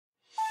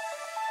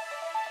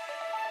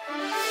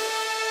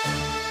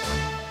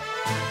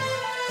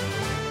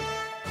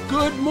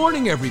Good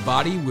morning,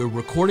 everybody. We're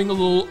recording a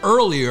little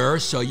earlier,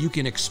 so you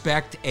can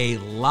expect a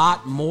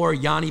lot more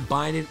Yanni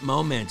Bynent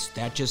moments.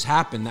 That just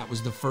happened. That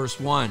was the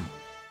first one.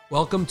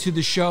 Welcome to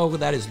the show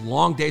that is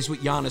Long Days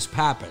with Yannis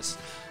Pappas.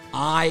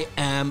 I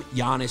am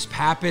Yannis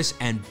Pappas,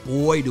 and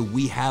boy, do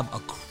we have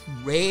a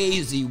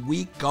crazy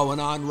week going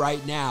on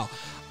right now.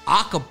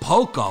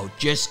 Acapulco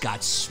just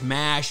got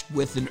smashed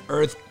with an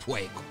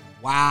earthquake.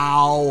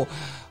 Wow.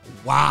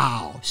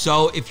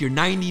 So if you're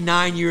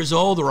 99 years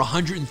old or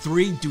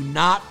 103, do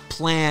not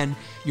plan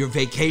your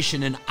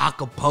vacation in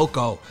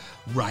Acapulco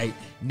right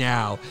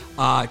now.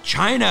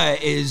 China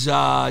is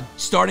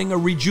starting a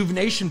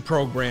rejuvenation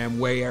program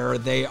where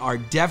they are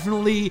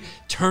definitely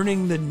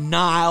turning the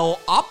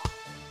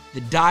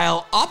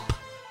dial up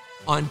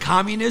on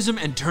communism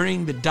and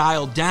turning the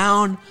dial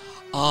down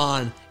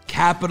on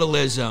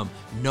capitalism.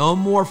 No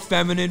more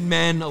feminine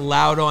men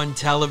allowed on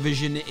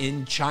television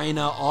in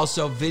China.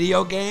 Also,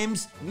 video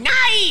games,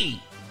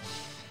 nay!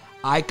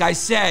 Like I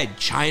said,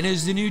 China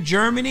is the new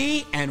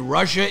Germany and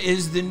Russia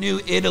is the new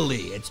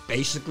Italy. It's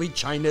basically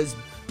China's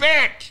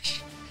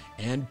bitch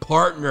and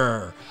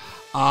partner.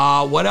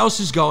 What else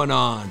is going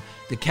on?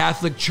 The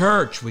Catholic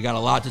Church. We got a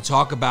lot to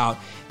talk about.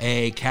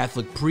 A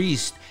Catholic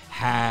priest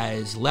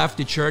has left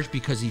the church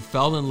because he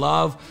fell in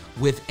love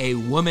with a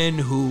woman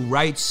who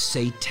writes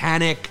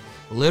satanic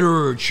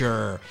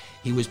literature.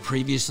 He was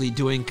previously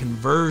doing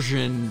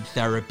conversion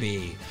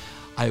therapy.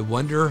 I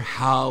wonder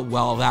how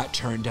well that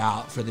turned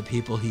out for the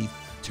people he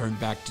turned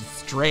back to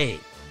straight.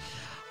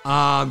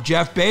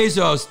 Jeff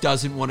Bezos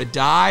doesn't want to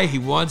die. He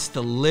wants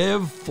to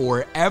live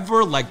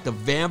forever like the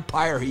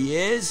vampire he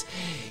is.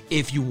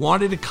 If you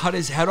wanted to cut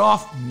his head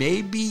off,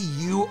 maybe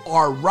you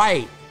are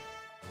right.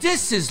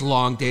 This is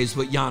Long Days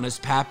with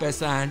Yannis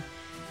Pappas and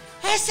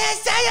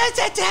Yannis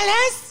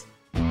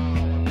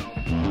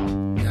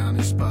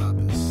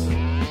Pappas.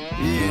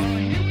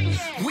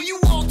 Yeah. When you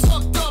all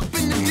tucked up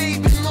in the day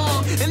been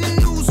long, and the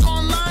news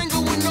online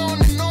going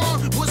on and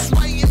on, what's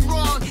right and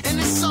wrong, and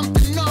there's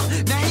something up.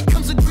 Now here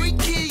comes a great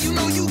kid you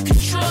know you can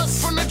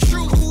trust. From the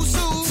true who's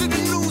who to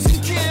the news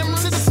and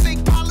cameras, to the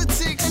fake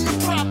politics and the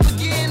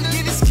propaganda.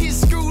 Yeah, this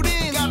kid's screwed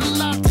in, got a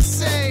lot to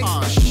say.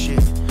 Oh shit,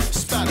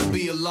 it's about to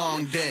be a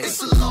long day.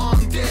 It's a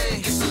long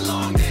day. It's a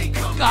long day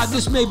coming. God,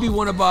 this may be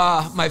one of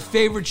my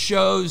favorite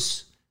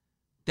shows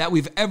that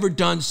we've ever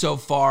done so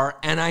far,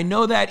 and I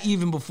know that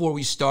even before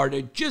we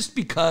started, just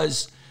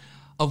because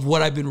of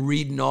what I've been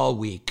reading all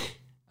week,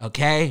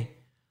 okay?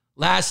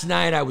 Last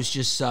night, I was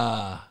just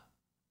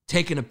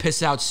taking a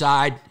piss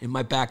outside in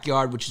my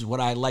backyard, which is what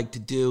I like to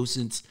do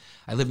since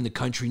I live in the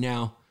country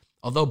now.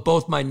 Although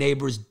both my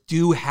neighbors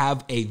do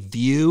have a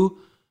view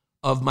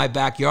of my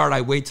backyard, I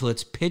wait till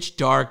it's pitch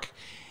dark,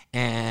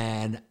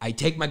 and I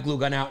take my glue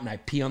gun out and I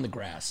pee on the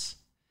grass.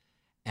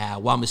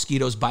 While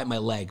mosquitoes bite my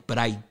leg. But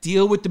I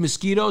deal with the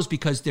mosquitoes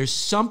because there's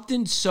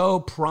something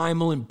so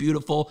primal and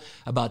beautiful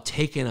about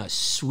taking a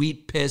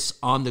sweet piss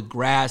on the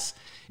grass.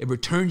 It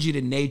returns you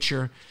to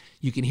nature.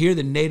 You can hear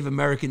the Native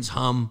Americans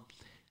hum.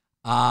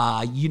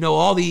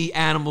 All the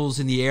animals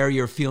in the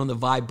area are feeling the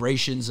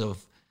vibrations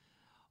of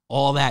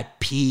all that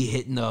pee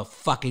hitting the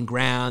fucking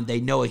ground. They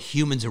know a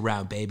human's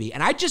around, baby.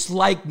 And I just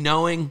like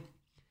knowing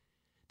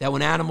that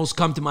when animals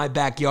come to my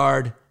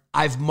backyard,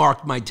 I've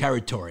marked my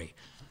territory.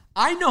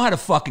 I know how to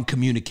fucking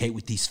communicate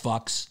with these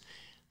fucks.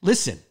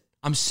 Listen,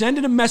 I'm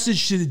sending a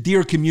message to the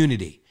deer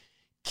community.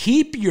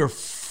 Keep your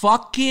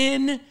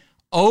fucking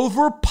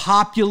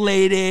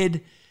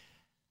overpopulated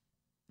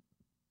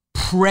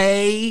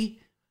prey,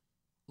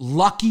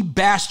 lucky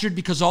bastard,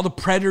 because all the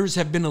predators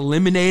have been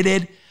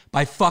eliminated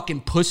by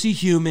fucking pussy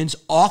humans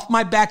off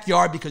my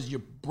backyard because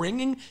you're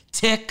bringing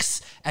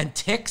ticks, and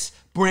ticks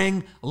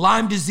bring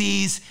Lyme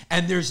disease,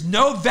 and there's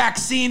no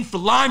vaccine for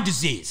Lyme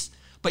disease.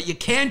 But you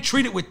can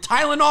treat it with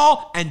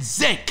Tylenol and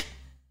zinc.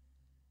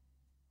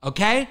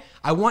 Okay?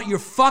 I want your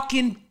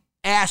fucking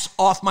ass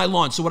off my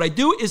lawn. So what I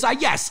do is I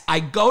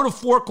go to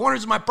four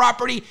corners of my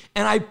property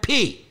and I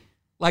pee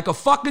like a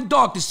fucking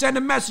dog to send a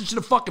message to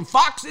the fucking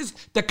foxes,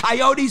 the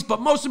coyotes, but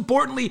most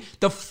importantly,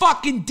 the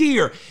fucking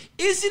deer.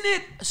 Isn't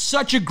it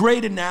such a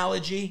great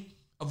analogy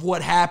of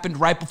what happened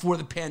right before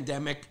the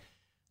pandemic?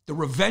 The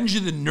revenge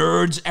of the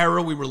nerds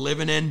era we were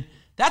living in?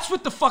 That's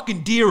what the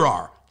fucking deer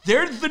are.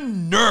 They're the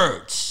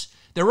nerds.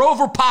 They're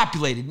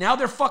overpopulated. Now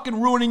they're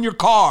fucking ruining your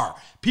car.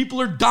 People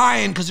are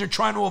dying because they're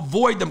trying to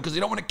avoid them because they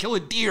don't want to kill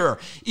a deer.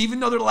 Even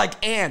though they're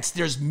like ants,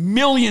 there's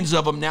millions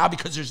of them now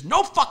because there's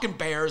no fucking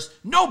bears,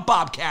 no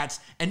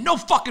bobcats, and no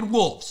fucking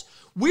wolves.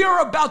 We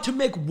are about to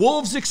make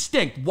wolves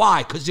extinct.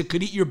 Why? Because it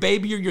could eat your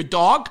baby or your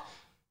dog?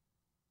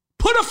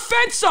 Put a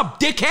fence up,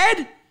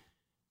 dickhead.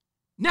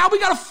 Now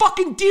we got a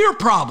fucking deer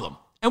problem.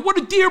 And what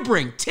do deer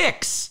bring?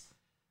 Ticks.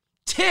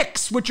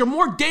 Ticks, which are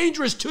more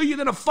dangerous to you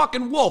than a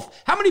fucking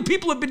wolf. How many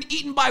people have been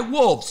eaten by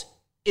wolves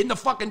in the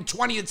fucking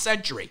 20th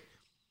century?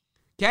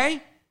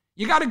 Okay?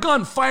 You got a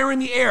gun, fire in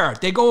the air.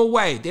 They go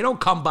away. They don't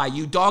come by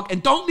you, dog.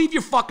 And don't leave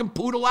your fucking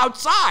poodle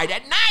outside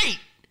at night.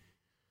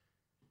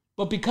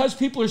 But because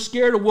people are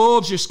scared of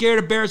wolves, you're scared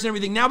of bears and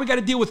everything, now we got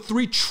to deal with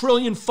 3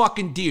 trillion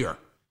fucking deer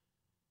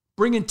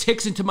bringing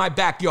ticks into my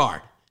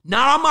backyard.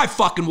 Not on my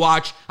fucking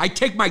watch. I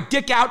take my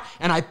dick out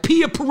and I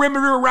pee a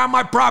perimeter around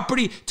my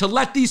property to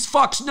let these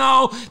fucks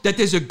know that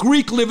there's a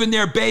Greek living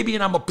there, baby,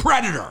 and I'm a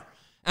predator.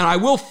 And I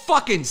will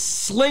fucking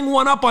sling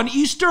one up on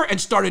Easter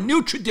and start a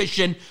new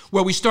tradition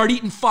where we start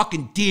eating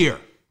fucking deer.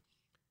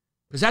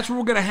 Because that's what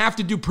we're going to have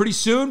to do pretty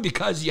soon,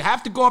 because you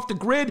have to go off the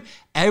grid.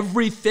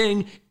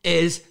 Everything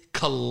is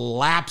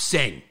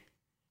collapsing.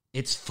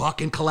 It's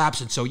fucking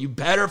collapsing. So you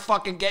better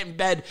fucking get in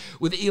bed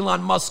with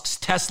Elon Musk's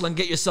Tesla and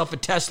get yourself a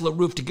Tesla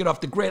roof to get off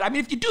the grid. I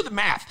mean, if you do the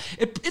math,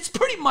 it's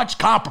pretty much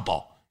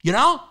comparable, you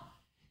know?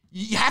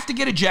 You have to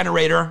get a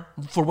generator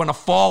for when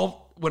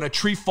a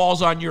tree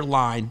falls on your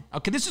line.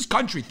 Okay, this is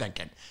country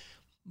thinking.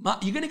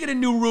 You're going to get a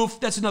new roof,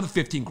 that's another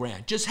 15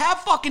 grand. Just have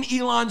fucking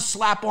Elon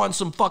slap on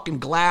some fucking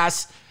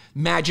glass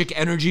magic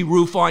energy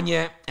roof on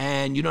you,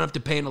 and you don't have to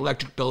pay an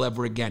electric bill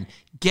ever again.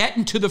 Get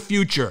into the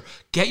future.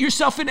 Get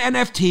yourself an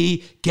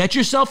NFT, get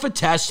yourself a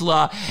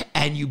Tesla,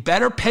 and you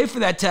better pay for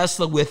that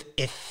Tesla with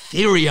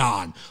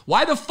Ethereum.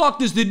 Why the fuck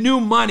does the new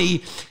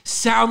money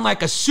sound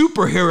like a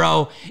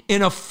superhero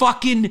in a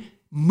fucking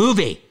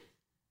movie?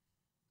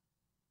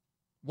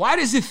 Why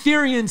does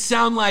Ethereum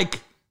sound like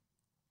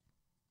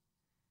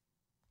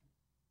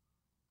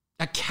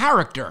a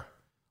character?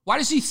 Why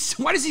does he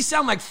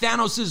sound like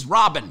Thanos'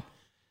 Robin?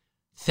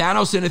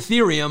 Thanos and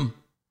Ethereum.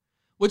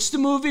 What's the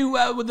movie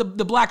with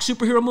the black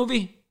superhero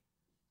movie?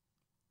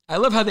 I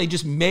love how they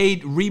just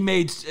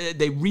urbanized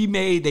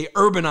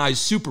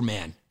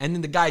Superman. And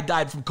then the guy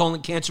died from colon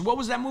cancer. What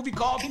was that movie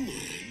called?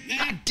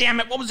 God damn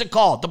it, what was it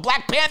called? The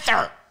Black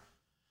Panther.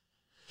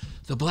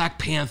 The Black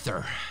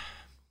Panther.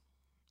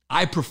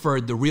 I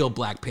preferred the real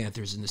Black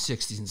Panthers in the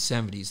 60s and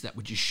 70s that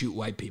would just shoot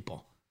white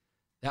people.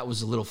 That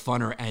was a little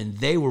funner, and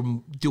they were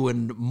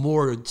doing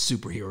more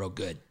superhero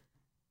good.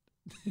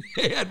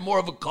 They had more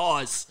of a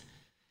cause.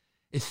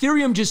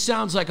 Ethereum just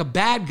sounds like a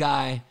bad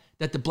guy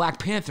that the Black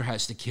Panther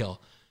has to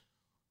kill.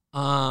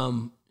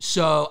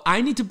 So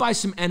I need to buy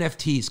some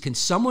NFTs. Can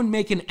someone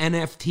make an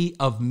NFT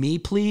of me,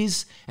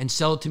 please, and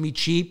sell it to me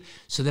cheap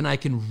so then I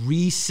can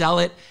resell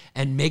it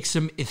and make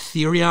some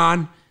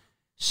Ethereum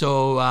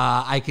so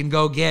I can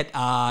go get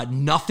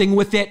nothing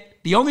with it?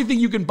 The only thing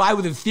you can buy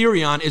with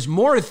Ethereum is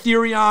more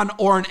Ethereum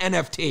or an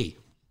NFT,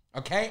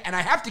 okay? And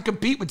I have to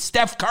compete with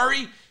Steph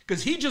Curry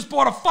because he just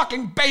bought a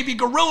fucking baby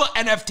gorilla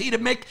NFT to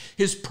make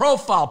his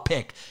profile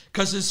pic.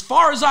 Because as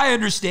far as I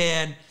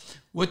understand,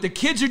 what the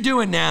kids are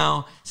doing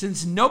now,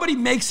 since nobody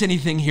makes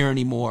anything here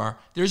anymore,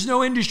 there's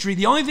no industry,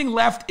 the only thing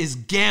left is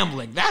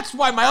gambling. That's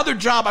why my other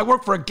job, I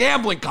work for a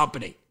gambling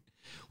company.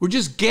 We're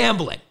just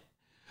gambling.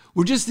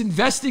 We're just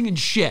investing in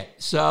shit.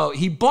 So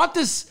he bought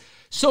this.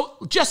 So,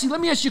 Jesse, let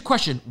me ask you a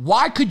question.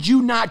 Why could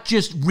you not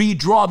just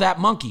redraw that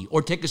monkey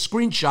or take a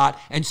screenshot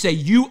and say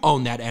you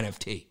own that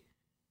NFT?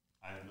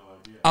 I have no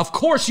idea. Of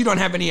course you don't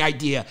have any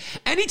idea.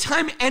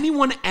 Anytime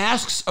anyone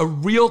asks a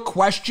real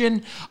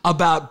question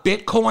about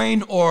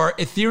Bitcoin or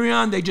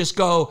Ethereum, they just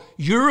go,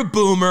 you're a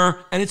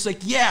boomer. And it's like,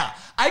 yeah,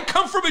 I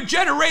come from a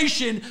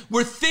generation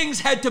where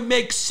things had to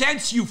make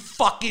sense, you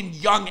fucking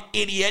young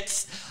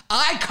idiots.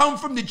 I come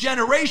from the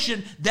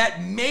generation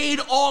that made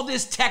all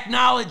this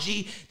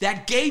technology,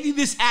 that gave you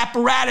this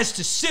apparatus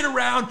to sit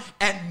around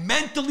and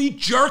mentally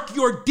jerk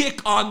your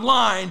dick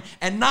online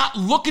and not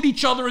look at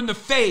each other in the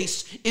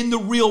face in the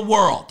real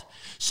world.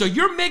 So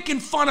you're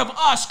making fun of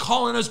us,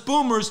 calling us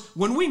boomers,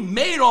 when we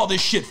made all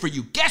this shit for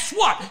you. Guess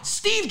what?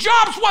 Steve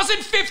Jobs wasn't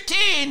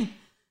 15.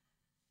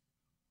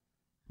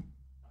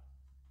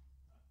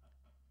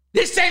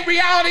 This ain't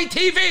reality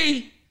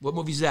TV. What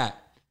movie's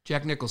that?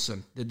 Jack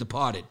Nicholson, The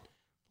Departed.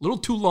 A little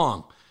too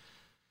long.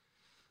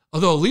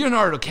 Although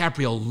Leonardo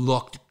DiCaprio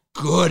looked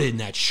good in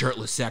that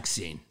shirtless sex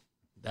scene.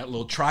 That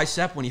little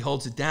tricep when he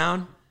holds it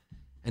down.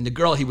 And the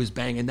girl he was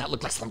banging, that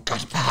looked like some good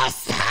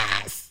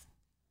pastas.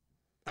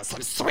 That's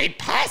some sweet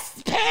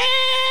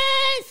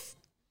pastas.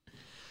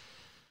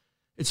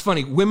 It's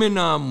funny. Women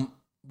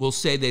will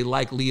say they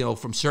like Leo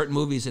from certain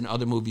movies and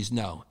other movies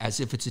no, as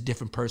if it's a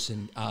different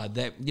person.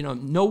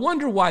 No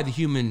wonder why the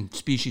human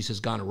species has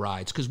gone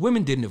awry. It's because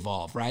women didn't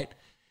evolve, right?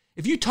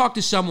 If you talk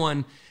to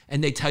someone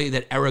and they tell you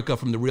that Erica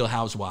from The Real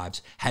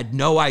Housewives had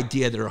no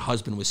idea that her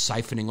husband was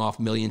siphoning off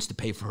millions to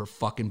pay for her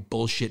fucking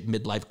bullshit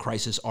midlife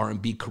crisis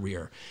R&B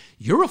career,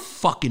 you're a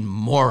fucking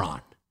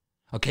moron.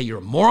 Okay, you're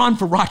a moron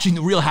for watching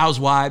The Real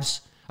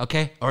Housewives,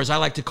 okay? Or as I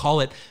like to call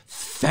it,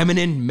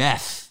 feminine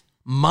meth,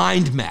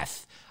 mind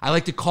meth. I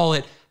like to call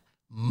it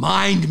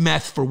mind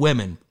meth for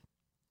women.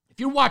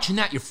 If you're watching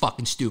that, you're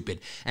fucking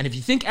stupid. And if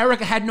you think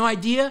Erica had no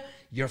idea,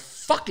 you're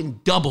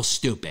fucking double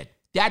stupid.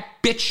 That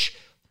bitch,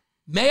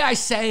 may I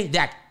say,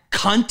 that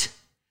cunt,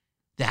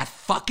 that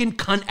fucking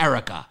cunt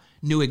Erica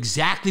knew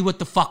exactly what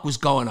the fuck was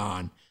going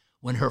on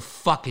when her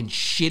fucking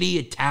shitty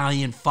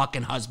Italian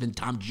fucking husband,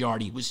 Tom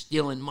Giardi, was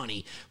stealing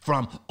money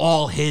from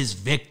all his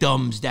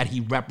victims that he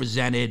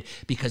represented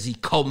because he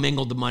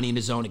commingled the money in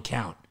his own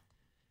account.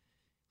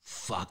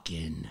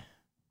 Fucking,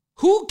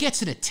 who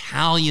gets an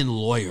Italian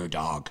lawyer,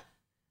 dog?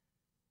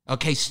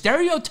 Okay,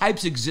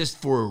 stereotypes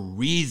exist for a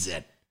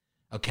reason.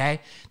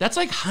 Okay, that's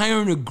like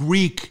hiring a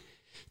Greek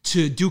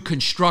to do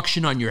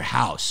construction on your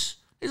house.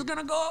 He's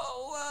gonna go,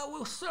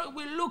 well, sir,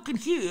 we're looking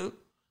here.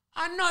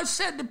 I not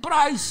said the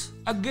price.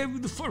 I gave you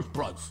the first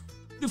price.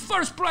 The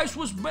first price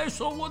was based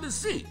on what I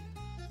see.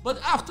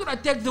 But after I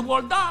take the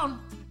wall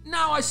down,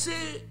 now I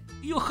see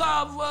you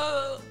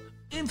have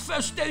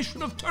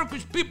infestation of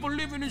Turkish people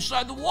living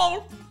inside the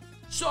wall.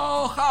 So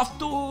I have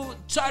to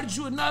charge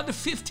you another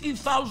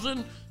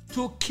 15,000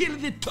 to kill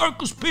the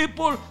Turkish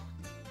people,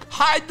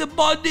 hide the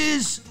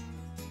bodies,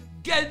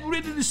 get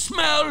rid of the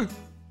smell,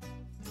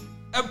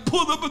 and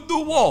put up a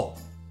new wall.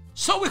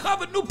 So we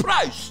have a new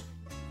price.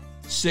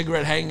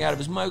 Cigarette hanging out of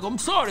his mouth. I'm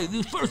sorry,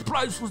 the first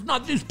price was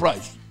not this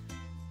price.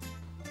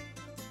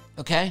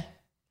 Okay?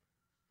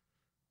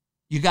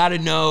 You got to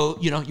know,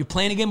 you're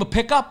playing a game of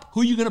pickup.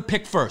 Who are you going to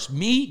pick first?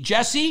 Me,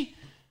 Jesse,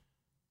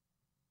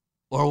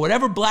 or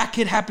whatever black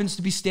kid happens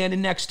to be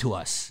standing next to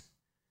us?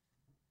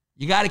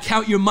 You got to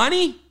count your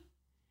money.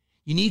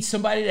 You need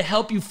somebody to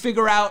help you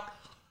figure out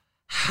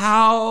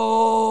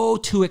how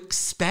to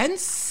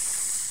expense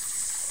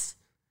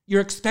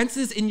your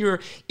expenses in your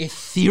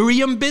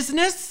Ethereum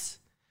business.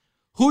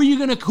 Who are you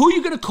gonna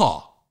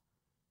call?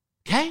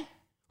 Okay?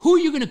 Who are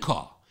you gonna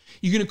call?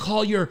 You gonna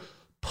call your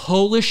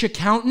Polish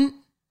accountant?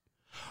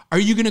 Are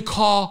you gonna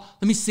call,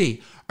 let me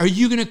see, are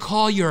you gonna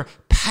call your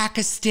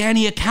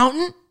Pakistani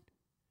accountant?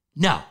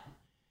 No.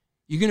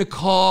 You're gonna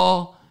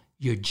call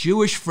your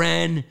Jewish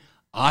friend,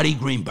 Audie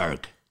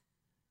Greenberg,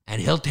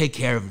 and he'll take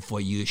care of it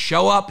for you.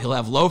 Show up, he'll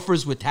have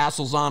loafers with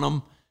tassels on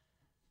them,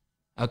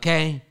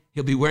 okay?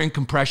 He'll be wearing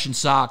compression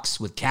socks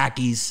with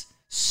khakis,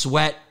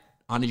 sweat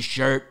on his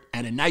shirt,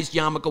 and a nice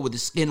yarmulke with a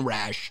skin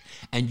rash.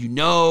 And you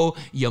know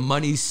your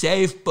money's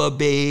safe,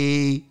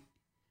 bubby.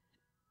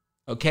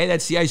 Okay,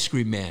 that's the ice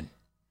cream man.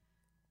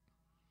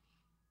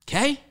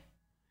 Okay?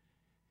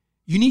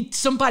 You need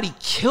somebody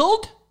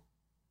killed?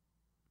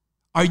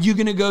 Are you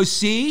going to go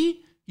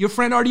see your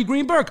friend Artie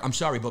Greenberg? I'm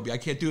sorry, Bubby, I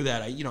can't do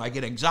that. I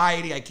get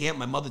anxiety. I can't.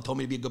 My mother told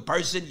me to be a good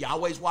person.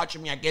 Yahweh's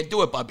watching me. I can't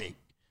do it, Bubby.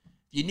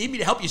 You need me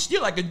to help you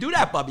steal, I can do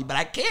that, Bubby, but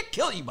I can't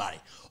kill anybody.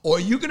 Or are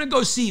you going to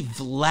go see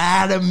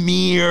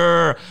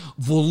Vladimir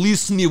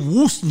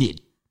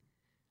Volisny-Wusnid?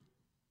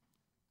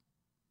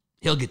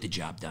 He'll get the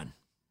job done.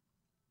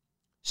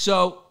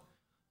 So,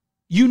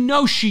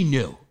 she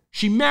knew.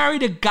 She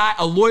married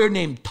a lawyer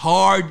named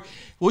Tard.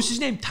 What's his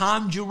name?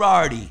 Tom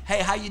Girardi.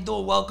 Hey, how you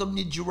doing? Welcome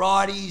to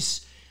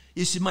Girardi's.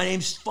 My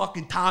name's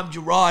fucking Tom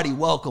Girardi.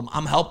 Welcome.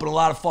 I'm helping a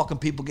lot of fucking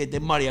people get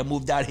their money. I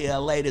moved out here to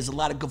LA. There's a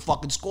lot of good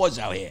fucking scores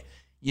out here.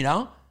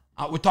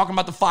 We're talking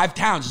about the 5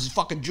 towns. This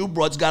fucking Jew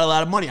broad's got a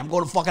lot of money. I'm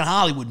going to fucking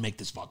Hollywood to make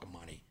this fucking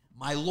money.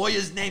 My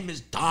lawyer's name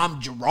is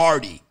Tom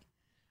Girardi.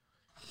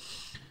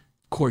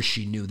 Of course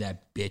she knew,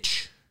 that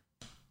bitch.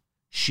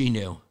 She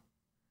knew.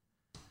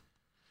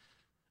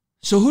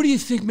 So who do you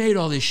think made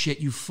all this shit,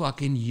 you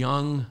fucking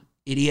young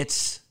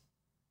idiots?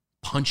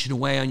 Punching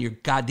away on your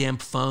goddamn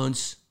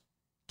phones,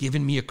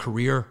 giving me a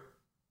career.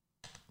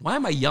 Why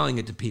am I yelling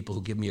at the people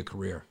who give me a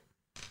career?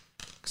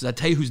 Because I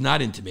tell you who's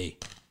not into me.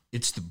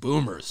 It's the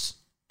boomers.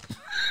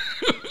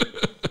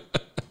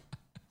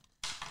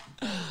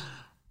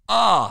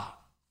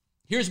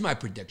 Here's my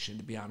prediction,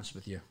 to be honest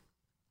with you.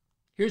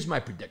 Here's my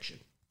prediction.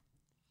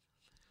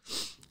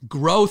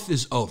 Growth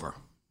is over.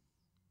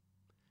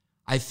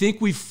 I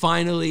think we've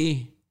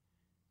finally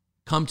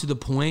come to the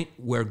point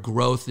where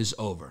growth is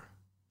over.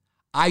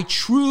 I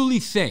truly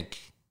think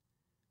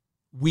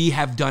we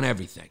have done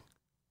everything.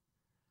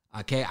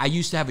 Okay, I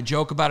used to have a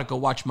joke about it. Go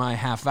watch my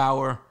half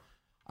hour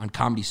on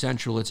Comedy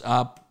Central. It's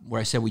up, where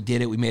I said we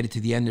did it. We made it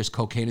to the end. There's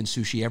cocaine and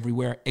sushi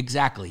everywhere.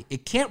 Exactly.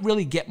 It can't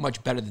really get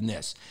much better than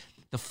this.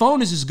 The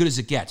phone is as good as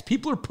it gets.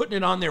 People are putting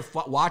it on their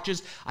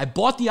watches. I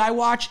bought the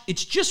iWatch.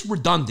 It's just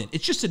redundant.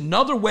 It's just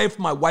another way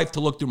for my wife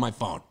to look through my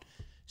phone.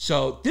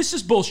 So this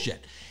is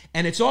bullshit.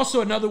 And it's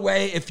also another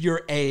way, if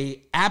you're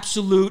a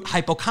absolute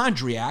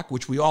hypochondriac,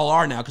 which we all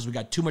are now because we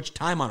got too much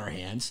time on our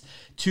hands,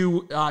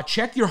 to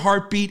check your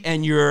heartbeat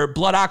and your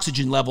blood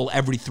oxygen level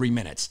every 3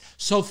 minutes.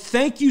 So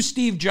thank you,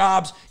 Steve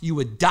Jobs,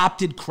 you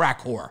adopted crack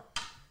whore.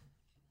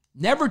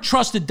 Never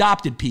trust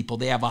adopted people.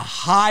 They have a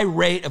high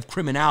rate of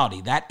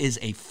criminality. That is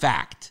a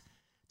fact.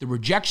 The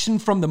rejection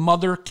from the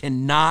mother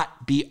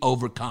cannot be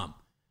overcome.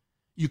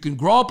 You can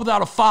grow up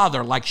without a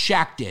father like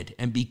Shaq did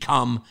and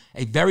become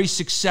a very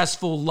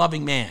successful,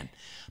 loving man.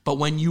 But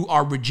when you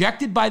are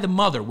rejected by the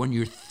mother, when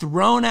you're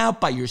thrown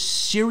out by your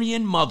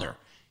Syrian mother,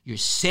 your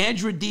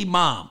Sandra D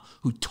mom,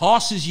 who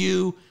tosses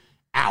you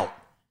out,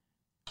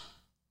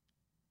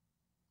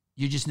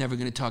 you're just never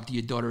going to talk to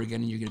your daughter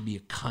again and you're going to be a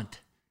cunt.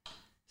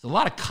 There's a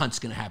lot of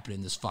cunts going to happen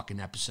in this fucking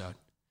episode.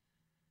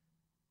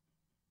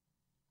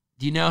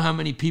 Do you know how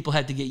many people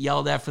had to get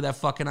yelled at for that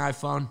fucking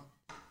iPhone?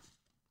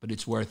 But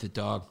it's worth it,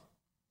 dog.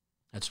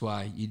 That's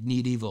why you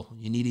need evil.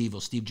 You need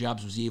evil. Steve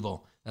Jobs was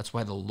evil. That's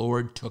why the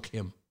Lord took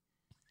him.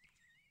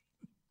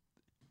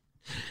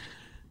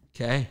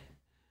 Okay?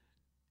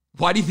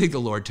 Why do you think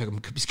the Lord took him?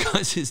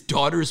 Because his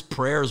daughter's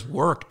prayers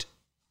worked.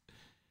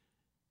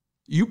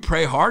 You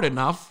pray hard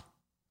enough,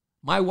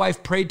 My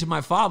wife prayed to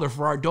my father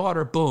for our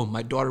daughter. Boom,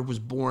 my daughter was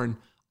born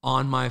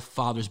on my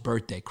father's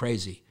birthday.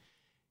 Crazy.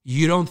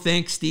 You don't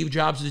think Steve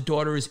Jobs'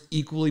 daughter is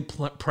equally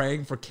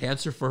praying for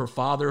cancer for her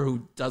father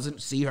who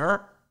doesn't see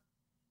her?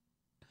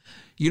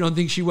 You don't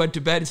think she went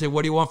to bed and said,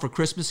 what do you want for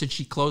Christmas? And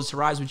she closed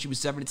her eyes when she was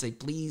 7 and say,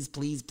 please,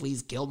 please,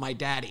 please kill my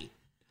daddy.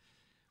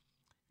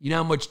 You know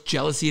how much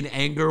jealousy and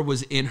anger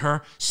was in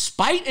her?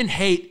 Spite and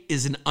hate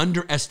is an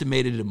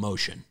underestimated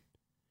emotion.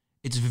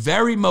 It's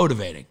very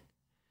motivating.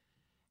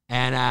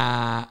 And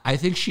I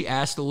think she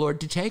asked the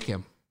Lord to take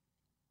him.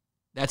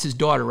 That's his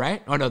daughter,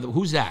 right? Oh, no,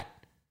 who's that?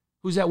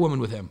 Who's that woman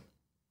with him?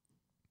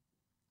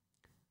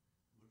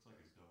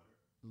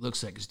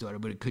 Looks like his daughter,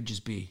 but it could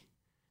just be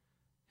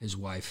his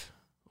wife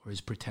or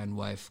his pretend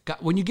wife. God,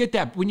 when you get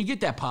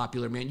that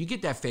popular, man, you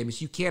get that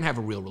famous, you can't have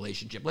a real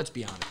relationship. Let's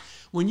be honest.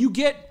 When you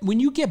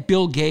get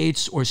Bill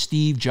Gates or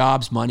Steve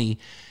Jobs money,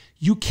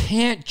 you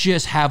can't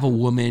just have a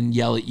woman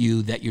yell at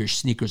you that your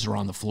sneakers are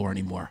on the floor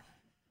anymore.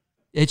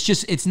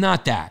 It's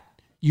not that.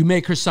 You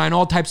make her sign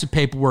all types of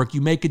paperwork.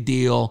 You make a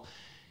deal.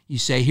 You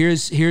say,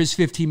 here's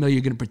 $15 million.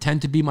 You're going to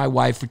pretend to be my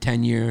wife for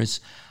 10 years.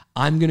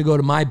 I'm going to go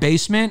to my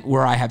basement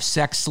where I have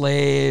sex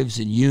slaves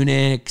and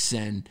eunuchs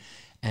and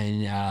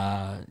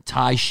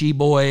Thai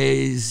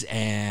she-boys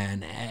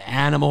and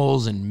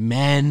animals and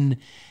men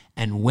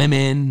and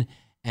women.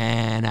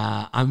 And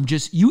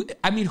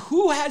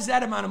who has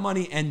that amount of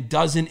money and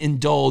doesn't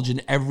indulge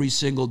in every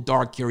single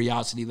dark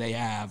curiosity they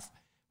have?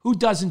 Who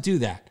doesn't do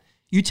that?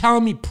 You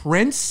telling me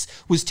Prince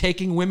was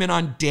taking women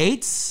on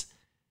dates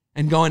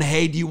and going,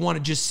 hey, do you want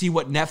to just see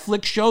what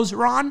Netflix shows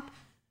are on?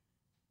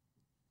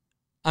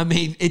 I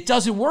mean, it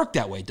doesn't work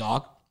that way,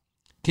 dog.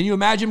 Can you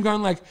imagine him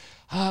going like,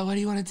 what do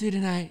you want to do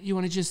tonight? You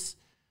want to just,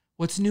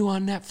 what's new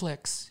on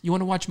Netflix? You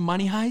want to watch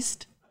Money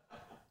Heist?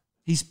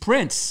 He's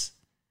Prince.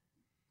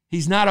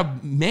 He's not a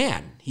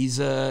man. He's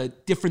a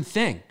different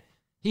thing.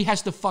 He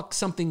has to fuck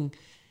something.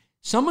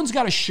 Someone's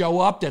got to show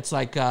up that's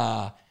like,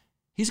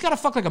 he's got to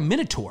fuck like a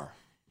minotaur.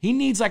 He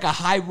needs like a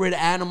hybrid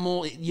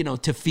animal,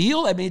 to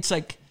feel. I mean, it's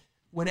like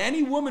when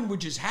any woman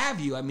would just have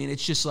you, I mean,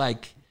 it's just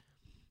like,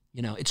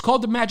 it's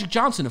called the Magic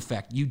Johnson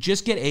effect. You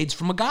just get AIDS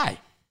from a guy.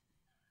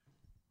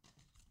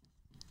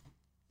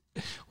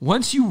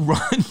 Once you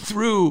run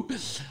through,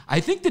 I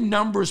think the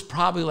number is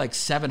probably like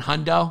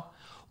 700.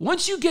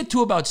 Once you get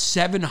to about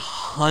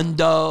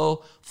 700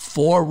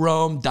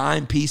 four-room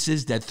dime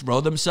pieces that throw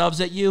themselves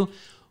at you,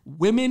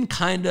 women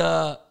kind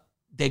of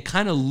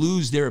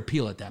lose their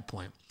appeal at that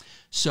point.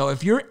 So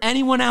if you're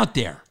anyone out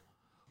there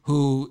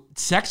who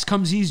sex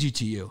comes easy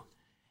to you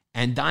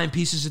and dime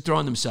pieces are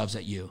throwing themselves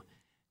at you,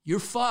 you're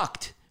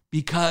fucked,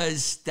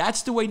 because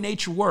that's the way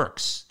nature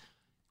works.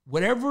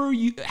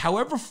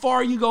 However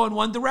far you go in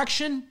one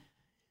direction,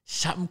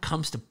 something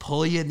comes to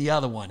pull you in the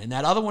other one. And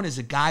that other one is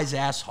a guy's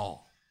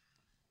asshole.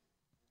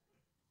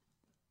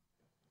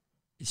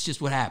 It's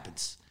just what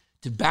happens.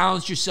 To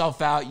balance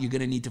yourself out, you're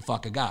going to need to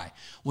fuck a guy.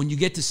 When you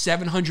get to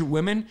 700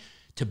 women,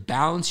 to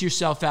balance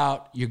yourself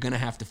out, you're going to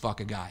have to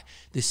fuck a guy.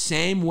 The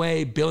same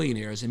way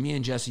billionaires, and me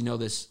and Jesse know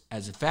this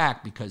as a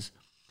fact because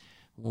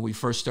when we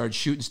first started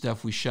shooting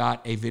stuff, we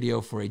shot a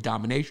video for a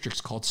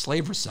dominatrix called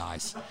Slaver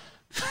Size,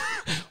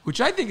 which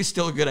I think is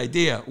still a good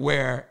idea,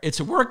 where it's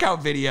a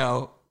workout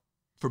video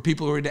for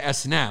people who are into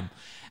S&M.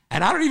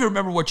 And I don't even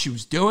remember what she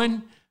was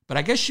doing, but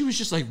I guess she was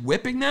just like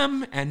whipping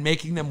them and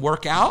making them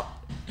work out,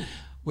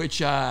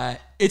 which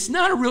it's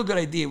not a real good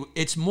idea.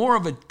 It's more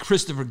of a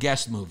Christopher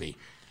Guest movie.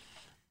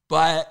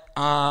 But,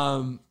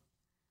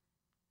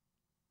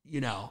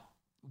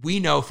 we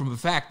know for a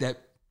fact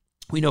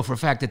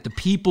that the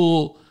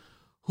people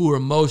who are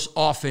most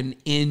often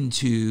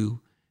into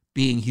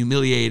being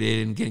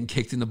humiliated and getting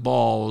kicked in the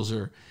balls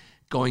or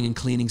going and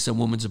cleaning some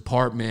woman's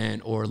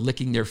apartment or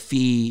licking their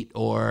feet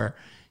or,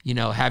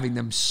 having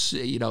them,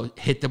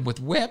 hit them with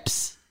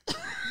whips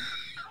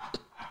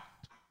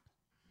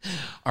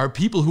are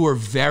people who are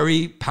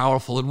very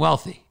powerful and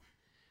wealthy,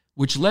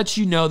 which lets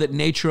you know that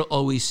nature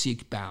always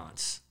seeks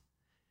balance.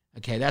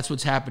 Okay, that's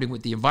what's happening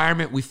with the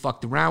environment. We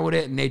fucked around with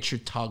it, and nature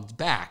tugged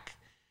back.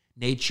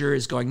 Nature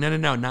is going, no,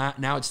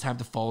 now it's time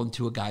to fall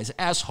into a guy's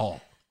asshole.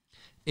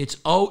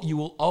 You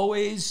will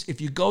always, if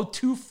you go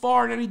too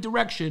far in any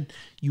direction,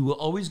 you will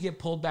always get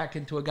pulled back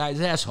into a guy's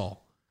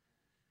asshole.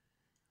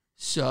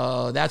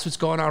 So that's what's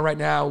going on right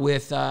now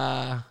with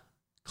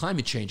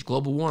climate change,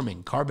 global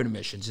warming, carbon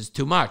emissions. It's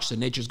too much. So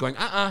nature's going,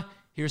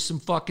 here's some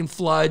fucking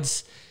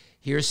floods.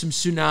 Here's some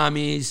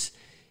tsunamis.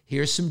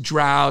 Here's some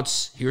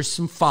droughts. Here's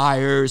some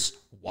fires.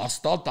 What's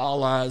the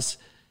dollars?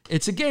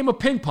 It's a game of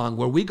ping pong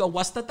where we go,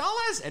 what's the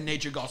dollars? And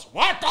nature goes,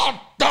 what the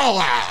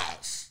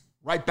dollars?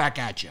 Right back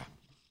at you.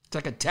 It's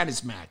like a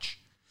tennis match.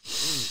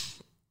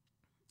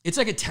 It's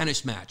like a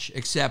tennis match,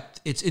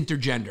 except it's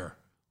intergender.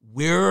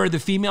 We're the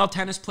female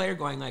tennis player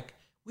going like,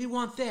 we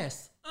want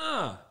this.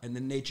 And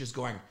then nature's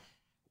going,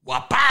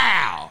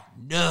 wapow.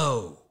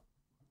 No.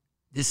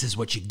 This is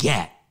what you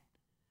get.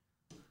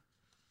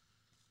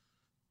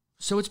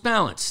 So it's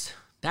balanced.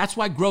 That's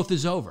why growth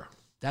is over.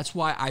 That's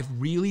why I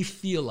really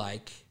feel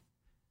like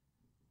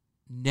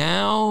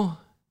now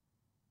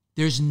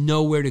There's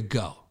nowhere to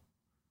go.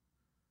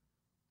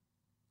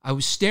 I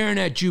was staring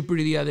at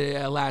Jupiter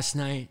last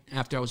night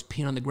after I was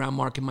peeing on the ground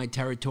marking my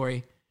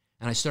territory,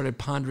 and I started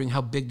pondering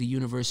how big the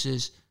universe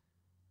is.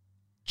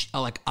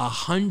 Like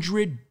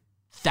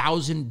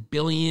 100,000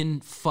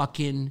 billion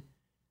fucking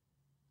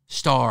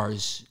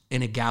stars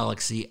in a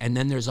galaxy, and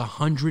then there's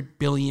 100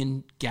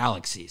 billion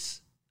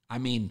galaxies. I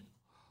mean,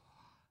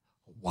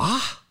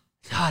 what?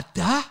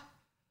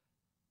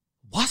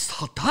 What's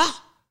that?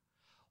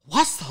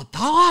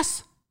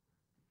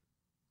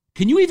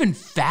 Can you even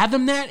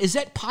fathom that? Is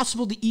that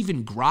possible to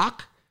even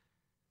grok?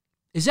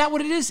 Is that what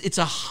it is? It's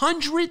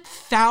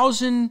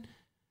 100,000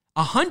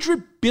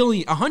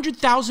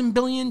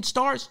 billion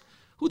stars?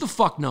 Who the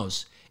fuck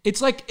knows?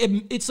 It's like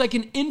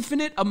an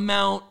infinite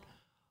amount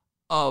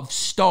of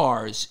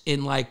stars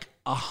in like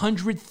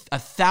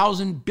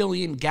 1,000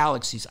 billion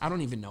galaxies. I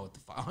don't even know what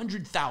the fuck.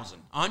 100,000,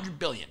 100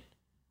 billion.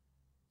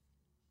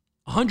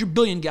 100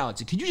 billion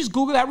galaxies. Could you just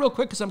Google that real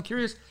quick? Because I'm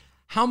curious,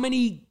 how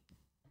many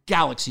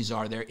galaxies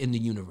are there in the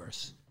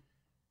universe?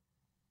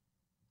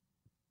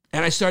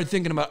 And I started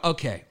thinking about,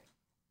 okay,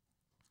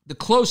 the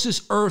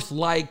closest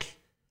Earth-like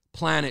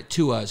planet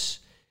to us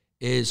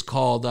is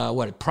called,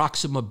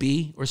 Proxima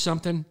b or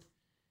something?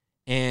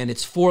 And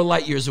it's 4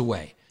 light years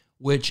away,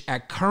 which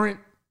at current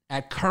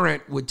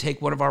would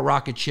take one of our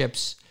rocket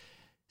ships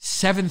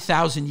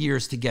 7,000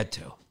 years to get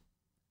to.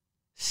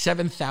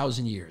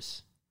 7,000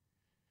 years.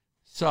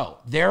 So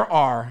there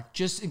are,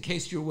 just in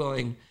case you're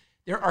willing,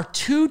 there are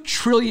 2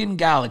 trillion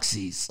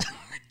galaxies.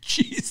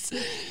 Jeez.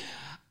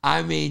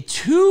 I mean,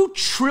 2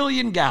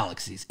 trillion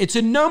galaxies. It's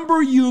a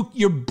number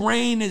your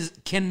brain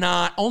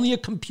cannot, only a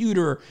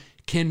computer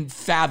can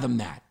fathom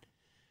that.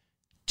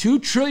 2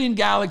 trillion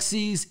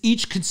galaxies,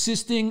 each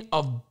consisting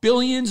of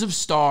billions of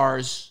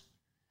stars.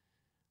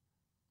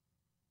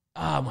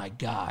 Oh my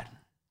God.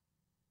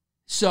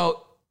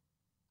 So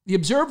the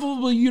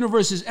observable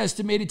universe is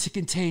estimated to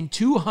contain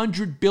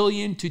 200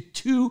 billion to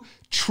 2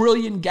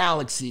 trillion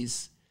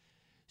galaxies.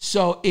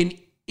 So in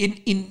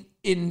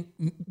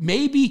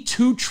maybe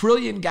 2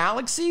 trillion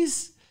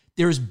galaxies,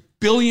 there's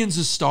billions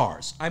of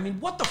stars. I mean,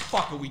 what the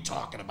fuck are we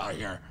talking about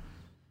here?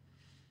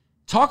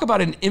 Talk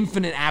about an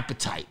infinite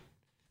appetite.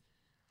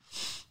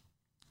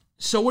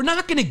 So we're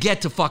not going to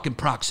get to fucking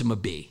Proxima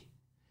b.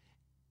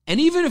 And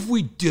even if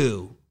we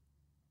do,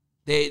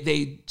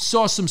 they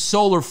saw some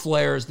solar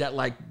flares that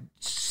like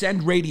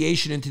send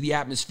radiation into the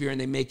atmosphere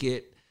and they make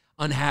it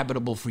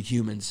uninhabitable for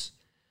humans.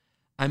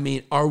 I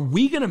mean, are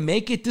we going to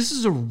make it? This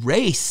is a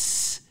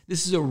race.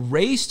 This is a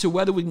race to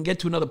whether we can get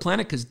to another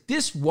planet, because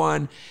this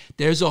one,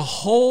 there's a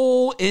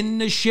hole in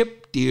the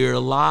ship, dear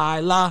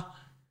Lila.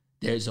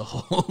 There's a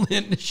hole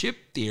in the ship,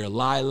 dear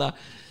Lila.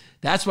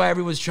 That's why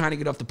everyone's trying to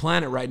get off the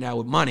planet right now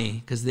with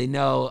money, because they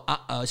know,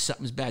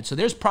 something's bad. So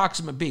there's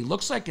Proxima b.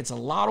 Looks like it's a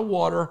lot of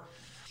water.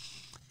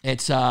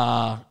 It's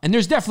and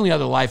there's definitely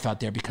other life out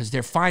there, because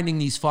they're finding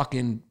these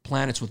fucking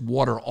planets with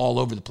water all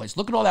over the place.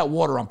 Look at all that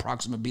water on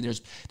Proxima b.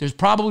 There's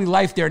probably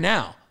life there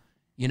now,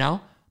 you know?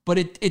 But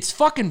it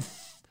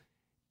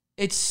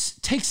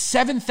takes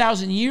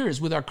 7,000 years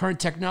with our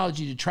current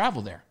technology to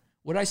travel there.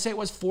 What did I say it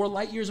was? 4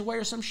 light years away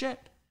or some shit?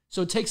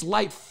 So it takes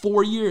light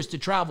 4 years to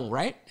travel,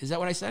 right? Is that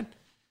what I said?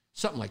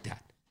 Something like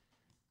that.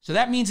 So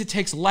that means it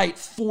takes light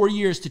 4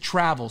 years to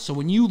travel. So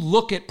when you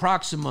look at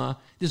Proxima,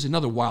 this is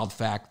another wild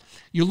fact,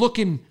 you're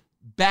looking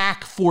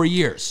back 4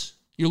 years.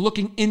 You're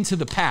looking into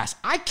the past.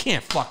 I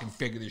can't fucking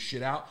figure this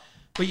shit out.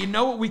 But you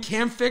know what we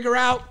can figure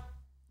out?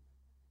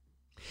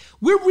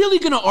 We're really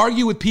going to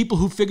argue with people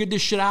who figured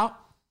this shit out?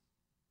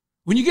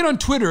 When you get on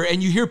Twitter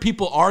and you hear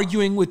people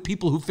arguing with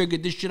people who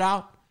figured this shit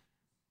out,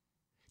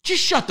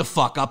 just shut the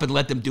fuck up and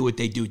let them do what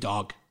they do,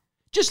 dog.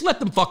 Just let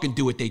them fucking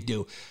do what they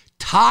do.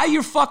 Tie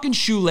your fucking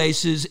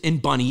shoelaces in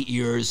bunny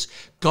ears,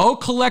 go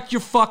collect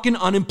your fucking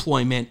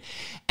unemployment,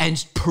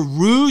 and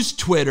peruse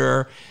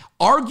Twitter,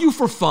 argue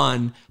for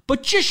fun,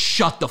 but just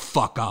shut the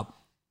fuck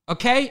up,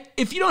 okay?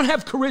 If you don't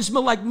have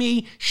charisma like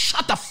me,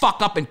 shut the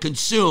fuck up and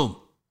consume.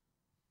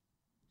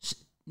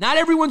 Not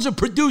everyone's a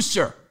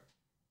producer.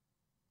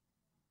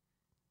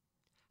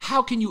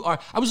 How can you I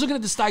was looking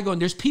at this guy going,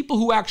 there's people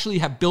who actually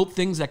have built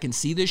things that can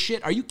see this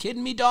shit. Are you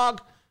kidding me, dog?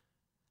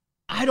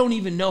 I don't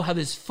even know how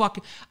this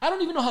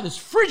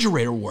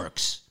refrigerator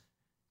works.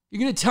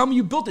 You're going to tell me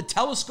you built a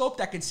telescope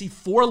that can see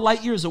 4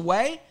 light years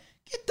away?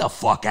 Get the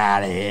fuck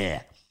out of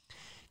here.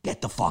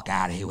 Get the fuck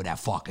out of here with that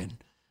fucking,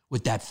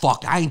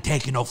 I ain't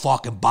taking no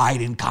fucking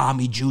Biden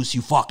commie juice,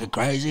 you fucking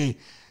crazy.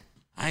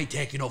 I ain't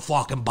taking no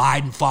fucking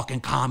Biden fucking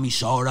commie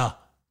soda.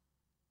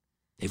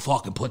 They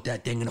fucking put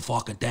that thing in the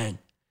fucking thing.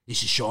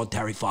 This is Sean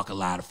Terry fucking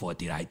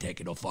Ladderfoot. I ain't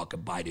taking no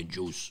fucking Biden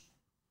juice.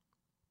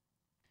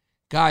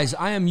 Guys,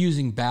 I am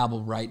using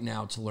Babbel right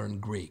now to learn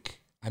Greek.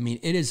 I mean,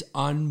 it is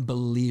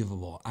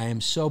unbelievable. I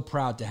am so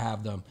proud to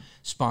have them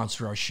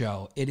sponsor our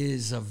show. It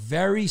is a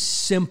very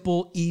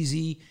simple,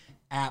 easy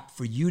app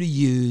for you to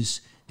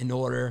use in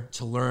order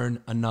to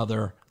learn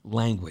another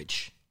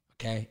language,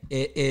 okay?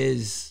 It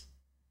is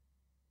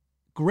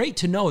great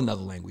to know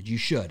another language. You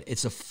should.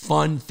 It's a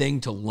fun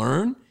thing to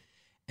learn,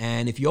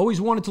 And if you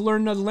always wanted to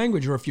learn another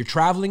language, or if you're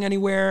traveling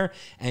anywhere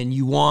and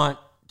you want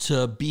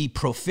to be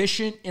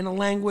proficient in a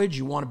language,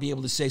 you want to be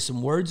able to say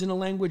some words in a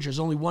language, there's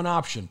only one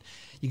option.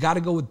 You got to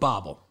go with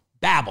Babbel.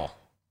 Babbel.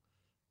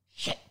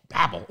 Shit,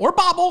 Babbel. Or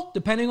Bobble,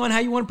 depending on how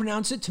you want to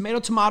pronounce it. Tomato,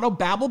 tomato,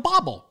 Babbel,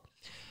 Bobble.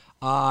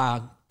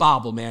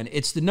 Babbel, man.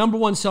 It's the number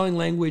one selling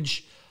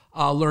language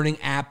learning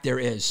app there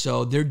is.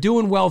 So they're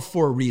doing well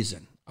for a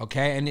reason,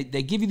 okay? And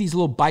they give you these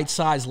little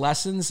bite-sized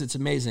lessons. It's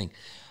amazing.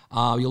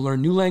 You'll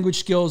learn new language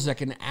skills that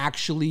can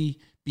actually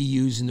be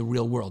used in the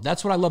real world.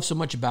 That's what I love so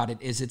much about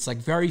it, is it's like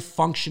very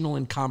functional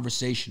and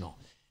conversational.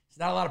 It's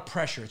not a lot of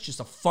pressure. It's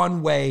just a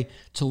fun way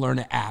to learn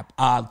an app,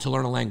 to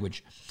learn a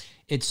language.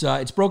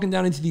 It's broken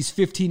down into these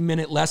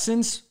 15-minute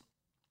lessons,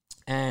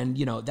 and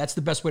that's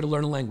the best way to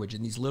learn a language,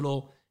 in these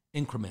little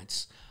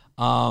increments.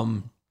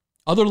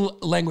 Other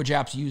language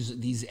apps use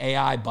these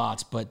AI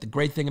bots, but the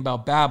great thing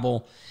about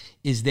Babbel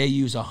is they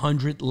use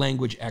 100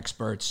 language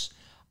experts.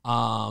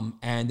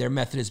 And their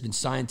method has been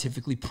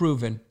scientifically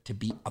proven to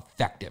be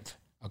effective.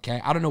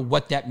 Okay, I don't know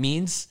what that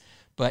means,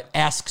 but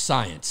ask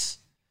science.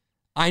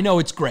 I know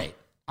it's great.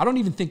 I don't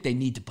even think they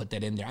need to put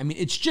that in there. I mean,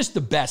 it's just the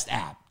best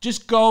app.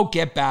 Just go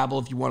get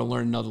Babbel if you want to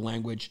learn another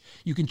language.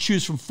 You can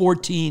choose from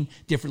 14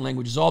 different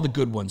languages, all the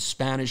good ones: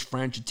 Spanish,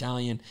 French,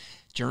 Italian,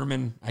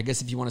 German. I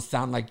guess if you want to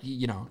sound like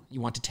you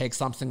want to take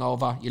something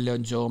over, you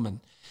learn German.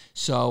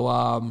 So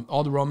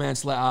all the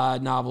romance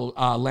novel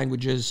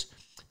languages.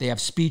 They have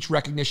speech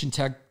recognition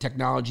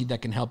technology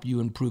that can help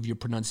you improve your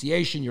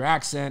pronunciation, your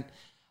accent.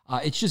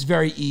 It's just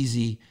very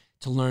easy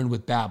to learn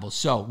with Babbel.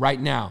 So right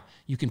now,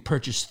 you can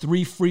purchase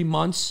 3 free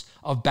months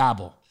of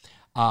Babbel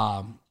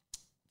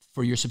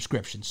for your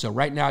subscription. So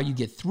right now, you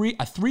get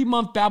a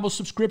 3-month Babbel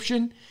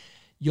subscription.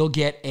 You'll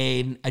get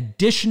an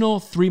additional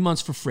 3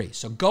 months for free.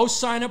 So go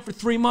sign up for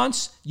 3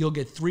 months. You'll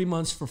get 3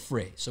 months for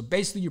free. So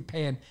basically, you're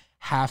paying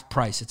half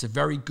price. It's a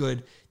very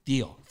good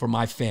deal for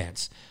my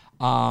fans.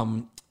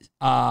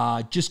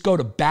 Just go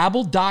to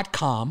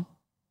Babbel.com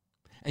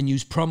and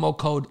use promo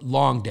code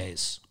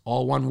LongDays,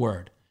 all one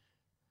word.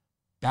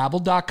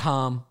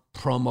 Babbel.com,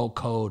 promo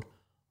code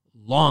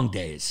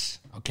LongDays,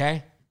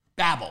 okay?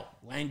 Babbel,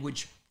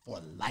 language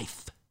for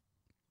life.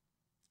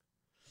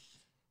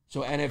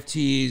 So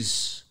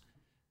NFTs,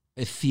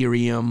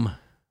 Ethereum,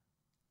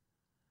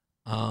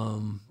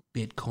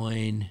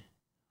 Bitcoin,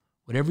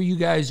 whatever you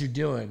guys are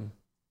doing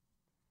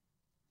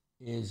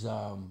is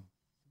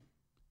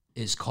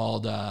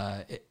called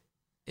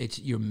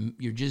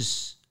you're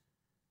just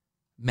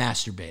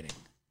masturbating.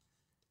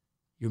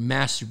 You're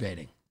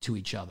masturbating to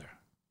each other.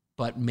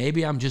 But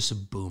maybe I'm just a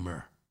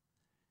boomer.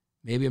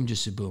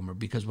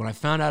 Because when I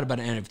found out about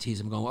NFTs,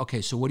 I'm going,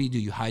 okay, so what do?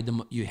 You hide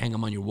them, you hang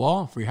them on your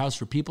wall for your house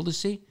for people to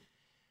see?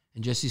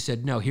 And Jesse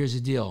said, no, here's the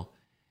deal.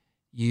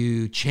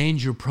 You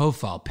change your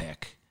profile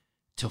pic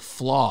to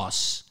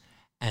floss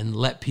and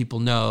let people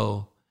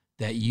know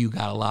that you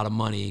got a lot of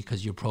money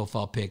because your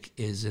profile pic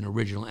is an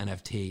original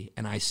NFT.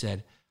 And I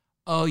said,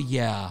 oh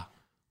yeah,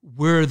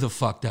 we're the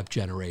fucked up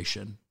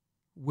generation.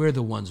 We're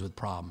the ones with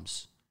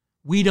problems.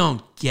 We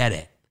don't get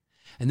it.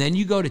 And then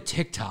you go to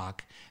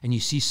TikTok and you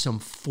see some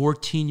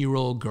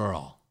 14-year-old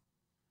girl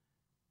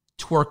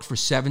twerk for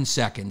 7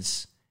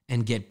 seconds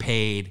and get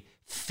paid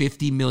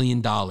 $50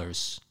 million.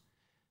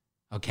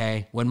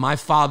 Okay? When my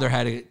father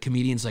had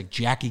comedians like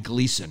Jackie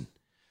Gleason,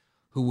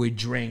 who would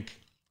drink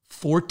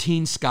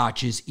 14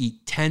 scotches,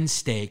 eat 10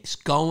 steaks,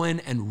 go in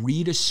and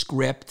read a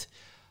script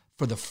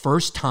for the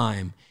first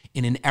time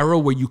in an era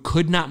where you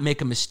could not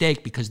make a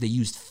mistake because they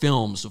used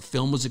film, so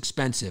film was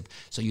expensive.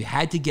 So you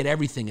had to get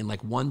everything in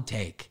like one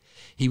take.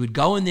 He would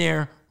go in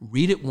there,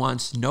 read it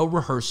once, no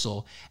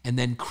rehearsal, and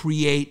then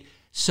create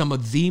some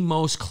of the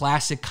most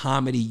classic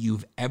comedy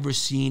you've ever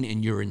seen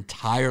in your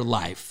entire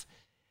life.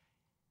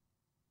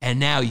 And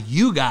now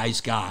you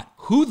guys got,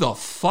 who the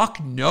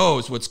fuck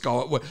knows what's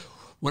going on?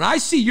 When I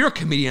see your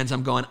comedians,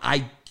 I'm going,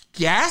 I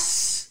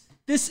guess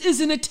this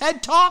isn't a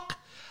TED Talk.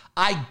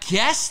 I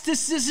guess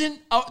this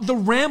isn't the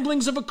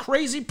ramblings of a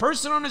crazy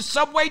person on a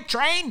subway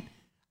train.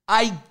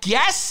 I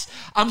guess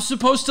I'm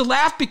supposed to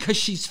laugh because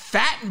she's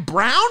fat and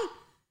brown.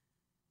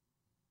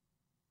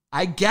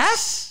 I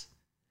guess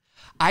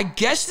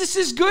this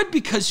is good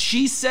because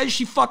she says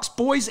she fucks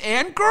boys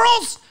and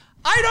girls.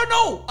 I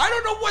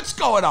don't know what's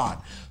going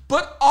on.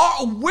 But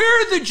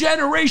we're the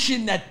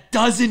generation that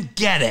doesn't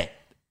get it.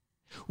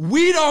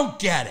 We don't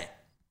get it.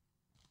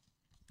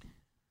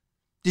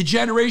 The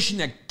generation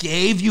that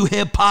gave you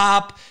hip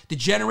hop, the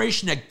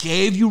generation that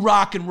gave you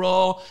rock and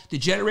roll, the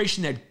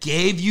generation that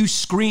gave you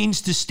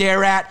screens to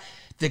stare at,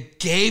 that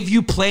gave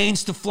you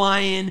planes to fly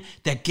in,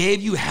 that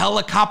gave you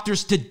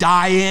helicopters to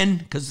die in.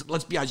 Because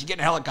let's be honest, you get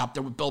in a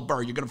helicopter with Bill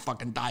Burr, you're going to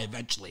fucking die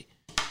eventually.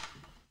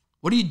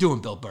 What are you doing,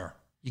 Bill Burr?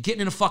 You're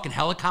getting in a fucking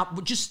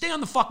helicopter? Just stay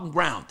on the fucking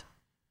ground.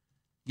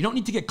 You don't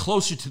need to get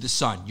closer to the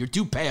sun. You're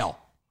too pale.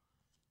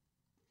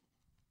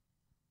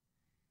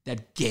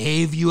 That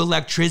gave you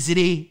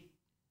electricity.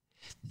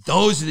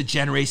 Those are the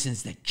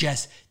generations that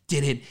just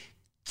didn't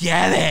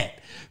get it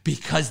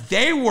because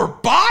they were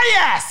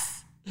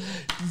biased.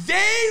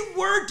 They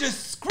were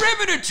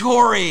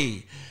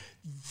discriminatory.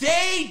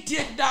 They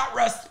did not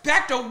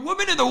respect a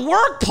woman in the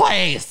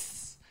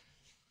workplace.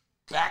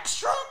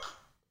 Backstroke,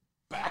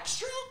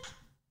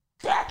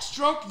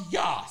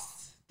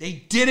 yes. They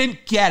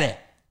didn't get it.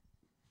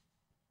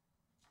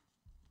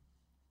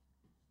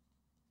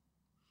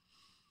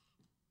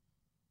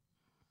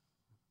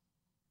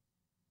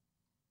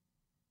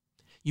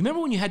 You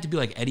remember when you had to be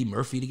like Eddie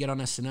Murphy to get on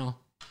SNL?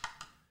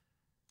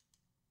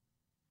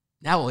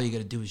 Now all you got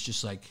to do is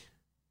just like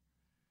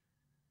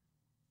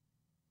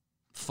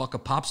fuck a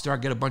pop star,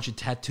 get a bunch of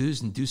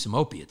tattoos, and do some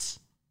opiates.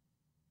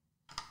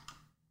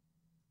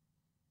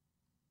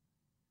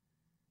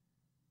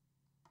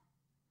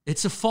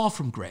 It's a fall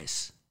from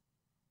grace.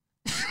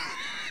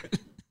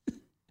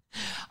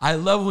 I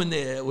love when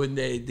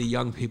the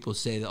young people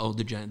say, the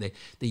older gen,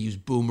 they use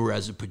boomer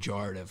as a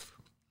pejorative.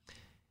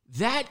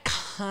 That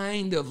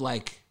kind of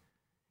like,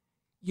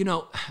 you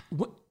know,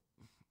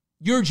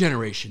 your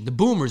generation, the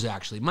boomers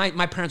actually,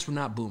 my parents were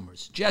not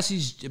boomers.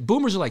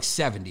 Boomers are like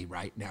 70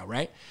 right now,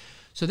 right?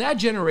 So that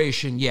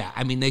generation, yeah,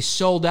 I mean, they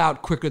sold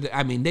out quicker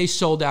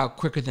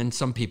than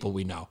some people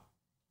we know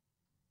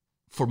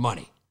for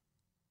money.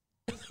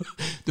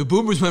 The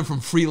boomers went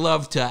from free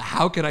love to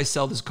how can I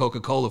sell this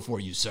Coca-Cola for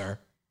you, sir?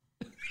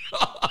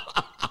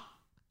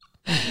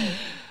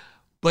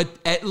 But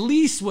at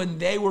least when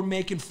they were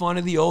making fun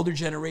of the older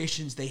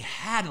generations, they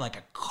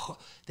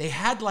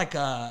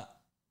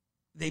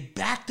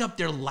backed up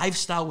their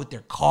lifestyle with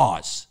their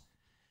cause.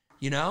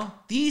 You know,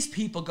 these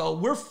people go,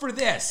 we're for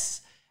this.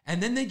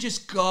 And then they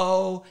just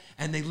go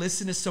and they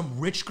listen to some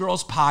rich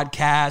girl's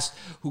podcast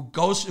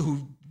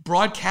who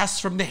broadcasts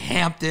from the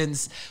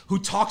Hamptons, who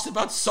talks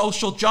about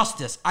social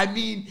justice. I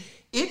mean,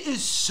 it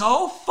is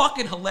so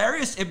fucking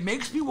hilarious. It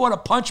makes me want to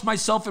punch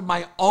myself in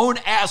my own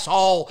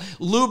asshole,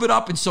 lube it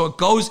up, and so it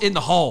goes in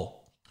the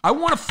hole. I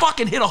want to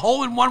fucking hit a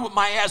hole in one with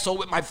my asshole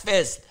with my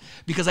fist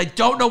because I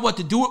don't know what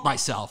to do with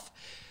myself.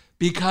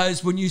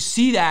 Because when you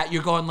see that,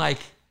 you're going like,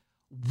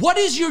 what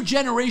is your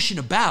generation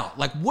about?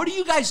 Like, what do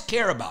you guys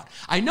care about?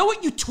 I know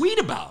what you tweet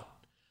about,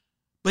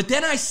 but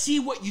then I see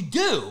what you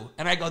do,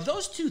 and I go,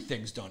 those two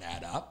things don't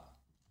add up.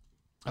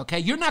 Okay,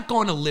 you're not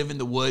going to live in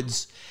the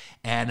woods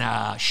and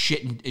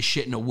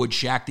shit in a wood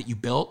shack that you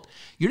built.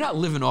 You're not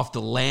living off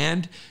the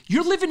land.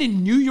 You're living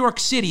in New York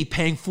City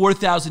paying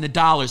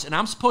 $4,000, and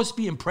I'm supposed to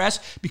be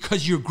impressed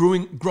because you're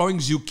growing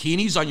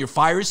zucchinis on your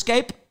fire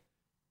escape?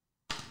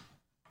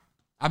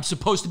 I'm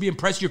supposed to be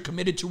impressed you're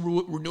committed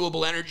to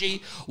renewable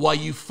energy while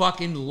you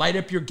fucking light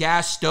up your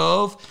gas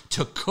stove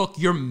to cook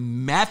your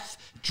meth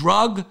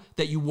drug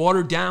that you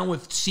water down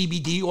with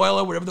CBD oil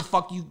or whatever the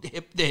fuck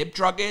the hip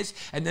drug is,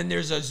 and then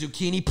there's a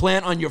zucchini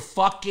plant on your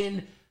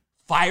fucking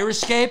fire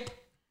escape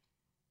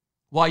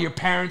while your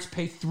parents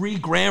pay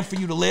 $3,000 for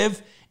you to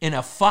live in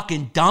a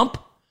fucking dump?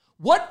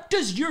 What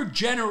does your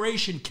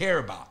generation care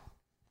about?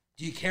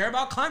 Do you care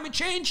about climate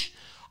change?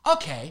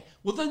 Okay,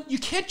 well then you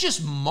can't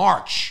just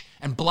march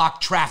and block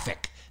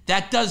traffic.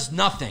 That does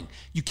nothing.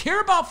 You care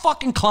about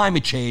fucking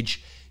climate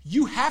change,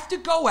 you have to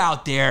go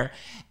out there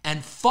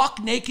and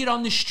fuck naked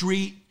on the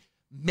street,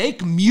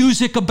 make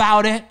music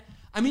about it.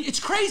 I mean,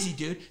 it's crazy,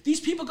 dude. These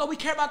people go, we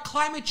care about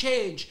climate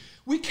change.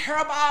 We care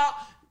about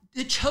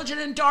the children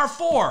in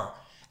Darfur.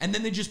 And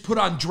then they just put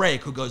on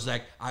Drake, who goes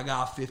like, I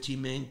got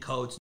 15 million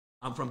coats.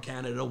 I'm from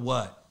Canada,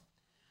 what?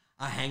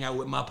 I hang out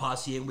with my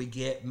posse and we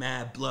get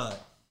mad blood.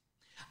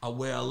 I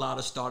wear a lot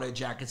of starter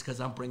jackets because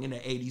I'm bringing the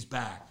 80s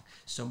back.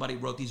 Somebody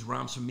wrote these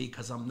rhymes for me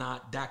because I'm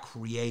not that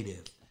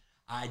creative.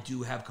 I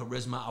do have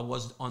charisma. I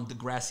was on the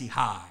grassy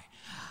high.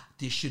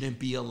 This shouldn't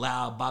be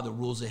allowed by the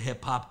rules of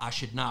hip hop. I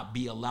should not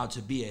be allowed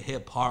to be a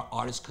hip hop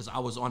artist because I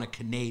was on a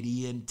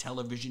Canadian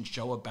television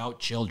show about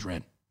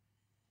children.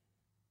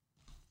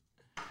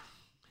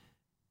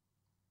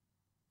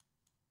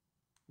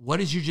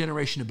 What is your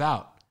generation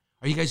about?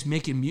 Are you guys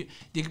making music?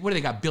 What do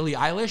they got? Billie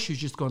Eilish who's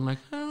just going like,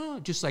 oh,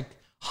 just like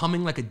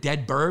humming like a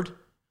dead bird?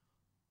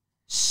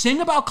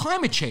 Sing about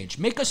climate change.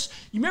 Make us,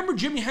 you remember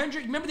Jimi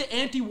Hendrix? You remember the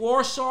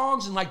anti-war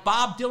songs and like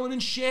Bob Dylan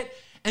and shit?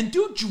 And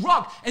do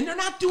drugs. And they're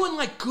not doing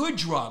like good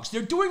drugs.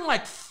 They're doing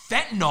like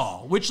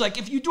fentanyl, which like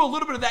if you do a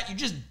little bit of that, you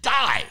just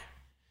die.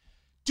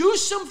 Do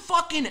some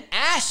fucking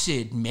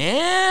acid,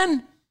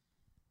 man.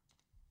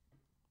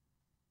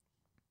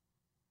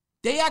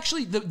 They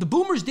actually, the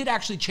boomers did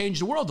actually change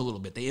the world a little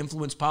bit. They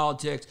influenced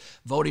politics,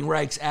 Voting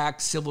Rights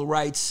Act, civil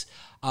rights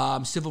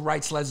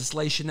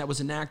legislation that was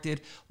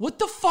enacted. What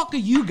the fuck are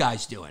you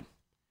guys doing?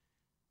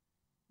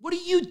 What are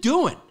you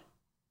doing?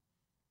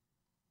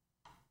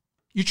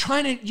 You're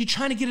trying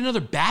to get another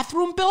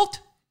bathroom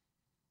built?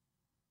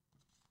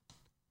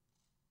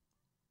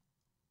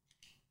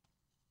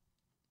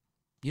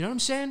 You know what I'm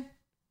saying?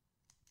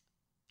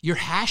 You're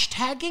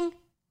hashtagging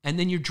and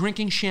then you're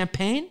drinking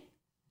champagne?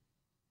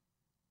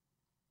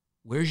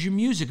 Where's your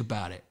music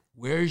about it?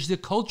 Where's the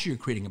culture you're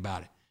creating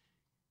about it?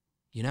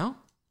 You know?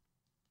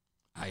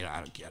 I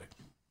don't get it.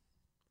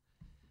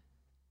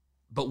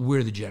 But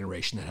we're the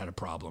generation that had a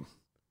problem.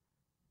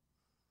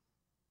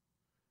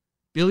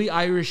 Billie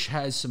Eilish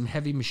has some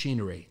heavy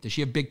machinery. Does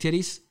she have big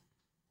titties?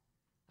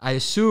 I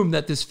assume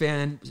that this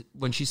fan,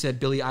 when she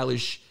said Billie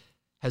Eilish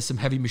has some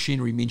heavy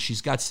machinery means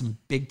she's got some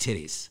big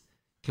titties.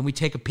 Can we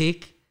take a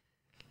peek?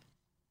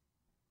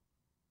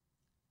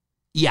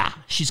 Yeah,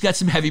 she's got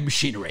some heavy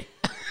machinery.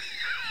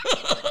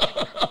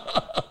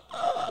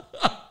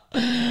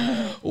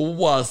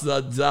 What's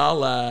the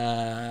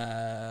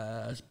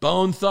dollars?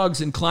 Bone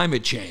Thugs and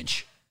Climate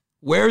Change.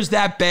 Where's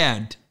that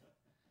band?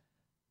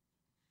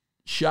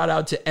 Shout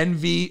out to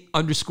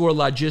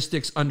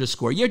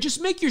envy_logistics_. Yeah,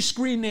 just make your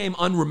screen name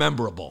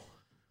unrememberable.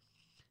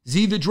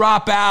 Z the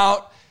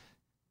Dropout.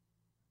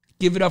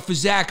 Give it up for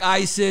Zach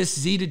Isis.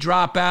 Z the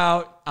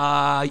Dropout.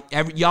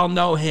 Y'all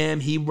know him.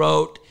 He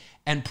wrote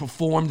and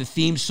performed the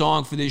theme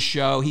song for this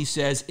show. He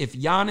says, if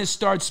Yannis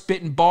starts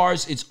spitting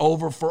bars, it's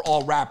over for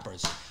all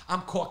rappers.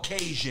 I'm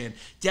Caucasian,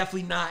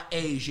 definitely not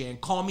Asian.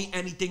 Call me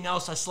anything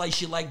else, I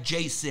slice you like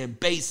Jason,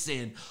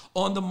 Basin,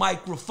 on the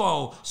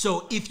microphone.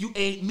 So if you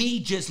ain't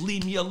me, just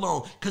leave me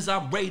alone, because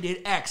I'm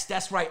rated X.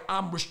 That's right,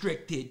 I'm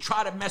restricted.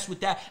 Try to mess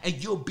with that,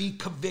 and you'll be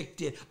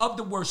convicted of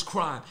the worst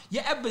crime you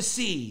ever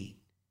see.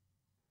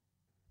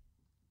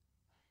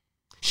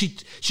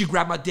 She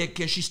grabbed my dick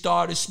and she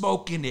started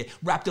smoking it.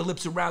 Wrapped her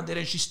lips around it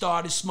and she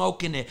started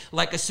smoking it.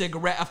 Like a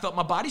cigarette, I felt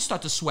my body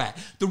start to sweat.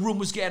 The room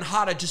was getting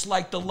hotter just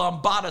like the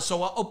lambada.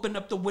 So I opened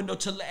up the window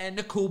to let in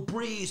the cool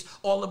breeze.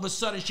 All of a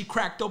sudden she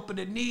cracked open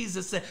her knees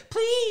and said,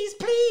 please,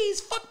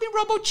 please, fuck me,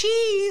 Robo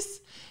Cheese.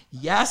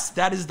 Yes,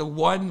 that is the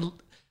one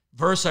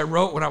verse I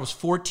wrote when I was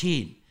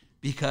 14.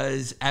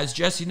 Because as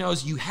Jesse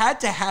knows, you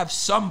had to have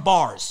some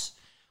bars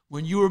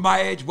when you were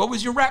my age. What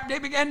was your rap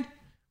name again?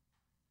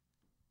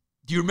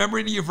 Do you remember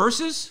any of your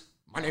verses?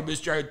 My name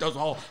is Jerry Does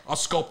All. I'll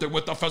sculpt it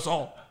with the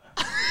fizzle.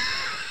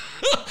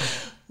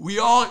 We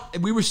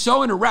were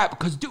so into rap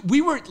because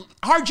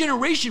our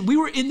generation, we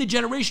were in the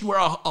generation where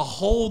a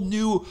whole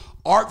new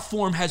art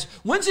form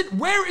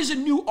where is a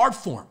new art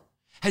form?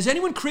 Has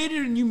anyone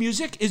created a new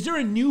music? Is there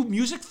a new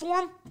music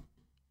form?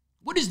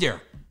 What is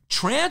there?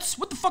 Trance?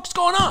 What the fuck's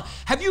going on?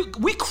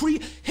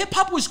 Hip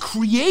hop was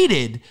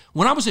created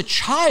when I was a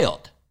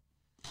child.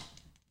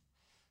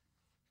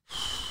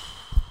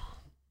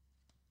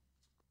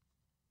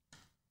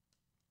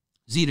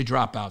 Z to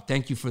Dropout.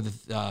 Thank you for the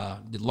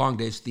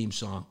LongDays theme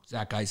song.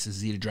 Zach Ice says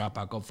Z to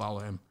Dropout. Go follow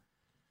him.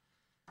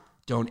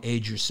 Don't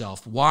age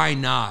yourself. Why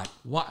not?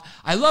 Why?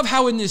 I love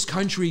how in this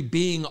country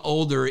being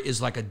older is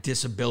like a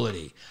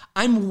disability.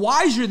 I'm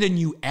wiser than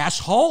you,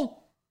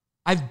 asshole.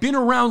 I've been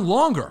around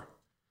longer.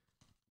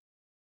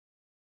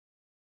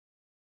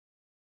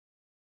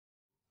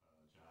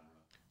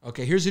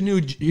 Okay, here's a new,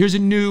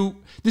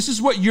 this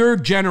is what your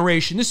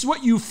generation, this is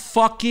what you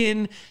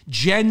fucking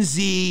Gen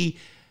Z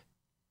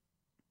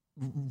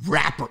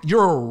rapper.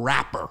 You're a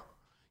rapper.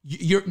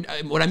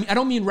 What I mean, I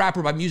don't mean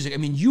rapper by music. I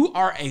mean, you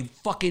are a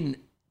fucking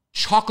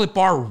chocolate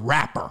bar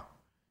rapper.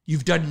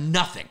 You've done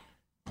nothing.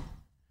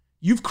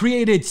 You've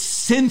created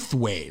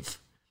synthwave.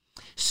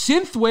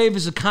 Synthwave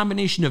is a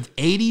combination of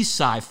 80s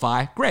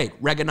sci-fi.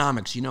 Great.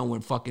 Reaganomics, you know,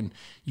 when fucking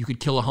you could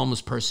kill a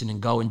homeless person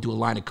and go and do a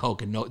line of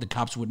coke and the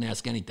cops wouldn't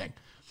ask anything.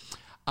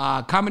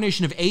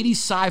 Combination of 80s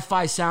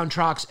sci-fi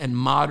soundtracks and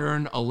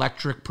modern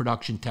electric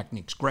production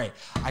techniques. Great.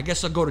 I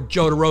guess I'll go to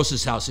Joe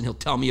DeRosa's house and he'll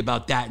tell me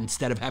about that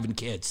instead of having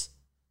kids.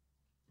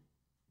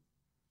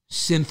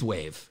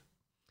 Synthwave.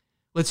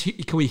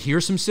 Can we hear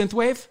some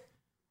synthwave?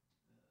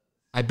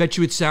 I bet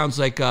you it sounds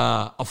like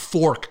a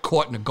fork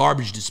caught in a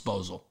garbage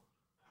disposal.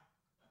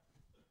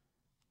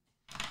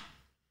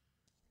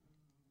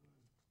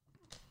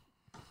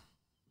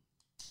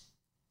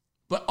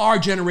 But our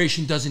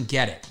generation doesn't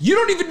get it. You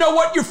don't even know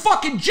what your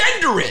fucking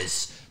gender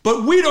is.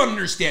 But we don't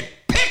understand.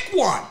 Pick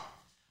one.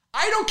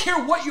 I don't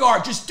care what you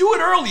are. Just do it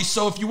early.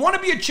 So if you want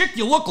to be a chick,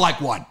 you look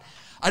like one.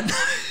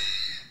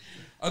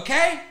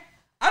 Okay?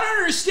 I don't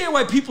understand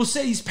why people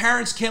say these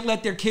parents can't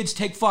let their kids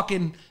take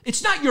fucking...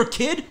 It's not your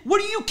kid.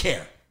 What do you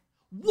care?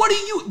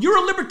 You're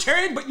a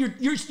libertarian, but you're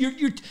this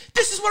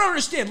is what I don't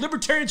understand.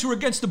 Libertarians who are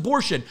against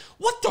abortion.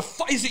 What the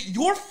fuck? Is it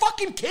your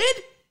fucking kid?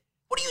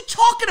 What are you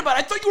talking about?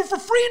 I thought you were for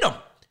freedom.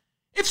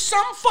 If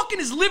some fucking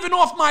is living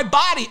off my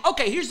body,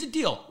 okay, here's the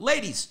deal.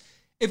 Ladies,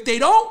 if they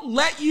don't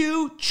let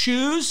you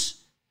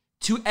choose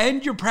to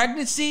end your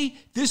pregnancy,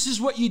 this is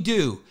what you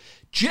do.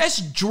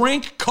 Just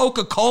drink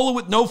Coca-Cola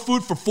with no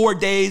food for 4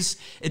 days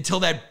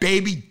until that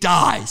baby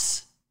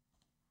dies.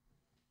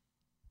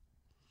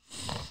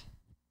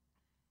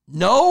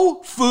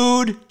 No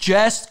food,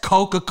 just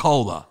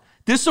Coca-Cola.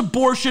 This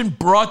abortion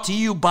brought to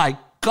you by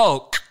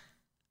Coke.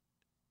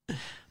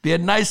 Be a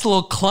nice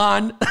little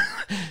clown.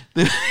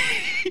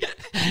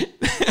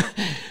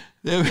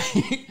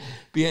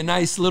 Be a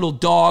nice little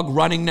dog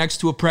running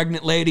next to a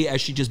pregnant lady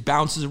as she just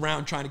bounces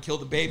around trying to kill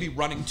the baby,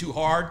 running too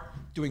hard,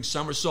 doing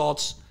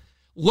somersaults.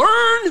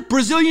 Learn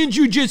Brazilian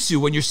Jiu-Jitsu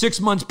when you're 6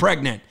 months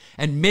pregnant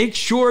and make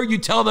sure you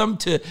tell them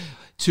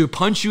to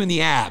punch you in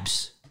the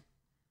abs.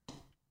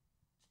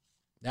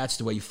 That's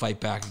the way you fight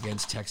back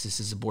against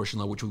Texas's abortion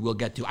law, which we will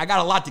get to. I got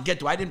a lot to get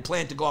to. I didn't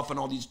plan to go off on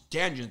all these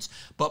tangents,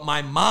 but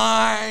my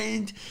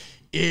mind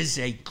is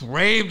a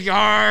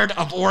graveyard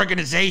of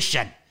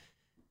organization.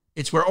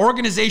 It's where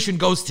organization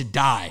goes to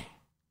die.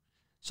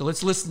 So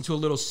let's listen to a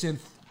little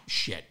synth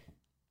shit.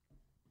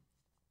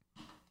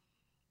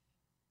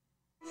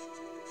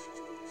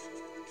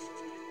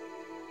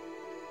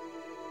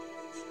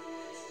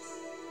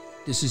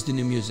 This is the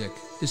new music.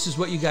 This is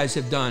what you guys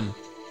have done.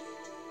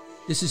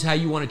 This is how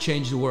you want to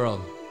change the world.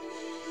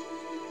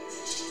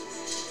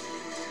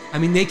 I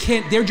mean,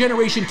 their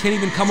generation can't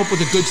even come up with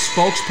a good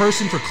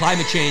spokesperson for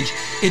climate change.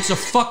 It's a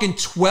fucking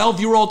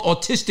 12-year-old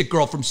autistic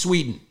girl from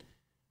Sweden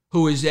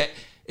who is their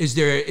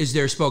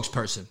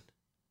spokesperson.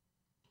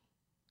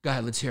 Go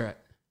ahead, let's hear it.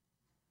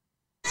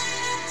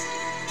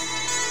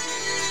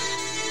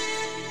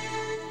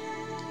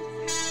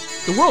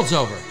 The world's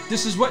over.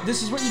 This is what you're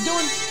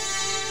doing?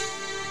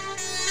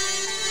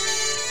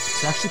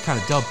 It's actually kind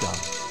of dope, though.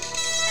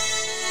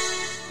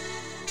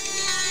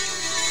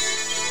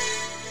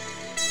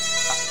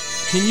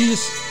 Can you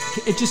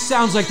it just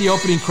sounds like the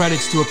opening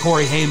credits to a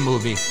Corey Haim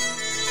movie.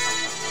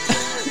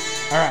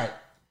 All right.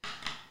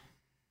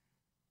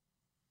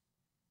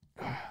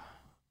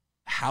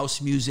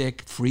 House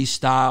music,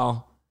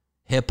 freestyle,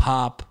 hip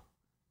hop,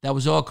 that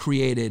was all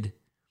created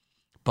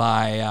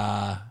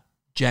by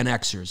Gen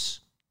Xers.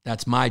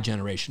 That's my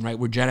generation, right?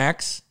 We're Gen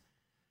X.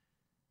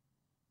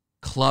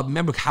 Club,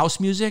 remember house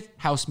music?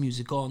 House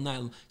music all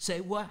night. Say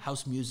what?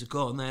 House music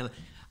all night.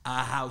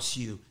 I house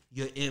you.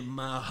 You're in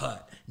my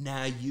hut.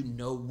 Now you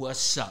know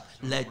what's up.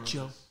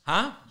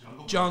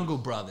 Jungle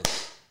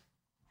Brothers.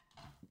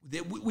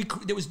 There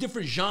was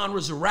different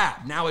genres of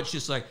rap. Now it's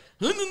just like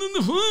there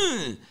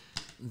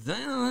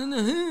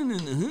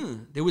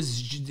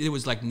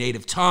was like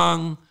native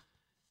tongue.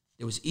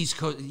 There was East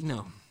Coast.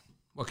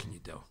 What can you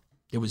do?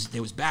 There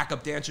was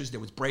backup dancers. There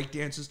was break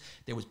dancers.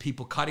 There was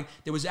people cutting.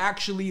 There was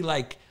actually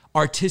like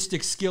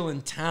artistic skill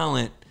and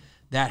talent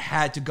that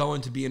had to go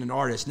into being an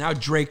artist. Now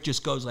Drake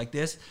just goes like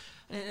this.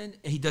 And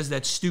he does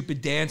that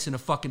stupid dance in a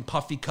fucking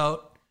puffy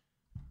coat.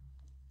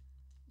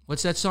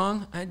 What's that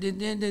song?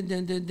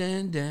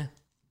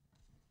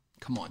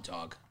 Come on,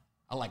 dog.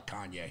 I like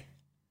Kanye.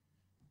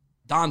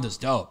 Donda's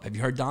dope. Have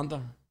you heard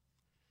Donda?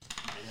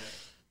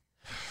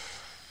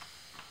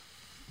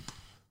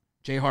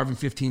 J. Harvin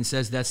 15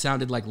 says that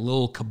sounded like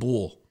Lil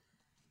Kabul.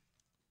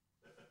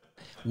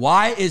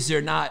 Why is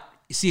there not...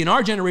 See, in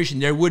our generation,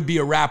 there would be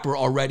a rapper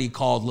already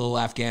called Lil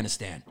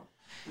Afghanistan.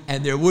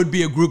 And there would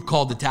be a group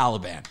called the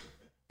Taliban.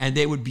 And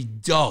they would be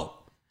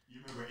dope. You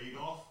remember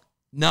Adolf?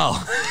 No.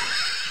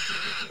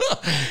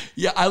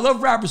 Yeah, I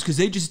love rappers because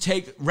they just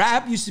take...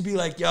 Rap used to be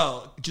like,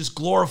 yo, just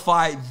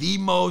glorify the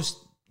most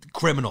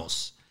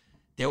criminals.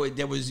 There's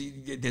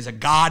a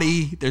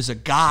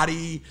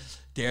Gotti.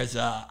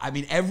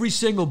 Every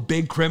single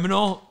big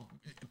criminal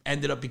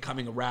ended up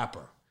becoming a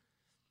rapper.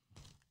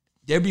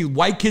 There'd be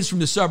white kids from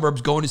the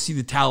suburbs going to see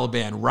the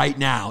Taliban right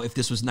now if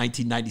this was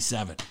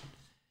 1997.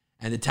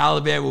 And the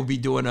Taliban will be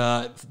doing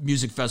a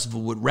music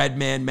festival with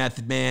Redman,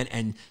 Method Man,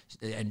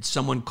 and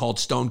someone called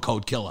Stone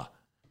Cold Killer.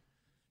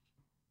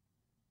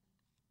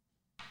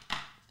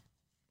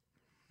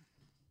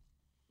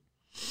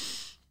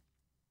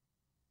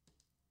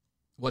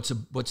 What's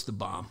the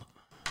bomb?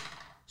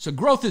 So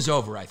growth is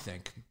over, I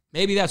think.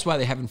 Maybe that's why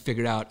they haven't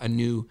figured out a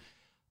new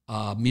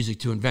music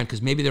to invent,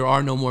 because maybe there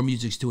are no more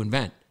musics to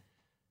invent.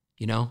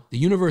 The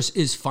universe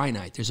is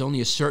finite. There's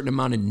only a certain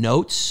amount of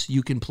notes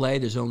you can play.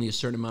 There's only a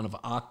certain amount of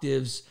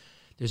octaves.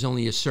 There's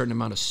only a certain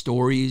amount of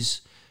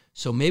stories.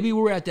 So maybe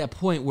we're at that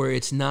point where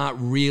it's not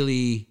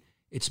really,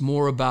 it's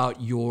more about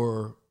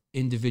your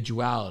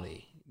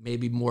individuality,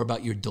 maybe more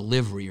about your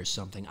delivery or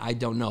something. I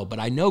don't know. But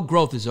I know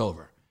growth is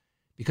over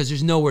because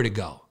there's nowhere to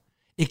go.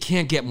 It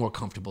can't get more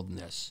comfortable than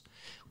this.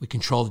 We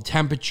control the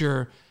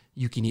temperature.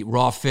 You can eat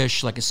raw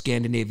fish like a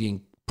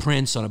Scandinavian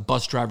prince on a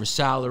bus driver's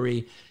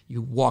salary.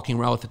 You're walking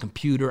around with a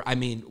computer. I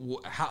mean,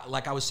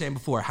 like I was saying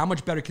before, how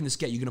much better can this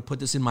get? You're going to put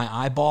this in my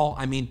eyeball?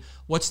 I mean,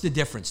 what's the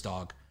difference,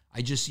 dog?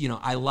 I just,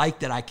 I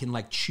like that I can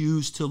like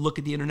choose to look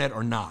at the internet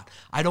or not.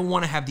 I don't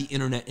want to have the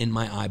internet in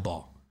my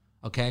eyeball,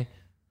 okay?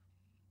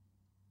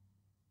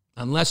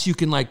 Unless you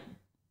can like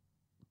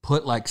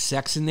put like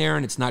sex in there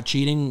and it's not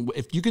cheating.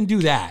 If you can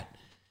do that.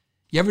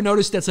 You ever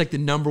notice that's like the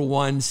number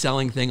one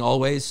selling thing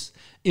always?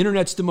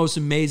 Internet's the most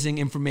amazing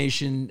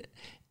information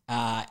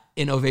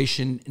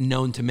innovation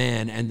known to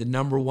man, and the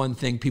number one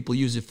thing people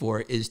use it for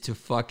is to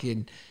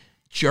fucking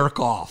jerk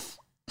off.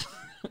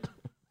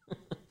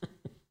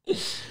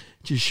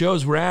 Just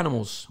shows we're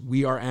animals.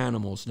 We are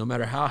animals. No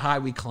matter how high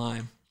we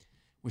climb,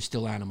 we're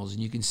still animals,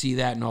 and you can see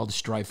that in all the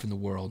strife in the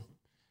world.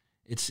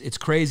 It's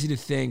crazy to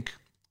think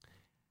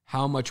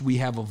how much we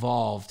have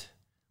evolved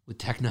with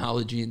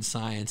technology and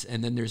science,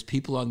 and then there's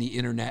people on the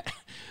internet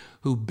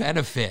who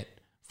benefit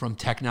from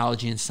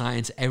technology and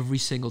science every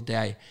single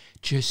day,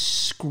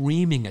 just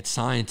screaming at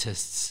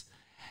scientists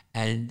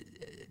and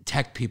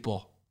tech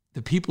people.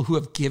 The people who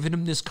have given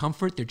them this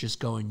comfort, they're just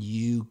going,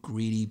 you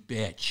greedy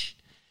bitch.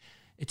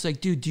 It's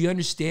like, dude, do you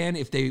understand?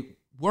 If they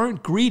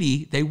weren't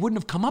greedy, they wouldn't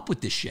have come up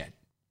with this shit.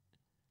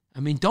 I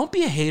mean, don't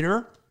be a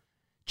hater.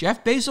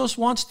 Jeff Bezos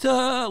wants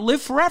to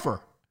live forever.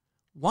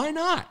 Why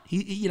not?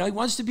 He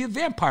wants to be a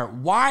vampire.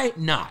 Why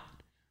not?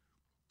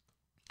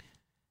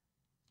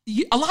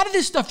 A lot of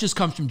this stuff just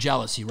comes from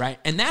jealousy, right?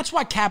 And that's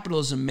why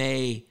capitalism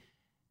may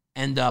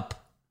end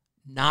up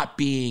not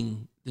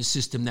being the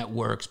system that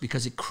works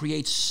because it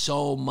creates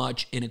so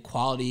much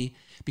inequality.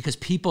 Because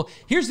people,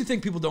 here's the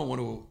thing people don't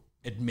want to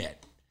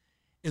admit,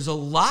 is a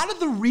lot of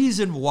the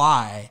reason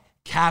why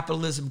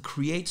capitalism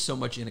creates so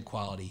much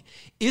inequality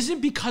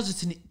isn't because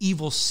it's an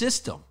evil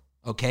system,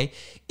 okay?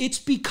 It's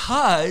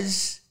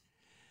because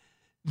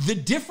the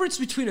difference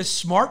between a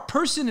smart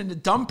person and a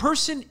dumb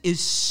person is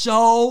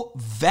so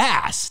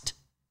vast.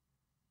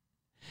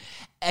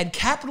 And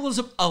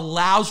capitalism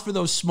allows for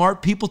those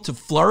smart people to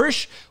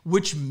flourish,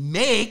 which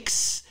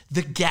makes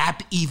the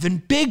gap even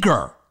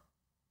bigger.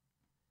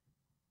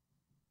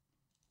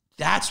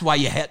 That's why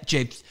you hate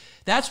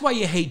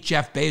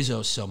Jeff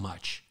Bezos so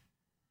much.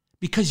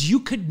 Because you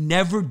could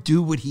never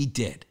do what he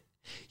did.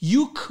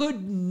 You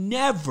could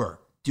never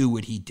do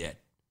what he did.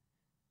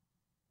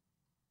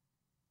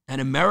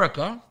 And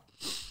America,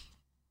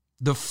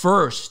 the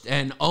first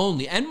and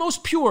only and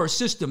most pure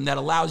system that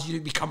allows you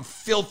to become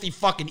filthy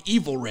fucking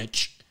evil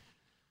rich,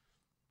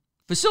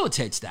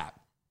 facilitates that.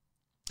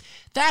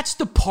 That's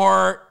the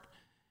part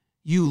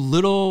you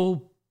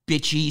little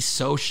bitchy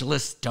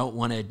socialists don't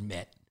want to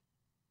admit,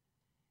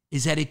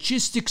 is that it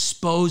just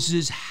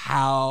exposes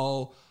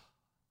how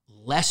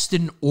less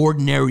than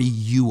ordinary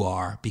you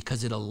are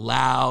because it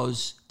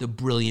allows the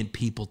brilliant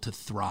people to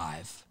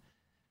thrive.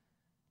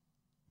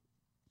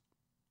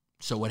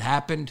 So what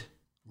happened?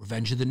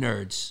 Revenge of the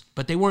nerds.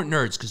 But they weren't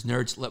nerds because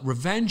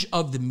revenge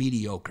of the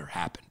mediocre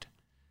happened,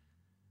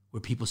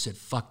 where people said,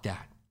 fuck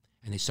that.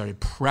 And they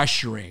started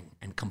pressuring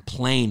and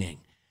complaining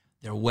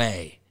their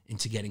way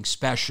into getting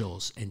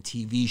specials and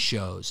TV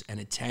shows and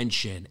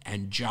attention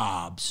and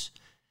jobs.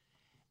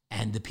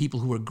 And the people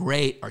who are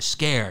great are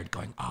scared,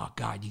 going, oh,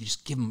 God, you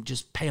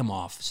just pay them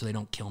off so they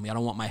don't kill me. I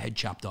don't want my head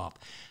chopped off.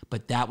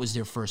 But that was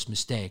their first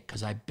mistake,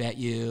 because I bet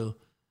you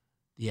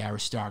the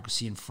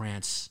aristocracy in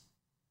France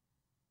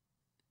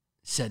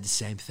said the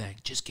same thing.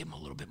 Just give them a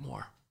little bit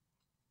more.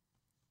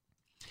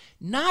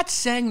 Not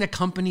saying that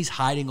companies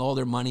hiding all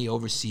their money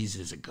overseas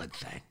is a good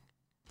thing.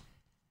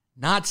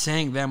 Not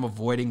saying them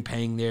avoiding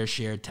paying their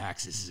share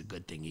taxes is a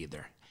good thing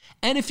either.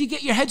 And if you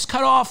get your heads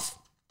cut off,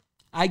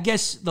 I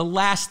guess the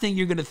last thing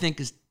you're going to think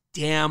is,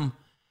 damn,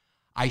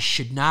 I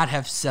should not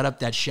have set up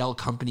that shell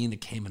company in the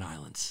Cayman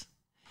Islands.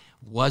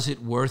 Was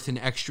it worth an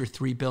extra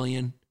 $3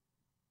 billion?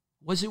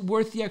 Was it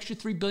worth the extra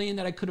 $3 billion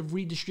that I could have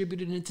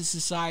redistributed into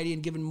society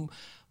and given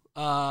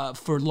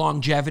for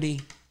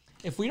longevity?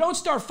 If we don't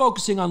start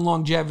focusing on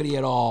longevity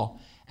at all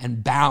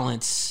and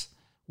balance,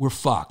 we're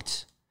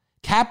fucked.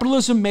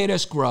 Capitalism made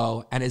us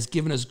grow and has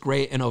given us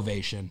great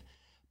innovation.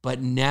 But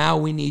now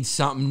we need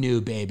something new,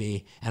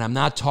 baby. And I'm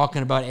not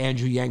talking about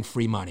Andrew Yang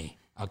free money,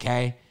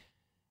 okay?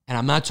 And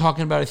I'm not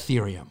talking about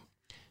Ethereum.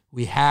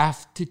 We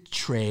have to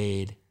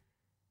trade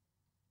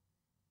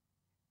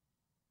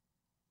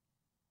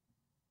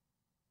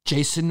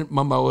Jason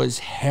Momoa's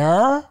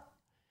hair.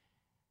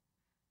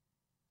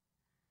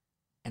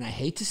 And I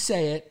hate to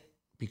say it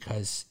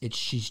because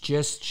she's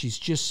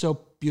just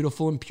so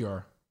beautiful and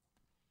pure.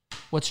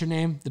 What's her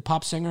name? The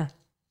pop singer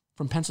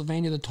from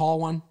Pennsylvania, the tall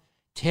one?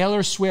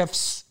 Taylor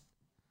Swift's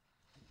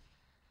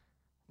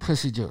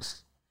pussy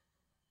juice.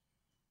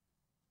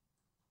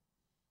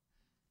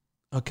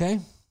 Okay?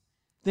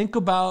 Think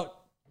about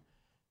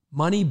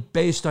money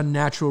based on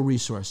natural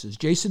resources.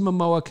 Jason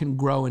Momoa can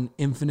grow an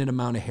infinite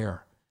amount of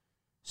hair.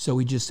 So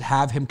we just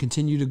have him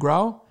continue to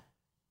grow.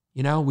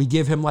 You know, we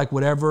give him like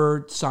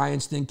whatever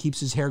science thing keeps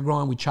his hair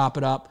growing. We chop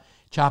it up,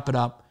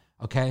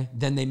 okay?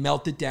 Then they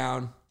melt it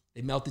down,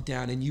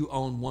 and you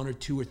own 1 or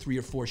 2 or 3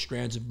 or 4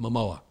 strands of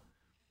Momoa.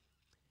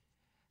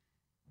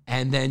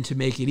 And then to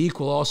make it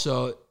equal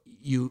also,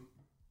 you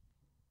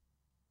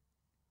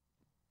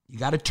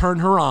got to turn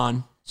her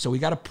on. So we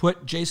got to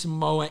put Jason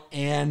Momoa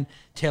and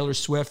Taylor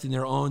Swift in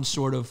their own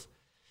sort of,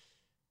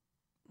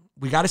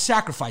 we got to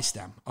sacrifice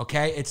them,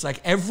 okay? It's like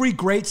every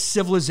great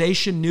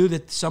civilization knew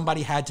that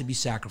somebody had to be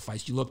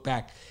sacrificed. You look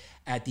back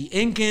at the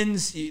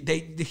Incans,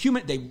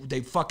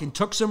 they fucking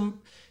took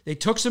some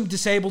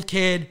disabled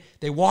kid,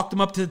 they walked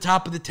him up to the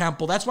top of the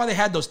temple. That's why they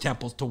had those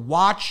temples, to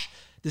watch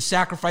the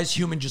sacrificed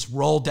human just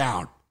roll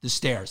down the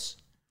stairs.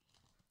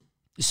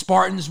 The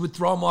Spartans would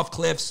throw him off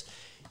cliffs.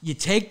 You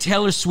take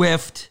Taylor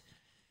Swift,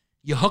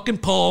 you hook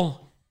and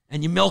pull,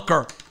 and you milk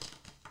her.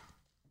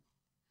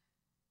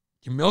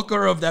 You milk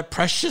her of that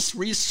precious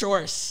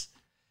resource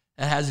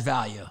that has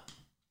value.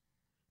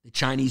 The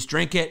Chinese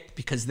drink it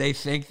because they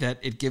think that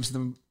it gives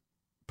them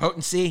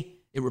potency.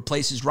 It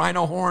replaces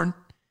rhino horn,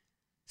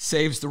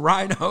 saves the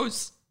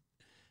rhinos.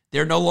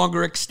 They're no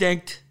longer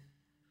extinct.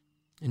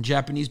 And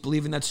Japanese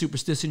believe in that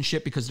superstition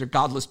shit because they're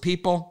godless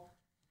people.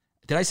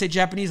 Did I say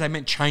Japanese? I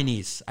meant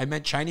Chinese. I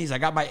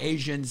got my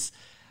Asians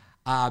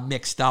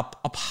mixed up.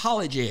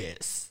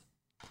 Apologies.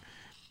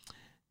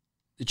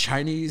 The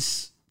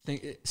Chinese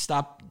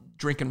stop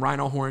drinking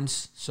rhino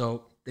horns,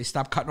 so they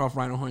stop cutting off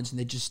rhino horns and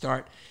they just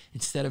start,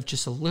 instead of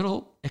just a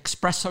little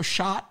espresso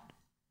shot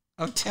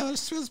of Taylor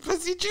Swift's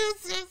pussy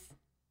juices.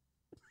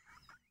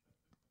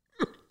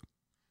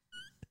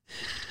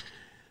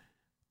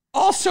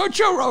 Also,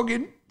 Joe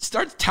Rogan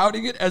starts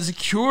touting it as a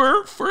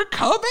cure for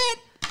COVID.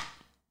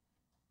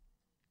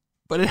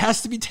 but it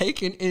has to be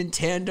taken in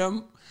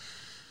tandem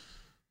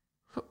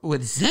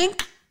with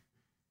zinc.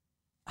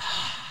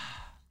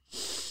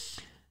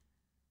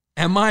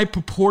 Am I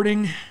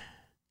purporting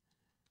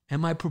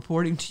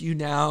to you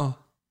now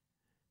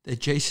that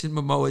Jason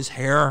Momoa's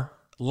hair,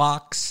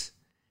 locks,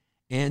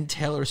 and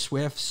Taylor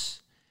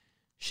Swift's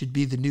should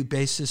be the new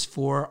basis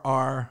for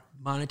our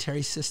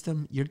monetary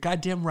system? You're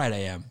goddamn right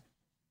I am.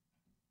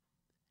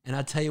 And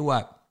I'll tell you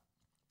what,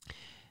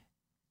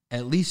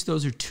 at least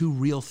those are two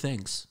real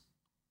things.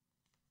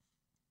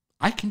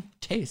 I can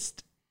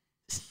taste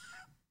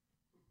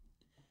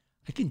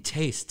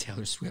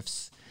Taylor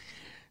Swift's.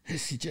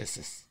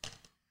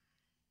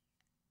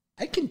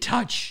 I can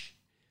touch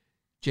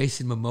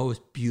Jason Momoa's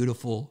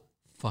beautiful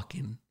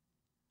fucking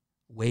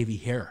wavy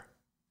hair.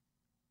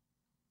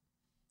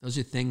 Those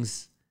are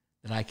things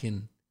that I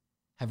can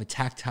have a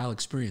tactile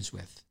experience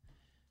with.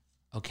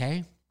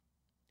 Okay?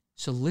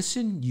 So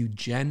listen, you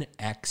Gen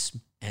X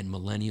and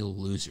millennial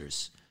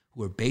losers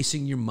who are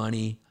basing your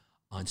money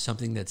on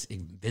something that's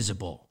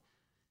invisible,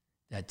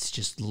 that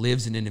just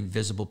lives in an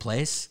invisible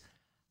place.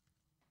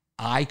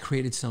 I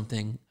created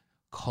something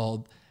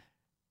called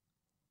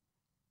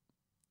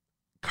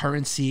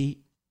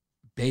currency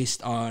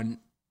based on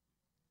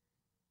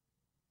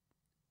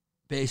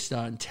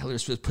Taylor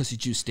Swift's Pussy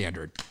Juice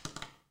standard.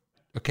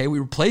 Okay, we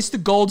replaced the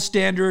gold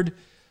standard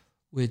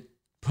with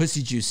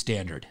Pussy Juice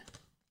standard.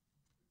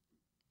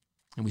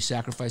 And we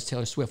sacrificed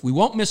Taylor Swift. We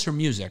won't miss her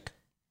music.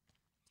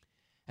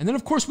 And then,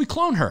 of course, we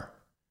clone her.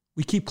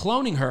 We keep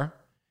cloning her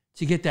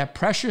to get that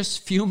precious,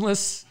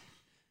 fumeless,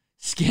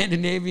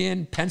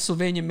 Scandinavian,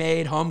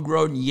 Pennsylvania-made,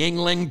 homegrown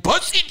Yingling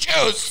pussy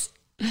juice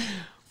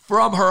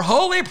from her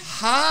holy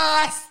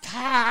pastas.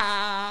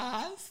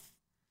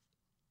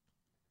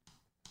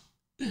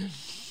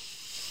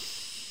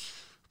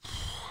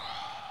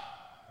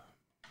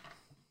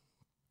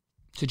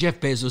 So Jeff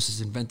Bezos is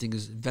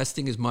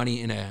investing his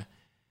money in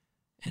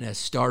a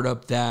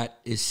startup that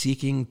is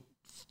seeking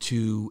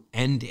to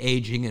end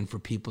aging and for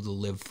people to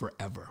live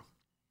forever.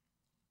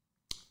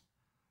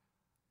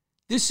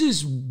 This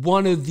is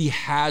one of the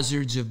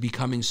hazards of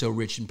becoming so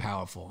rich and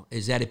powerful,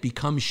 is that it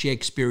becomes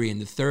Shakespearean.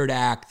 The third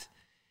act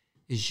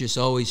is just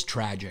always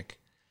tragic.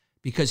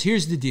 Because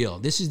here's the deal.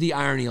 This is the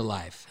irony of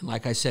life. And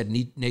like I said,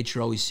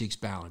 nature always seeks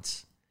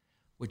balance.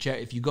 Which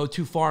if you go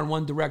too far in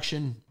one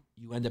direction,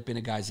 you end up in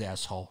a guy's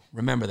asshole.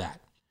 Remember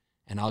that.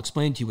 And I'll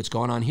explain to you what's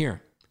going on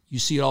here. You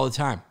see it all the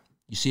time.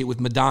 You see it with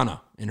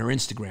Madonna in her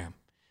Instagram.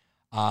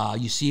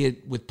 You see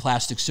it with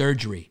plastic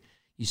surgery.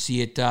 You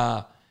see it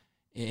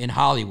in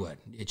Hollywood.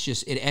 It's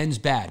just, it ends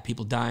bad.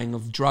 People dying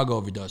of drug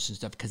overdose and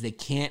stuff because they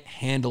can't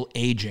handle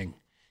aging.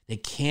 They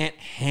can't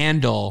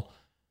handle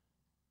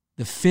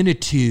the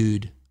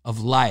finitude of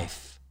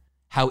life,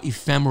 how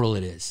ephemeral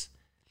it is,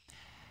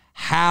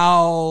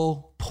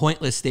 how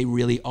pointless they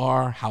really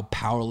are, how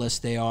powerless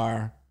they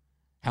are,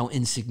 how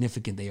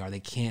insignificant they are. They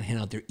can't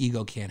handle it. Their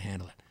ego can't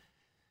handle it.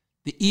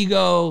 The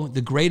ego,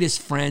 the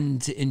greatest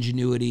friend to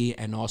ingenuity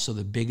and also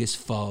the biggest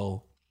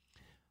foe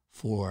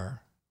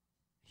for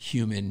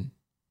human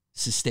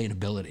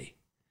sustainability.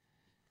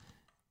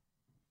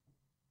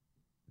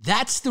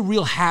 That's the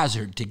real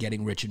hazard to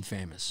getting rich and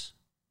famous.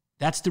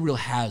 That's the real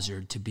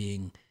hazard to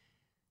being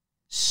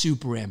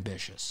super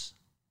ambitious,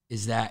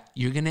 is that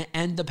you're going to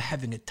end up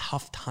having a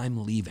tough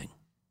time leaving.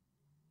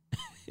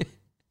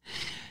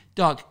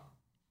 Dog,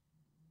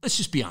 let's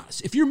just be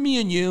honest. If you're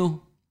me and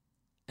you,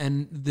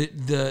 and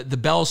the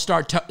bells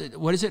start,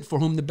 what is it? For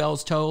whom the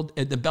bells tolled?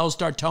 The bells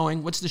start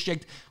tolling. What's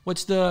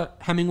the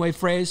Hemingway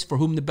phrase? For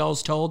whom the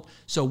bells tolled?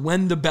 So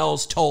when the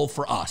bells toll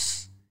for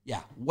us.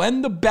 Yeah.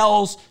 When the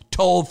bells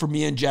toll for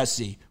me and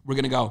Jesse, we're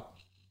going to go,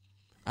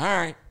 all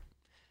right,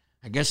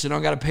 I guess I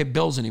don't got to pay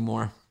bills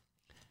anymore.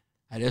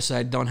 I guess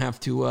I don't have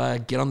to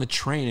get on the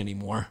train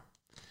anymore.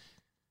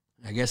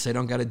 I guess I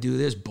don't got to do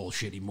this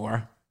bullshit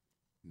anymore.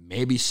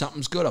 Maybe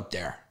something's good up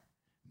there.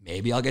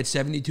 Maybe I'll get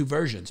 72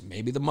 versions.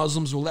 Maybe the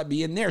Muslims will let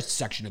me in their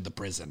section of the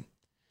prison.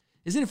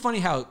 Isn't it funny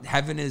how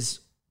heaven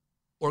is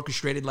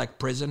orchestrated like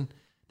prison?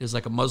 There's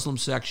like a Muslim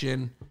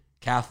section,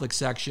 Catholic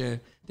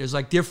section. There's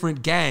like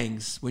different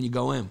gangs when you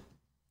go in.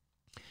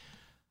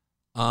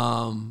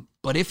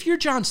 But if you're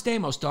John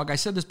Stamos, dog, I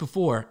said this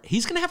before,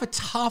 he's going to have a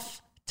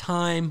tough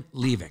time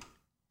leaving.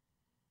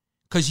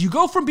 Because you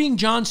go from being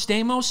John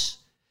Stamos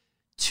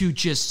to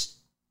just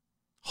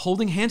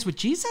holding hands with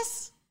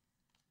Jesus.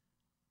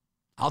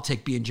 I'll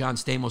take being John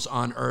Stamos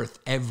on earth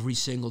every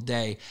single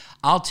day.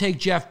 I'll take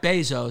Jeff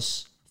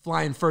Bezos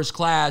flying first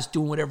class,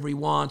 doing whatever he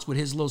wants with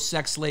his little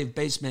sex slave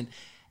basement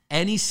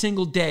any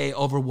single day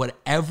over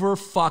whatever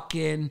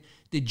fucking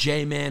the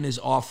J-Man is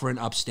offering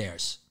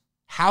upstairs.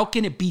 How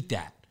can it beat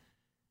that?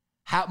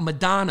 How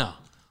Madonna,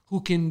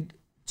 who can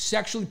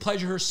sexually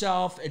pleasure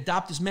herself,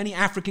 adopt as many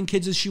African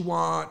kids as she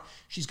wants.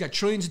 She's got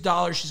trillions of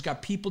dollars. She's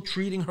got people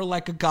treating her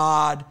like a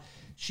god.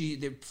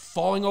 They're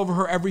falling over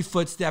her every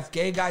footstep.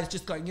 Gay guys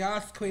just going,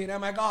 yes, queen, oh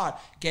my God.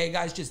 Gay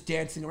guys just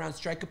dancing around,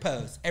 strike a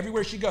pose.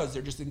 Everywhere she goes,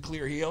 they're just in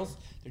clear heels.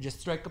 They're just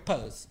strike a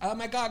pose. Oh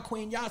my God,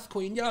 queen, yes,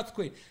 queen, yes,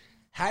 queen.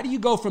 How do you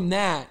go from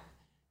that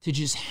to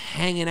just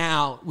hanging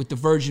out with the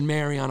Virgin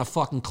Mary on a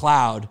fucking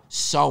cloud,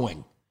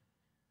 sewing,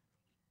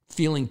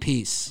 feeling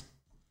peace.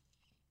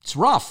 It's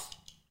rough.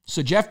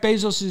 So Jeff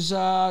Bezos is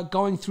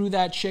going through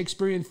that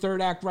Shakespearean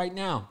third act right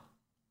now,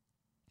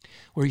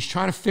 where he's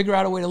trying to figure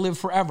out a way to live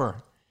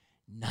forever.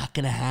 Not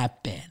going to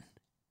happen.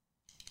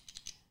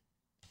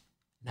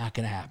 Not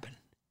going to happen.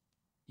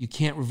 You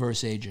can't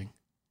reverse aging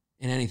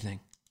in anything.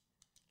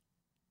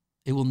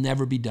 It will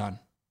never be done.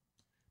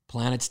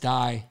 Planets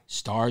die.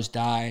 Stars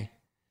die.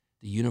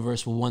 The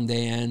universe will one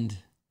day end.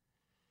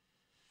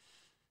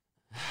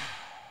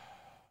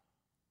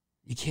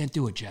 You can't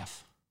do it,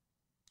 Jeff.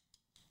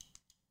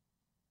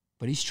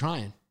 But he's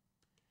trying.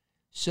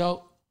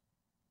 So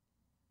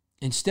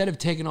instead of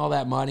taking all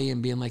that money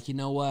and being like, you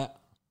know what?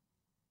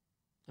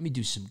 Let me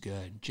do some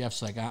good.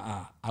 Jeff's like,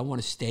 I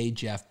want to stay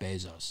Jeff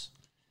Bezos.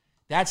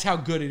 That's how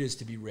good it is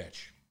to be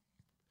rich.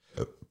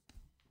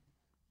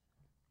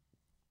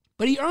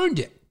 But he earned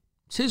it.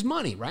 It's his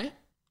money, right?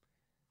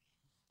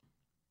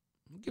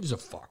 Who gives a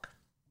fuck?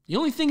 The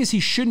only thing is he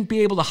shouldn't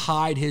be able to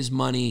hide his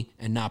money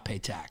and not pay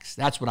tax.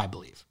 That's what I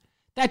believe.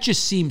 That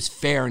just seems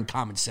fair and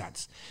common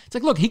sense. It's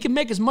like, look, he can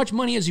make as much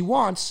money as he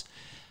wants,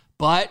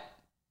 but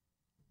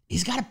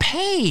he's got to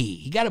pay.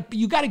 You got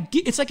to.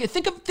 It's like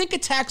think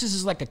of taxes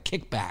as like a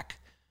kickback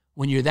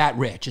when you're that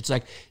rich. It's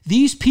like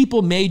these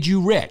people made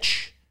you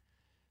rich,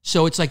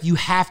 so it's like you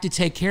have to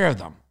take care of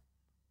them.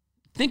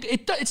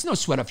 It's no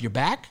sweat off your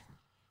back.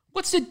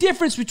 What's the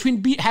difference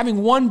between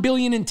having 1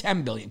 billion and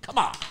 10 billion? Come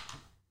on.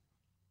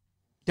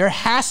 There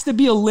has to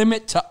be a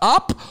limit to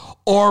up,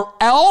 or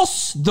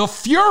else the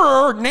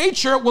Führer,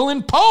 nature, will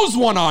impose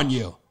one on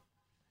you.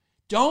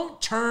 Don't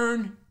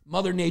turn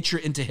Mother Nature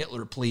into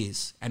Hitler,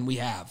 please. And we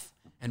have.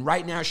 And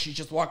right now, she's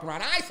just walking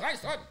around.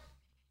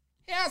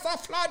 Here's a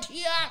flood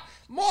here.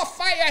 More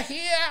fire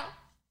here.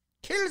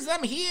 Kill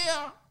them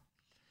here.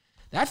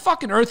 That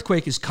fucking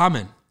earthquake is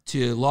coming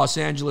to Los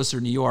Angeles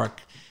or New York.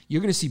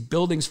 You're going to see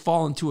buildings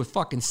fall into a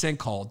fucking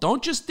sinkhole.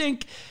 Don't just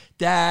think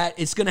that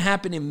it's going to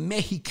happen in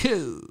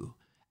Mexico.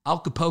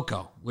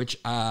 Acapulco, which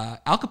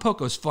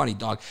Acapulco is funny,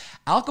 dog.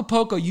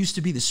 Acapulco used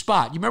to be the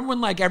spot. You remember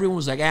when like everyone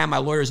was like, my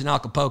lawyer's in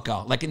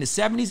Acapulco? Like in the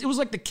 70s, it was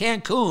like the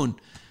Cancun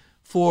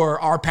for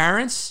our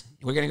parents.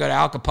 We're going to go to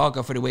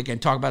Acapulco for the weekend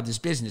and talk about this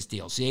business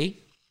deal,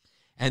 see?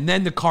 And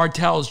then the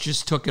cartels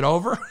just took it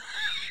over.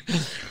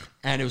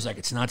 And it was like,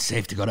 it's not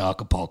safe to go to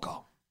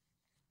Acapulco.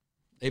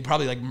 They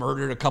probably like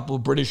murdered a couple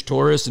of British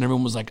tourists and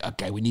everyone was like,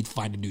 okay, we need to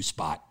find a new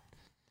spot.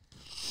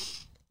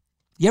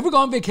 You ever go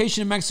on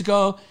vacation in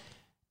Mexico?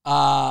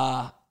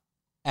 And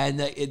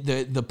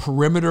the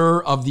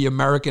perimeter of the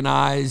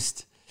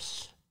Americanized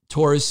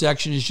tourist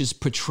section is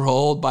just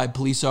patrolled by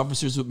police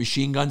officers with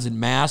machine guns and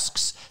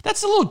masks.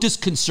 That's a little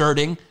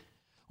disconcerting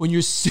when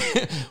you're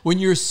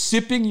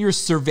sipping your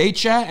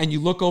cerveza and you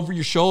look over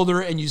your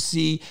shoulder and you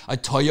see a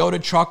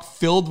Toyota truck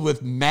filled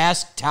with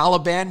masked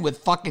Taliban with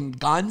fucking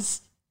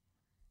guns.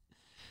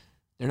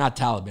 They're not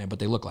Taliban, but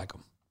they look like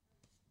them.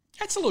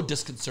 That's a little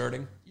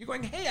disconcerting. You're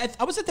going, hey,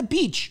 I was at the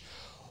beach.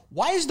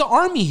 Why is the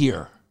army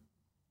here?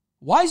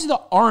 Why is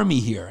the army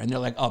here? And they're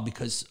like, oh,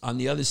 because on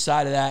the other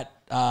side of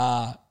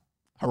that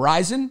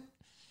horizon,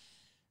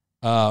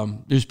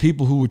 there's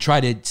people who would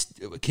try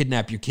to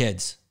kidnap your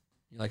kids.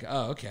 You're like,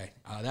 oh, okay,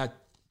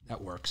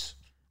 that works.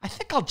 I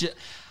think I'll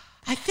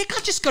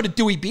just go to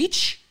Dewey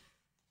Beach.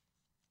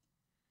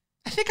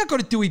 I think I'll go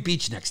to Dewey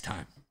Beach next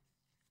time.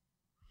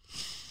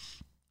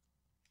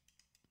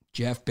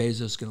 Jeff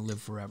Bezos is going to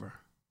live forever.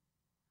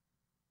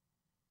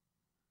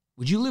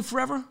 Would you live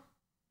forever?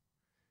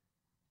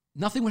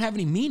 Nothing would have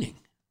any meaning.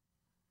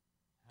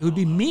 It would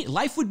be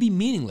life would be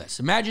meaningless.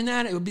 Imagine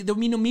that. There would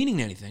be no meaning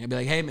to anything. I'd be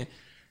like, hey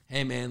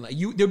man, like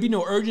there'd be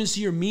no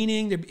urgency or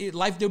meaning.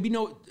 There'd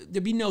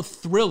be no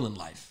thrill in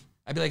life.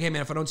 I'd be like, hey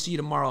man, if I don't see you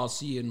tomorrow, I'll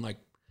see you in like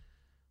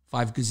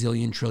 5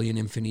 gazillion trillion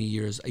infinite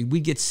years. We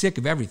get sick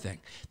of everything.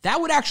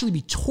 That would actually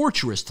be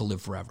torturous to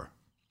live forever.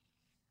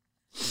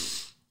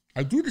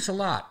 I do this a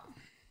lot.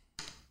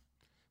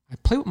 I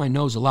play with my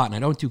nose a lot, and I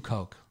don't do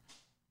coke.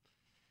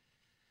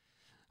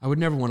 I would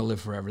never want to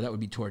live forever. That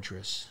would be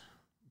torturous.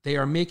 They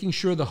are making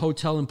sure the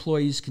hotel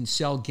employees can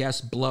sell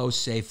guest blow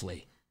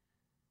safely.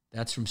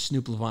 That's from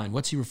Snoop Levine.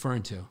 What's he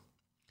referring to?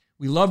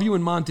 We love you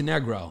in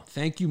Montenegro.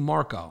 Thank you,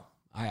 Marco.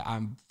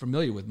 I'm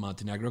familiar with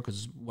Montenegro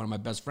because one of my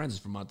best friends is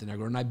from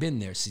Montenegro, and I've been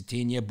there.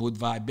 Cetinje,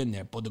 Budva, I've been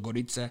there.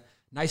 Podgorica.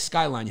 Nice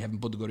skyline you have in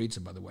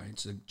Podgorica, by the way.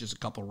 It's just a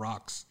couple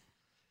rocks.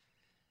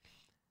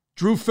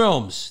 Drew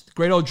Films. The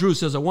great old Drew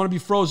says, I want to be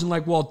frozen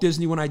like Walt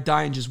Disney when I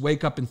die and just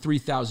wake up in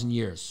 3,000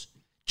 years.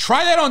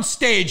 Try that on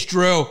stage,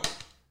 Drew.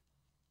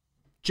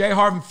 J.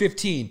 Harvin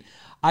 15.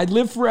 I'd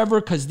live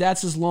forever because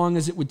that's as long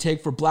as it would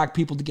take for black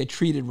people to get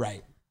treated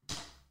right.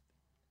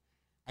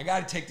 I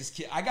got to take this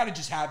kid. I got to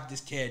just have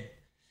this kid.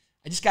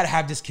 I just got to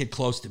have this kid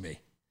close to me.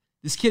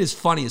 This kid is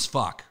funny as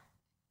fuck.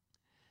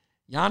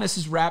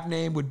 Yannis' rap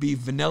name would be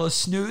Vanilla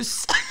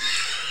Snooze.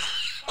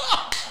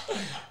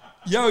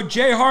 Yo,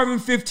 J. Harvin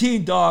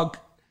 15, dog.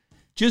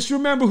 Just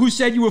remember who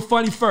said you were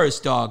funny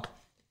first, dog.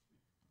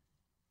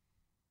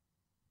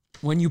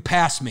 When you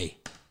pass me.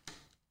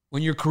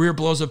 when your career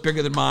blows up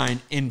bigger than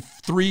mine in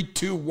 3,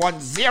 2, 1,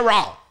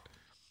 0.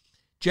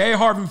 J.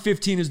 Harvin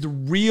 15 is the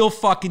real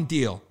fucking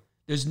deal.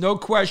 There's no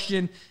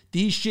question.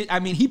 These shit, I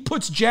mean, he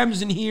puts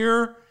gems in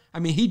here. I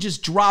mean, he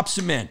just drops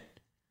them in.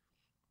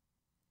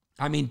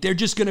 I mean, they're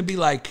just going to be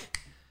like,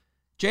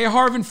 J.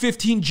 Harvin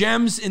 15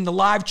 gems in the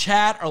live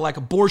chat are like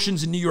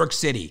abortions in New York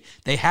City.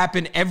 They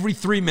happen every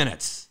 3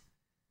 minutes.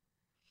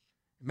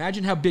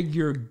 Imagine how big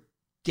your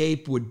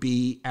gape would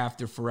be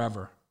after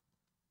forever.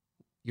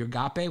 Your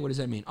gape? What does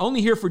that mean? Only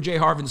here for J.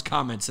 Harvin's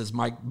comments, says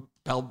Mike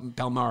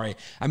Palmari.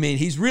 I mean,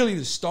 he's really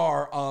the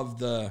star of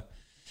the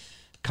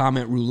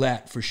comment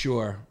roulette for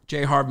sure.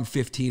 J. Harvin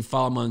 15,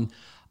 follow him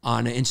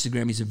on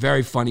Instagram. He's a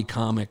very funny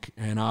comic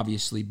and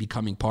obviously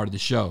becoming part of the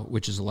show,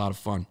 which is a lot of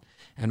fun.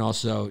 And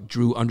also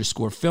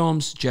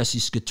Drew_Films, Jesse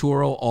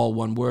Scaturo, all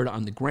one word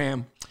on the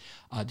gram.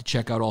 To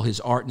check out all his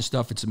art and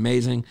stuff. It's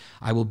amazing.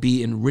 I will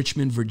be in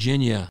Richmond,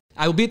 Virginia.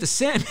 I will be at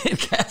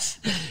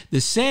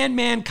the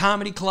Sandman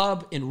Comedy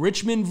Club in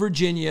Richmond,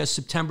 Virginia,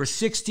 September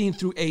 16th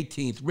through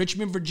 18th.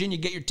 Richmond, Virginia,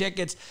 get your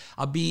tickets.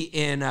 I'll be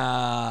in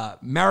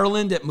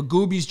Maryland at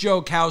Magooby's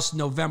Joke House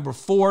November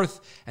 4th,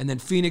 and then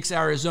Phoenix,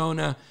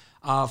 Arizona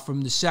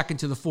from the 2nd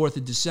to the 4th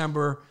of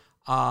December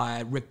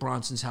at Rick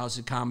Bronson's House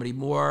of Comedy.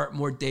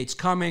 More dates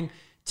coming.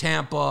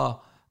 Tampa,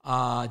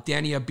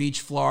 Dania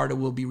Beach, Florida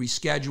will be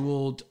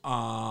rescheduled,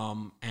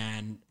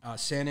 and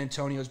San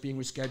Antonio is being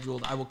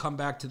rescheduled. I will come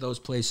back to those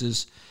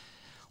places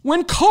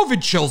when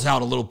COVID chills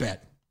out a little bit.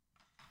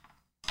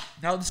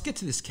 Now, let's get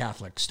to this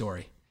Catholic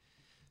story.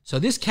 So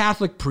this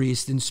Catholic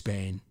priest in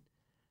Spain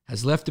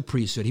has left the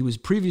priesthood. He was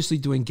previously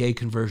doing gay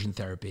conversion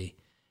therapy,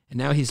 and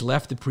now he's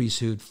left the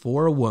priesthood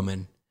for a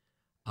woman,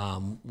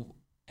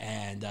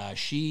 and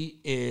she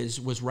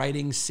was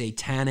writing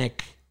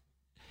satanic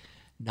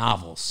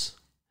novels.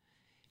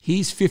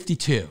 He's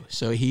 52,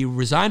 so he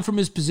resigned from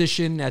his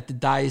position at the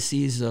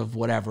Diocese of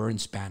whatever in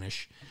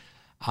Spanish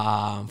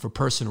for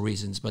personal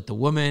reasons. But the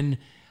woman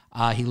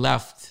he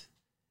left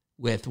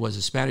with was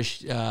a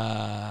Spanish,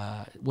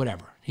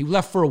 whatever. He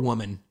left for a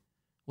woman,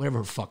 whatever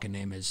her fucking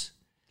name is,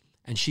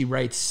 and she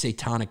writes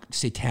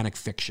satanic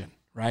fiction,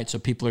 right? So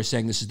people are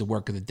saying this is the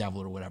work of the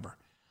devil or whatever.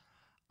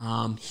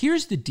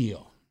 Here's the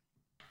deal.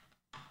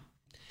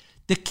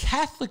 The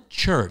Catholic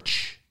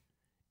Church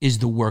is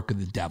the work of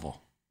the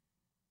devil.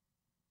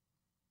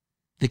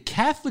 The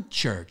Catholic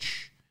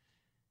Church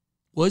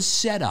was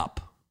set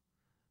up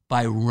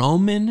by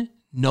Roman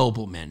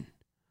noblemen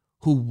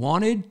who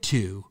wanted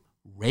to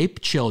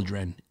rape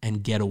children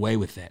and get away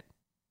with it.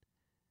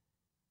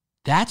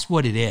 That's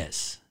what it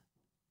is.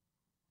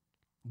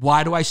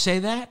 Why do I say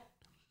that?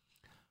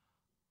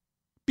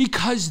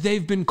 Because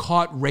they've been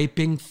caught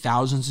raping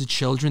thousands of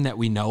children that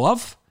we know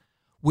of,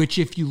 which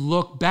if you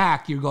look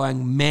back, you're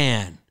going,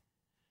 man,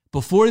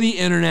 before the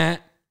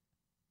internet,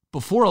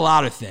 before a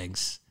lot of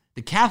things,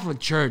 the Catholic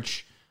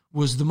Church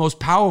was the most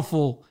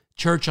powerful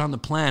church on the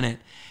planet,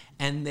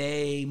 and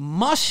they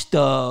must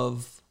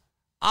have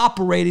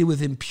operated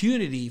with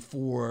impunity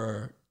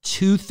for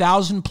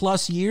 2,000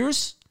 plus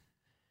years,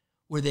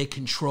 where they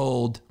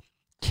controlled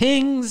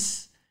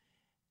kings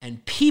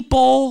and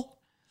people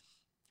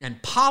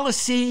and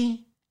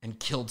policy and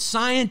killed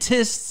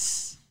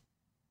scientists.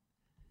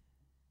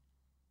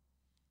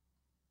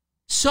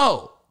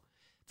 So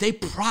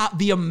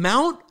the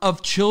amount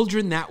of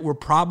children that were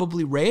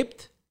probably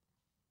raped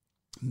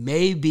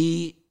may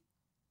be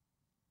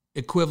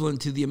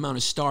equivalent to the amount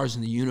of stars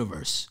in the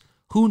universe.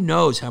 Who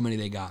knows how many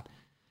they got?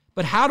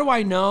 But how do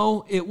I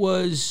know it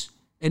was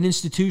an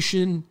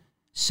institution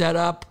set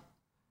up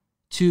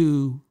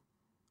to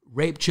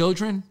rape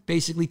children?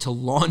 Basically to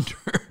launder.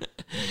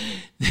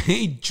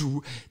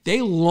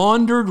 They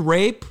laundered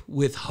rape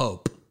with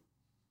hope.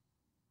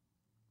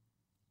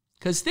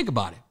 Because think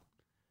about it.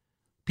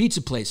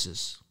 Pizza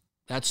places.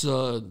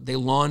 They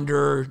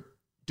launder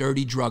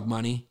dirty drug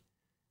money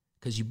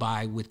because you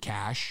buy with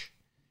cash.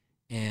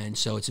 And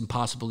so it's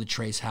impossible to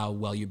trace how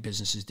well your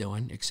business is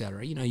doing, et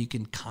cetera. You know, you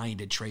can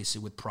kind of trace it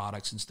with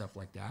products and stuff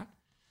like that.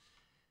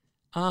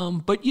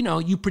 But, you know,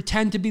 you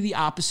pretend to be the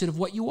opposite of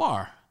what you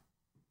are.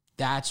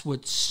 That's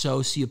what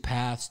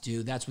sociopaths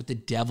do. That's what the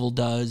devil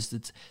does.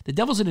 The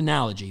devil's an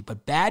analogy,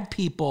 but bad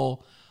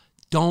people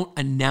don't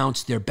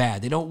announce they're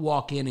bad. They don't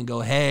walk in and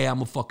go, hey,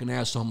 I'm a fucking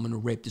asshole. I'm going to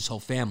rape this whole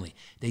family.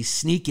 They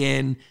sneak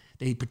in,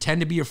 they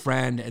pretend to be your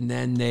friend, and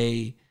then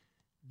they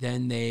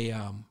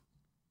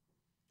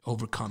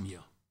overcome you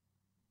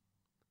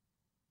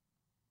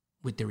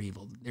with their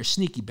evil. They're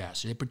sneaky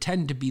bastards. They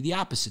pretend to be the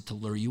opposite to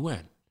lure you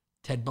in.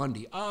 Ted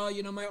Bundy, oh,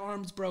 you know, my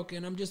arm's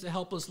broken. I'm just a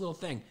helpless little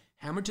thing.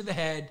 Hammer to the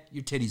head,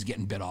 your titty's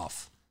getting bit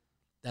off.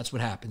 That's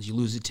what happens. You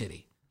lose a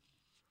titty.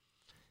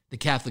 The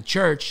Catholic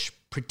Church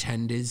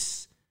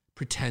pretends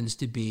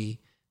to be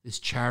this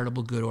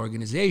charitable good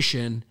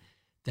organization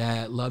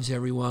that loves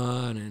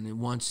everyone and it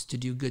wants to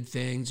do good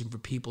things and for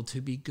people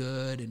to be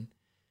good. And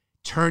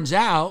turns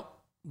out,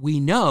 we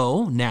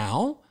know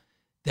now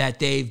that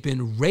they've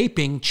been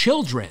raping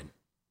children.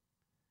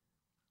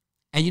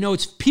 And you know,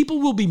 people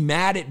will be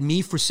mad at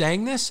me for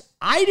saying this.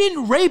 I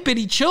didn't rape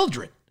any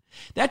children.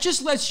 That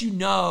just lets you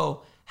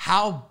know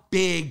how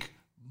big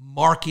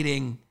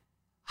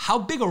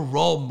a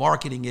role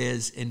marketing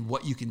is in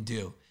what you can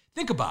do.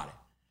 Think about it.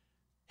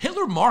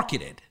 Hitler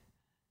marketed,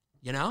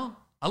 you know?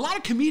 A lot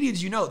of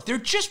comedians, they're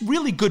just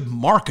really good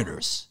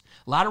marketers.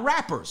 A lot of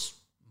rappers,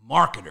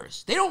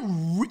 marketers. They're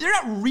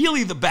not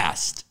really the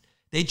best.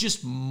 They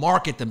just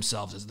market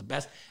themselves as the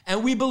best.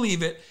 And we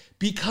believe it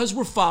because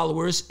we're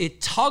followers.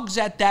 It tugs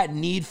at that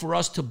need for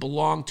us to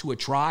belong to a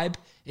tribe.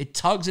 It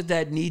tugs at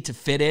that need to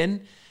fit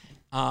in,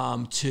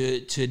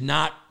 to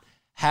not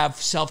have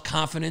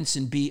self-confidence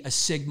and be a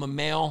Sigma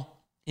male,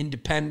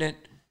 independent,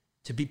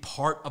 to be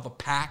part of a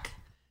pack.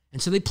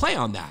 And so they play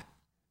on that.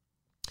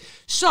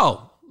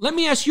 So let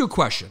me ask you a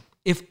question.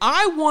 If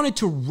I wanted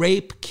to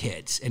rape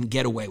kids and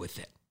get away with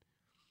it,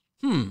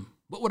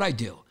 what would I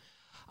do?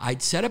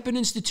 I'd set up an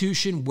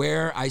institution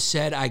where I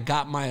said I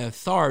got my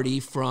authority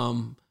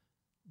from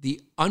the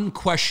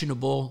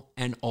unquestionable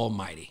and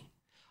almighty.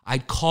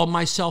 I'd call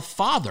myself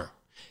father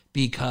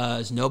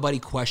because nobody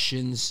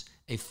questions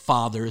a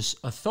father's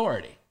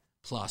authority.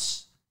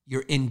 Plus,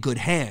 you're in good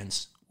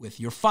hands with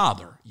your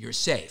father. You're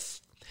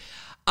safe.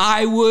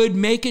 I would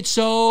make it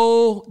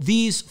so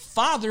these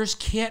fathers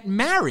can't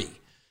marry.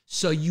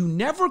 So you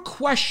never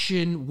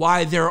question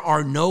why there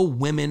are no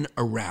women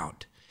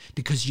around.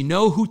 Because you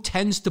know who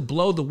tends to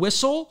blow the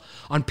whistle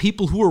on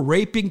people who are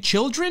raping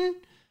children?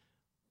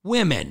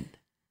 Women.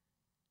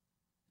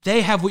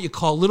 They have what you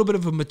call a little bit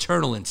of a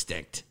maternal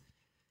instinct.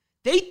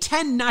 They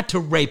tend not to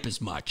rape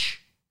as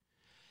much.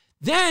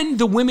 Then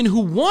the women who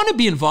want to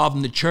be involved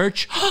in the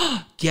church,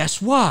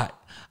 guess what?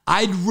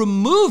 I'd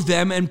remove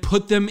them and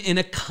put them in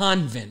a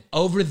convent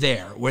over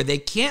there where they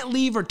can't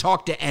leave or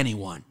talk to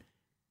anyone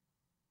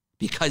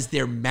because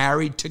they're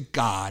married to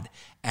God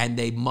and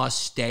they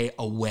must stay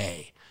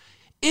away.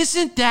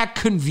 Isn't that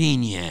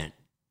convenient?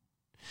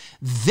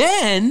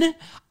 Then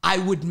I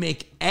would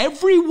make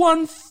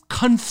everyone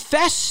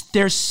confess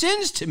their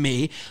sins to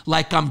me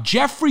like I'm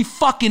Jeffrey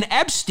fucking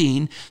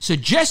Epstein. So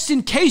just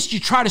in case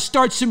you try to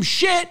start some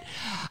shit,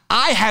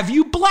 I have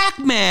you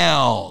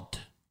blackmailed.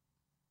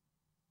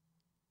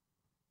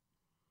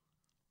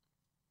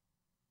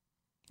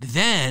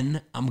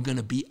 Then I'm going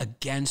to be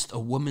against a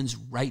woman's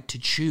right to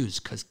choose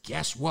because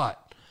guess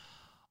what?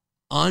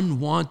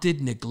 Unwanted,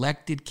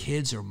 neglected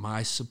kids are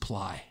my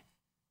supply.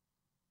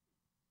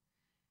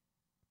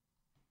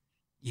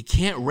 You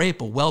can't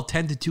rape a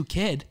well-tended to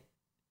kid.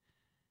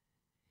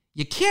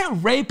 You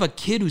can't rape a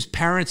kid whose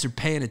parents are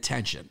paying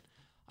attention,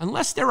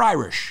 unless they're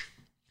Irish.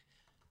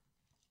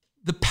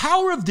 The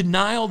power of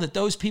denial that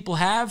those people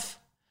have,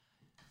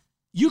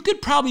 you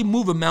could probably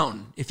move a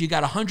mountain if you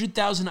got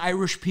 100,000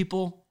 Irish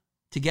people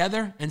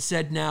together and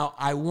said, now,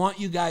 I want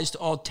you guys to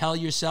all tell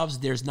yourselves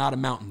there's not a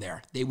mountain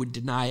there. They would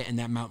deny it and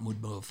that mountain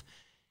would move.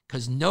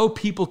 Because no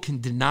people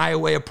can deny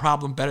away a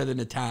problem better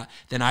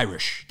than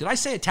Irish. Did I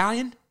say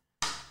Italian?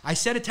 I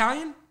said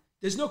Italian?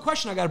 There's no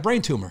question I got a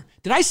brain tumor.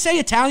 Did I say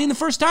Italian the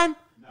first time?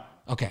 No.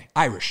 Okay,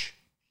 Irish.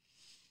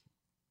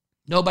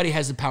 Nobody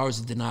has the powers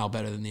of denial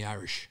better than the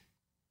Irish.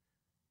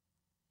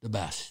 The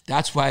best.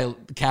 That's why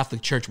the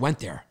Catholic Church went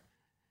there.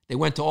 They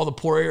went to all the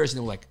poor areas and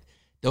they were like,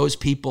 those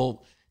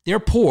people, they're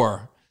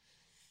poor,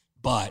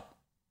 but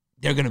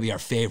they're going to be our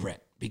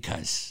favorite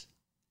because,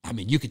 I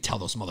mean, you could tell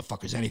those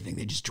motherfuckers anything.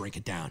 They just drink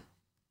it down.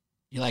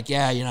 You're like,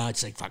 yeah,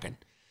 it's like fucking,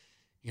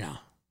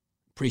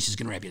 priest is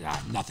going to rape you.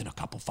 Nothing a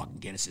couple fucking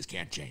Guinnesses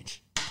can't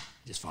change.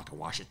 Just fucking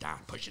wash it down,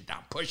 push it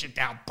down, push it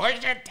down,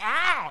 push it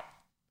down.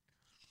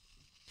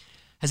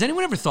 Has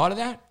anyone ever thought of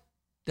that?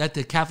 That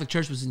the Catholic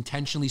Church was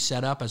intentionally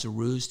set up as a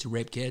ruse to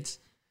rape kids?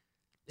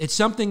 It's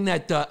something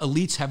that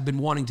elites have been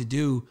wanting to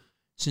do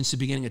since the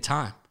beginning of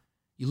time.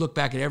 You look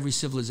back at every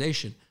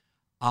civilization,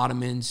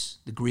 Ottomans,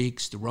 the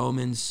Greeks, the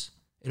Romans,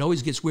 it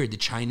always gets weird. The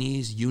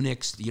Chinese,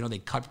 eunuchs, they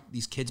cut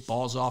these kids'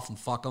 balls off and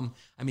fuck them.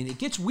 I mean, it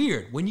gets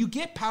weird. When you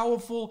get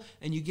powerful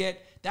and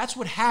that's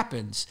what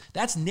happens.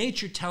 That's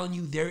nature telling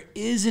you there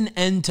is an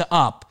end to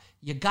up.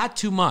 You got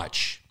too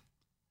much,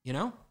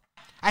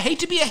 I hate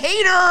to be a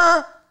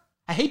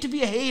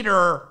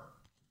hater.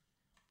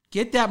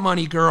 Get that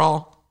money,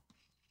 girl.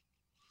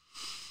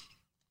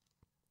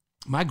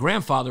 My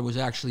grandfather was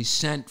actually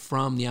sent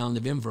from the island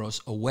of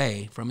Imbros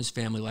away from his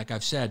family, like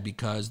I've said,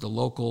 because the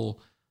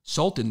local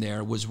sultan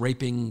there was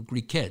raping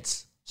Greek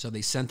kids. So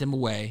they sent him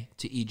away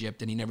to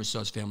Egypt, and he never saw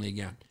his family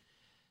again.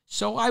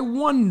 So I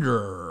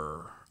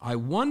wonder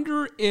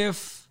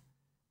if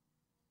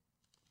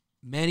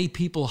many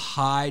people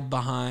hide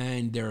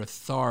behind their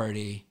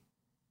authority,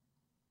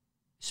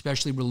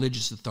 especially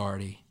religious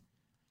authority,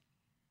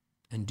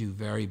 and do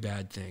very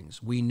bad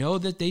things. We know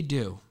that they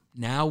do.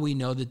 Now we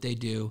know that they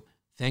do.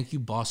 Thank you,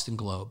 Boston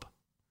Globe.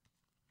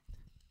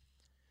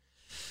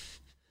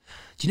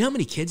 Do you know how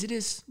many kids it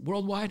is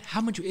worldwide?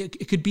 How much?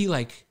 It could be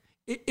like,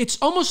 it's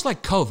almost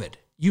like COVID.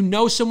 You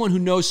know someone who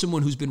knows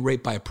someone who's been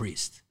raped by a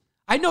priest.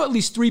 I know at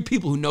least 3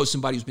 people who know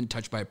somebody who's been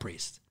touched by a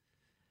priest.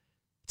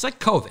 It's like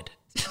COVID.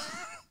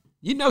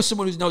 You know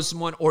someone who knows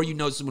someone, or you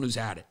know someone who's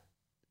had it.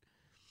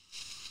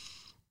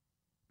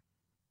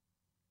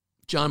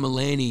 John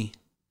Mulaney,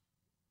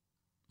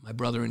 my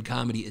brother in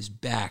comedy, is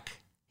back.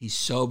 He's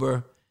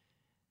sober,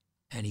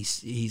 and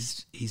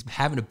he's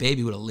having a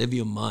baby with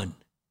Olivia Munn.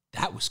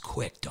 That was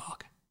quick,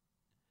 dog.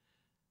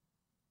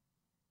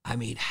 I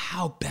mean,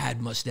 how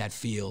bad must that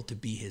feel to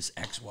be his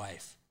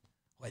ex-wife,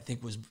 who I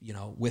think was,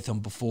 with him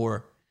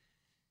before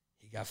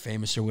he got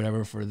famous or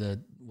whatever for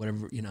the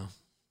whatever,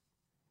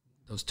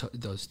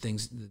 those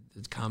things, the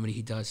comedy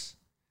he does.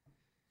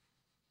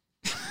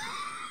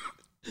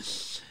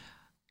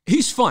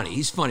 He's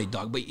funny,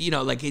 dog. But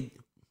John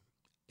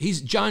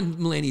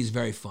Mulaney is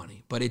very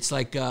funny. But it's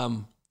like,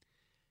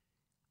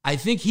 I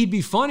think he'd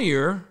be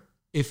funnier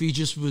if he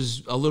just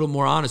was a little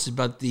more honest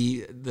about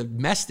the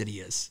mess that he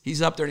is.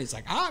 He's up there and he's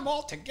like, I'm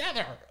all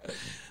together.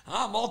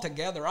 I'm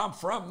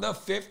from the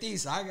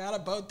 50s. I got a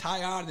bow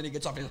tie on. And then he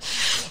gets off and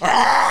he's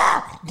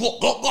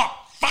like,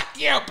 fuck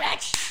you,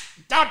 bitch.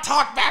 Don't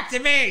talk back to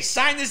me.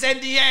 Sign this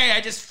NDA.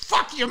 I just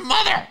fuck your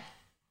mother.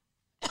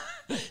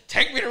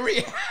 Take me to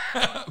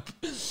rehab.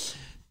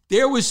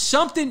 There was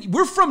something.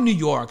 We're from New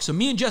York. So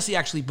me and Jesse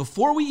actually,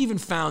 before we even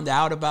found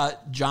out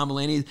about John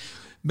Mulaney,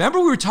 remember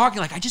we were talking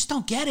like, I just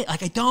don't get it.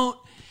 Like I don't,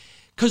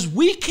 because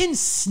we can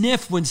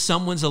sniff when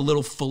someone's a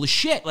little full of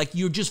shit. Like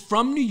you're just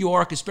from New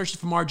York, especially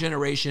from our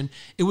generation.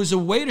 It was a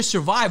way to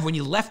survive when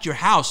you left your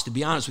house, to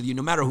be honest with you,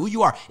 no matter who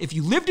you are. If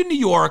you lived in New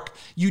York,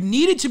 you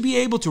needed to be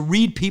able to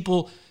read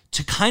people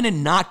to kind of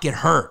not get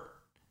hurt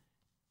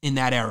in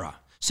that era.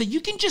 So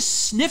you can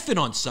just sniff it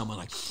on someone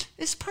like,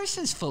 this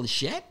person's full of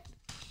shit.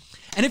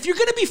 And if you're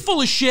going to be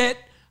full of shit,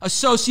 a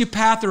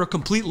sociopath or a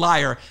complete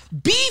liar,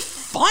 be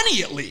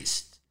funny at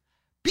least.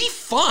 Be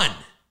fun.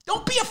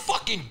 Don't be a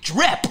fucking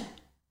drip.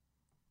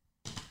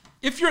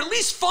 If you're at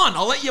least fun,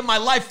 I'll let you in my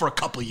life for a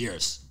couple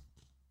years.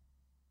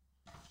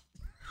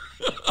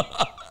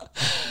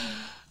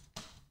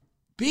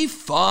 Be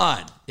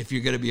fun if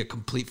you're going to be a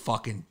complete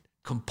fucking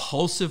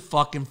compulsive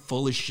fucking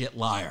full of shit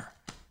liar.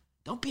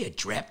 Don't be a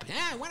drip.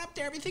 Yeah, I went up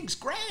there. Everything's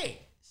great.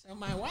 So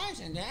my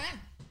wife's in there.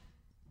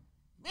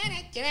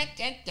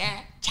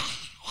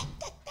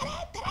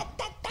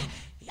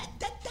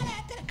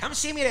 Come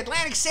see me in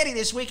Atlantic City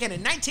this weekend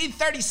in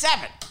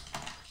 1937.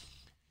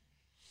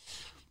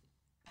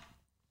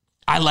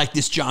 I like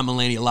this John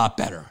Mulaney a lot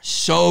better.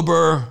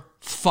 Sober,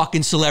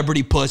 fucking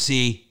celebrity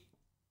pussy.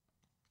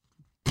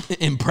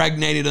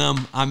 Impregnated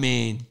him. I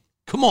mean,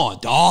 come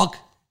on, dog.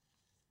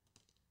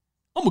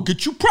 I'm gonna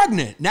get you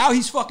pregnant. Now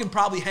he's fucking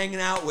probably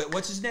hanging out with,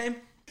 what's his name?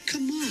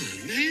 Come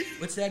on, man.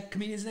 What's that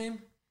comedian's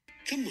name?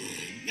 Come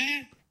on,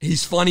 man.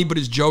 He's funny, but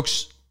his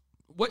jokes,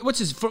 what's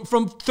his,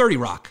 from 30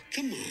 Rock?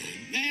 Come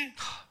on, man.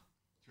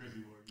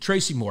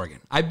 Tracy Morgan.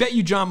 I bet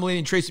you John Mulaney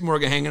and Tracy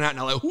Morgan hanging out in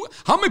LA.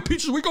 How many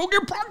bitches we gonna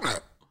get pregnant?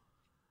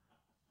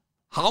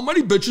 How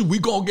many bitches we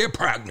gonna get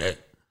pregnant?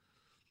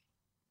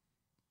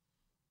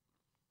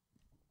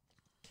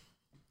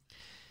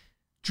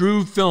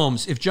 Drew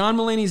Films. If John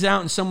Mulaney's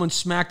out and someone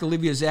smacked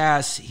Olivia's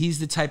ass, he's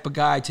the type of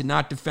guy to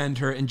not defend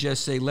her and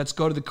just say, let's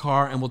go to the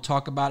car and we'll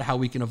talk about how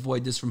we can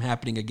avoid this from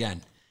happening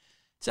again.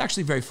 It's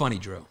actually very funny,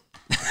 Drew.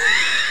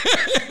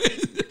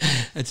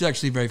 It's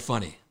actually very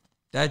funny.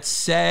 That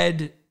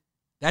said,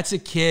 that's a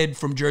kid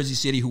from Jersey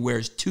City who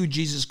wears 2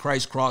 Jesus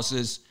Christ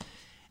crosses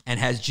and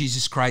has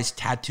Jesus Christ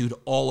tattooed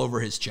all over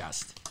his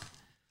chest.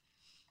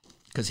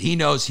 Because he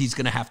knows he's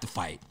going to have to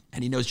fight.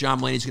 And he knows John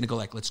Mulaney's going to go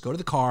like, let's go to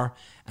the car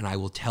and I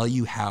will tell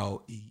you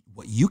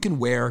what you can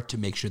wear to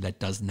make sure that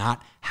does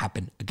not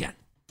happen again.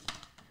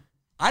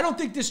 I don't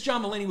think this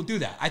John Mulaney will do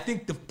that. I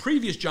think the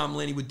previous John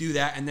Mulaney would do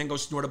that and then go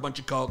snort a bunch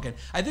of coke. And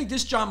I think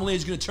this John Mulaney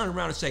is going to turn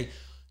around and say,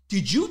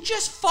 did you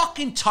just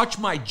fucking touch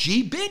my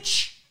G,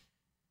 bitch?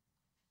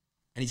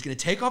 And he's going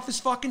to take off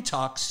his fucking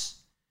tux.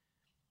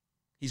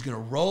 He's going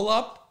to roll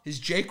up his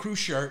J. Crew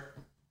shirt.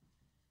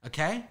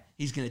 Okay?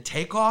 He's going to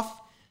take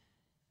off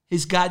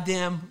his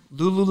goddamn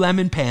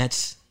Lululemon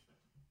pants.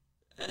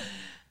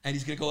 And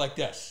he's going to go like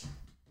this.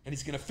 And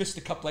he's going to fist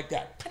the cup like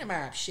that. Put him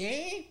up,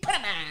 she. Put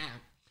him up.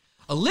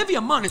 Olivia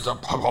Munn is a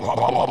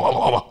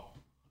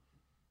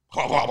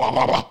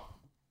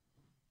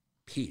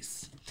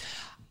peace.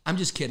 I'm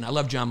just kidding. I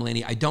love John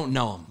Mulaney. I don't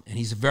know him. And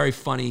he's a very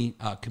funny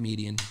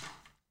comedian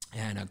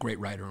and a great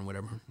writer and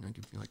whatever. I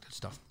like that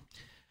stuff.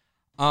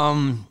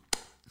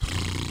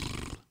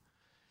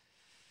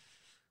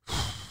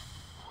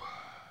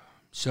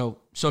 So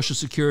Social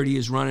Security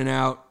is running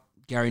out.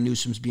 Gary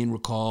Newsom's being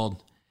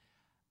recalled.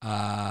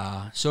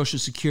 Social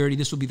Security,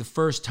 this will be the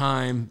first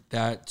time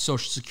that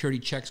Social Security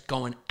checks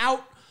going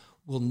out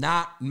will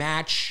not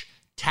match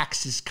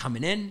taxes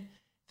coming in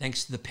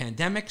thanks to the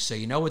pandemic. So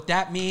you know what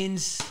that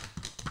means.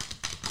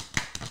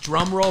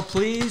 Drum roll,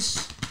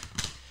 please.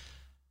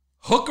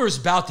 Hooker's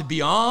about to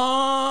be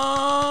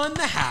on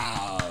the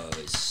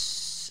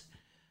house.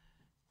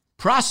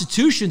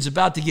 Prostitution's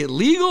about to get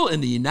legal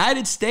in the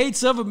United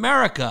States of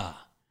America.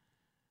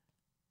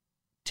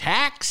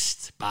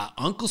 Taxed by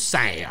Uncle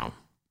Sam.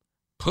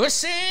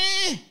 Pussy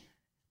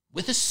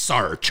with a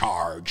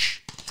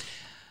surcharge.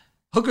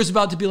 Hooker's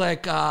about to be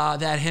like,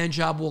 that hand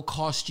job will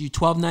cost you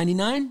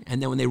 $12.99.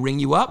 And then when they ring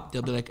you up,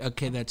 they'll be like,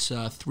 okay, that's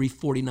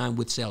 $3.49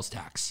 with sales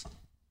tax.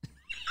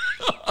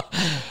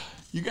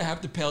 You're going to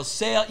have to pay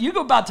You're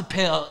about to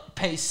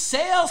pay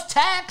sales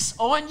tax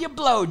on your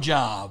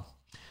blowjob.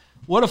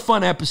 What a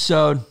fun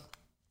episode.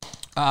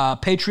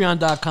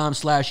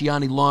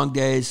 Patreon.com/Yanni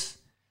LongDays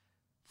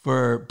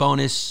for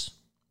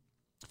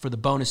the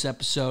bonus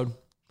episode.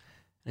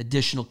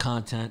 Additional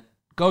content.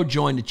 Go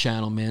join the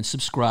channel, man.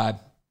 Subscribe.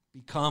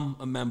 Become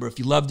a member. If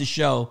you love the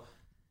show,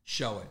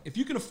 show it. If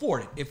you can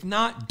afford it. If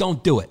not,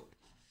 don't do it.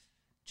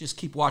 Just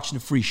keep watching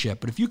the free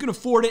shit. But if you can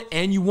afford it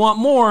and you want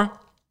more,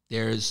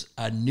 there's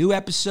a new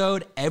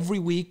episode every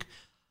week,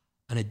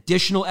 an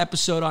additional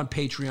episode on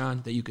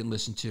Patreon that you can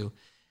listen to.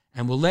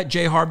 And we'll let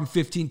J Harbin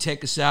 15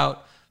 take us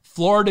out.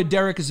 Florida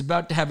Derek is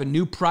about to have a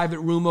new private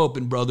room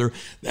open, brother.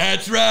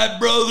 That's right,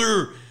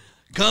 brother.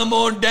 Come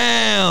on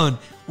down.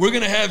 We're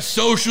going to have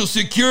Social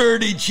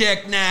Security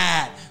check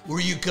night, where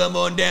you come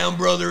on down,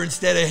 brother.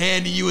 Instead of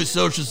handing you a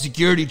Social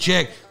Security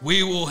check,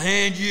 we will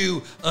hand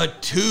you a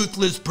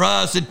toothless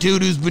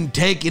prostitute who's been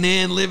taken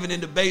in, living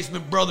in the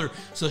basement, brother,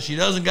 so she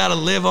doesn't got to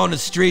live on the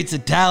streets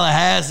of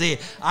Tallahassee.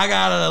 I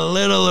got a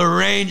little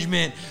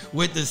arrangement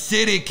with the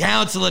city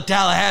council of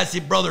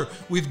Tallahassee, brother.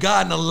 We've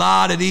gotten a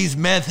lot of these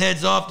meth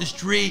heads off the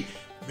street.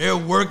 They're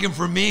working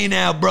for me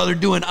now, brother,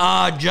 doing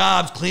odd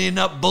jobs, cleaning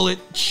up bullet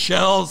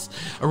shells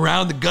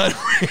around the gun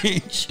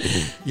range.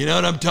 You know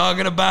what I'm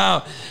talking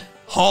about?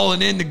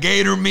 Hauling in the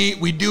gator meat.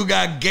 We do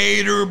got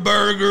gator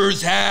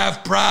burgers,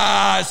 half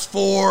price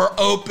for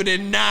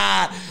opening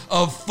night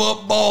of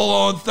football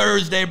on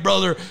Thursday,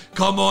 brother.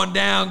 Come on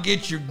down,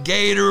 get your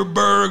gator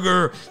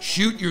burger,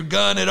 shoot your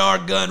gun at our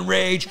gun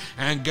range,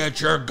 and get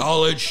your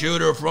gullet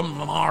shooter from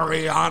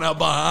Mariana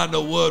behind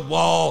the wood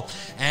wall.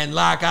 And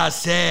like I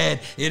said,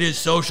 it is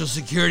Social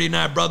Security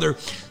night, brother.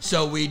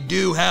 So we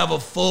do have a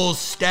full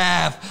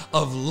staff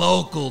of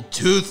local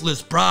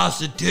toothless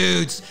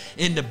prostitutes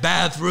in the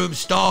bathroom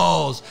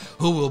stalls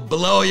who will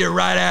blow you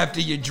right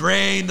after you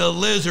drain the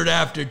lizard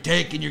after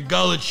taking your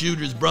gullet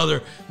shooters,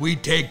 brother. We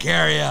take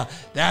care of you.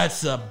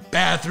 That's a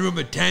bathroom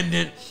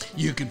attendant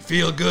you can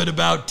feel good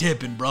about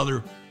tipping,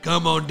 brother.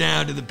 Come on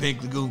down to the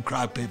Pink Lagoon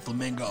Crockpit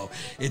Flamingo.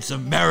 It's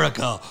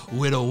America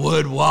with a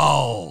wood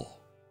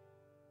wall.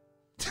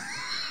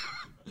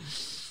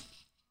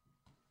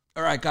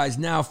 All right, guys,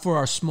 now for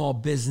our small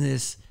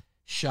business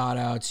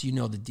shout-outs. You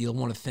know the deal. I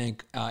want to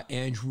thank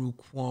Andrew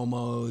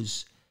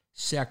Cuomo's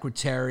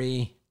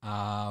secretary,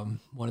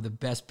 one of the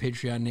best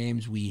Patreon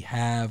names we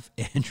have,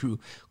 Andrew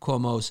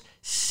Cuomo's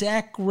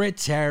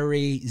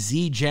secretary,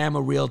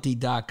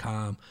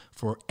 ZJamaRealty.com,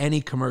 for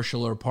any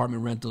commercial or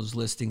apartment rentals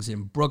listings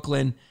in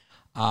Brooklyn.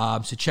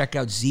 So check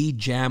out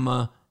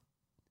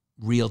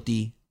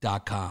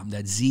ZJamaRealty.com.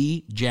 That's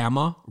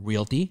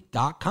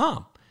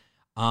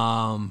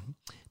ZJamaRealty.com.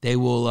 They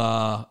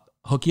will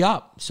hook you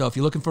up. So if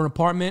you're looking for an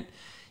apartment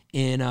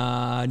in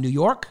New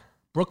York,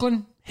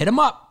 Brooklyn, hit them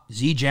up.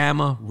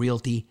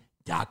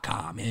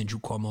 ZJamaRealty.com. Andrew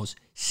Cuomo's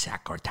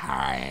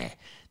secretary.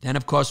 Then,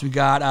 of course, we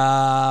got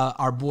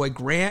our boy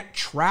Grant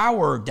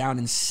Trower down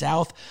in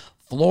South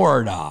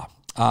Florida.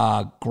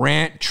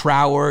 Grant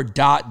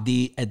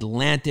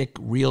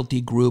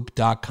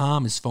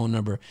Trower.theatlanticrealtygroup.com. His phone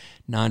number,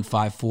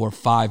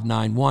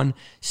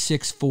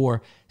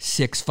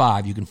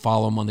 954-591-6465. You can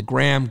follow him on the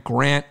gram,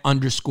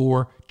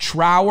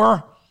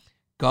 Grant_Trower.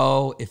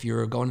 Go, if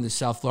you're going to the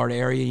South Florida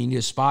area and you need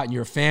a spot and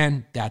you're a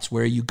fan, that's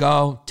where you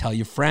go. Tell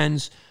your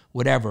friends,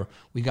 whatever.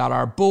 We got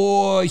our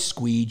boy,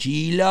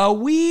 Squeegee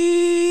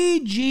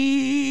Luigi.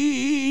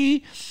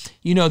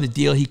 You know the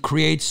deal. He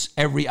creates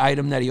every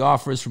item that he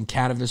offers, from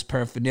cannabis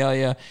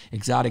paraphernalia,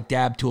 exotic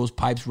dab tools,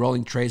 pipes,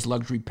 rolling trays,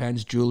 luxury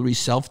pens, jewelry,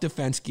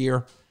 self-defense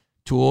gear,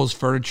 tools,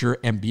 furniture,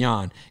 and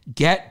beyond.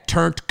 Get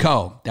Turned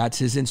Co. That's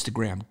his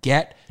Instagram.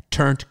 Get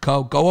Turned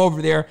Co. Go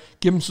over there.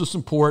 Give him some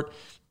support.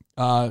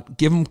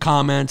 Give him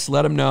comments.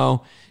 Let him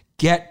know.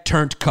 Get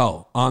Turned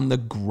Co. on the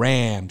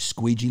gram.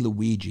 Squeegee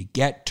Luigi.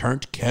 Get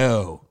Turned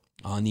Co.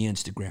 on the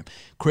Instagram.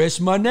 Chris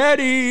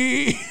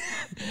Manetti.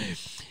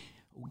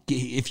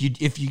 If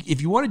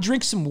you want to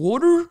drink some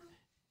water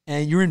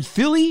and you're in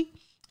Philly,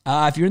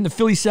 if you're in the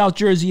Philly, South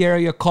Jersey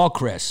area, call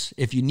Chris.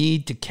 If you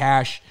need to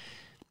cash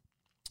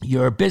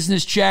your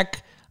business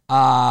check,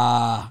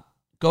 go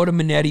to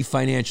Manetti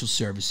Financial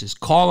Services.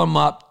 Call them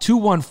up,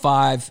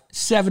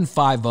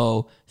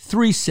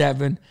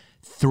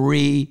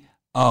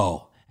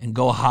 215-750-3730, and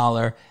go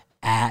holler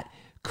at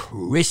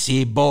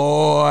Chrissy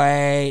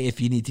Boy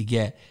if you need to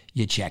get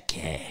your check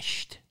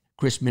cashed.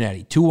 Chris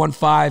Manetti,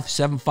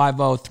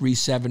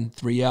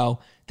 215-750-3730.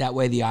 That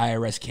way the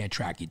IRS can't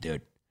track you,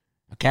 dude.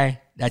 Okay?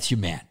 That's your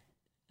man.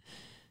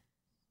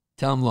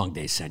 Tell him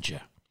LongDays sent you.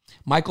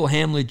 Michael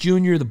Hamlet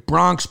Jr., The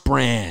Bronx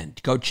Brand.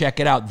 Go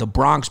check it out,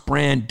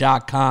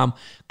 thebronxbrand.com.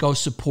 Go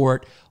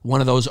support one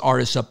of those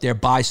artists up there.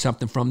 Buy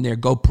something from there.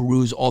 Go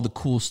peruse all the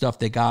cool stuff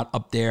they got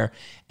up there.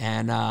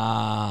 And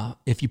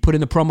if you put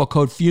in the promo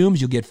code FUMES,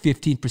 you'll get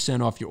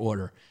 15% off your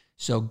order.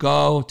 So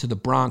go to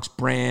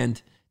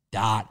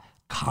thebronxbrand.com.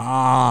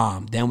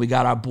 Then we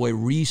got our boy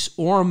Reese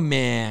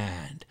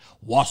Ormand.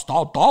 What's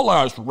the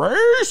dollars,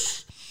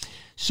 Reese?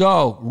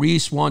 So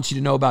Reese wants you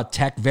to know about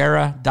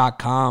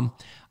techvera.com.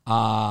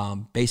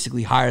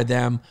 Basically hire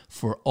them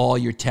for all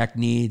your tech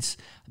needs.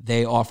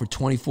 They offer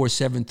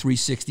 24/7,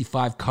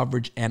 365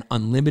 coverage and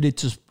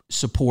unlimited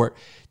support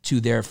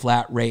to their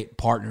flat rate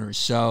partners.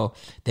 So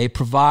they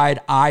provide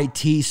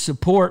IT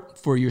support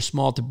for your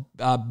small to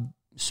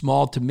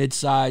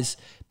mid-size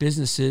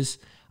businesses,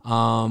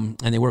 and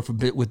they work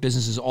with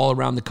businesses all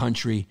around the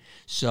country.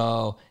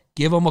 So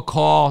give them a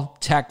call,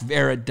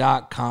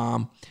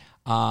 techvera.com.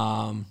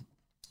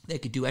 They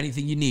could do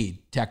anything you need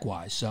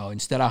tech-wise. So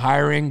instead of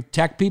hiring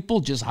tech people,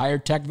 just hire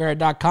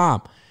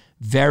techvera.com.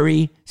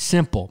 Very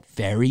simple,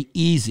 very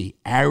easy.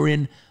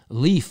 Aaron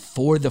Leaf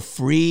for the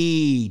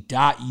free.us.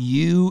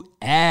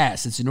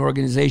 It's an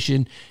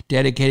organization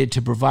dedicated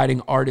to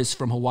providing artists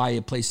from Hawaii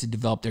a place to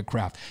develop their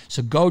craft.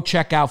 So go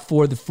check out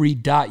for the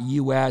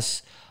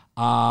free.us.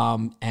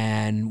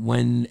 And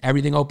when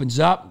everything opens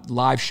up,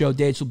 live show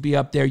dates will be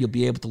up there. You'll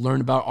be able to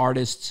learn about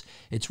artists.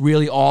 It's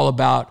really all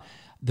about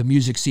the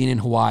music scene in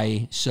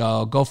Hawaii.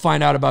 So go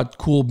find out about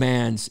cool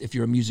bands if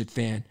you're a music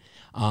fan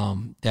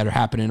that are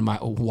happening in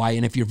Hawaii.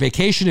 And if you're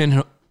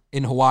vacationing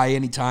in Hawaii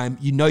anytime,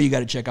 you know you got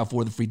to check out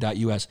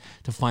forthefree.us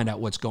to find out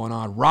what's going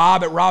on.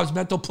 Rob at Rob's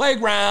Mental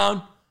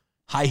Playground.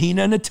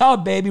 Hyena in the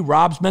tub, baby.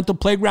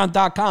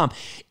 robsmentalplayground.com.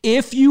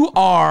 If you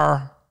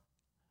are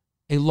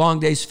a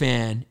LongDays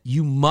fan,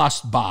 you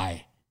must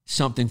buy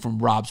something from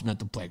Rob's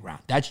Mental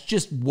Playground. That's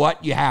just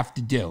what you have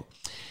to do.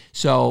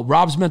 So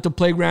Rob's Mental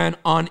Playground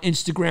on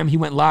Instagram. He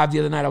went live the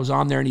other night. I was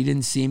on there and he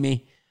didn't see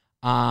me.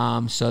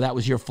 So that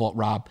was your fault,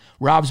 Rob.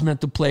 Rob's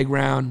Mental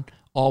Playground,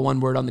 all one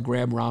word on the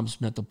gram,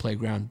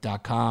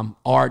 robsmentalplayground.com.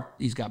 Art,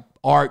 he's got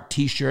art,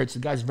 t-shirts. The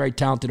guy's a very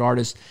talented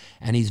artist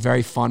and he's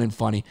very fun and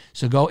funny.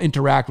 So go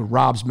interact with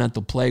Rob's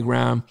Mental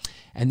Playground.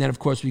 And then, of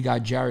course, we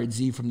got Jared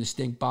Z from the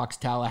Stink Box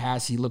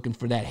Tallahassee looking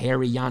for that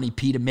hairy Yanni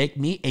P to make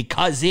me a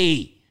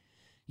cuzzy.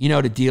 You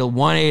know the deal.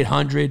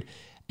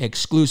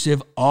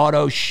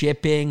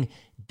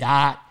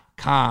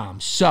 1-800-exclusive-autoshipping.com.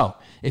 So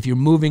if you're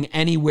moving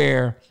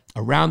anywhere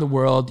around the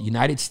world,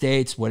 United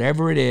States,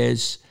 whatever it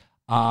is,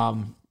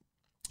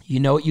 you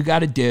know what you got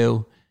to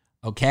do,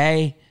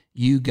 okay?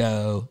 You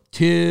go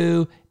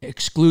to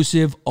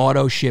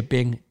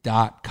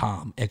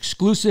exclusiveautoshipping.com.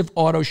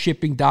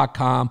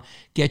 Exclusiveautoshipping.com.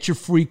 Get your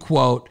free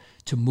quote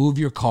to move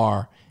your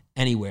car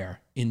anywhere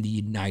in the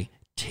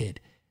United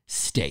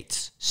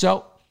States.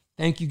 So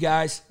thank you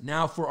guys.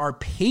 Now for our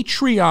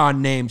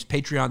Patreon names,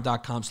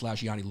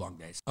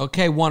 patreon.com/YanniLongDays.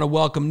 Okay, want to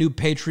welcome new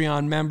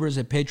Patreon members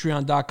at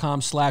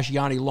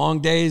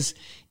patreon.com/YanniLongDays.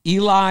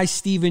 Eli,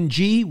 Stephen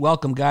G,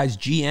 welcome guys.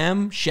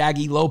 GM,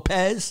 Shaggy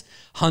Lopez,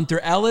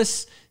 Hunter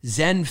Ellis,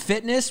 Zen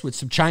Fitness with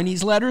some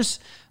Chinese letters,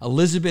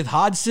 Elizabeth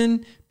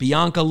Hodson,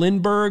 Bianca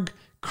Lindberg,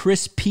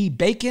 Chris P.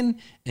 Bacon,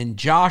 and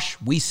Josh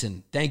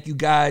Wiesen. Thank you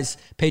guys.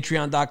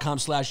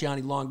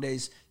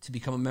 Patreon.com/YanniLongDays to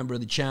become a member of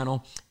the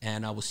channel,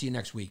 and we'll see you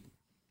next week.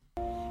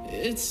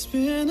 It's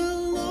been a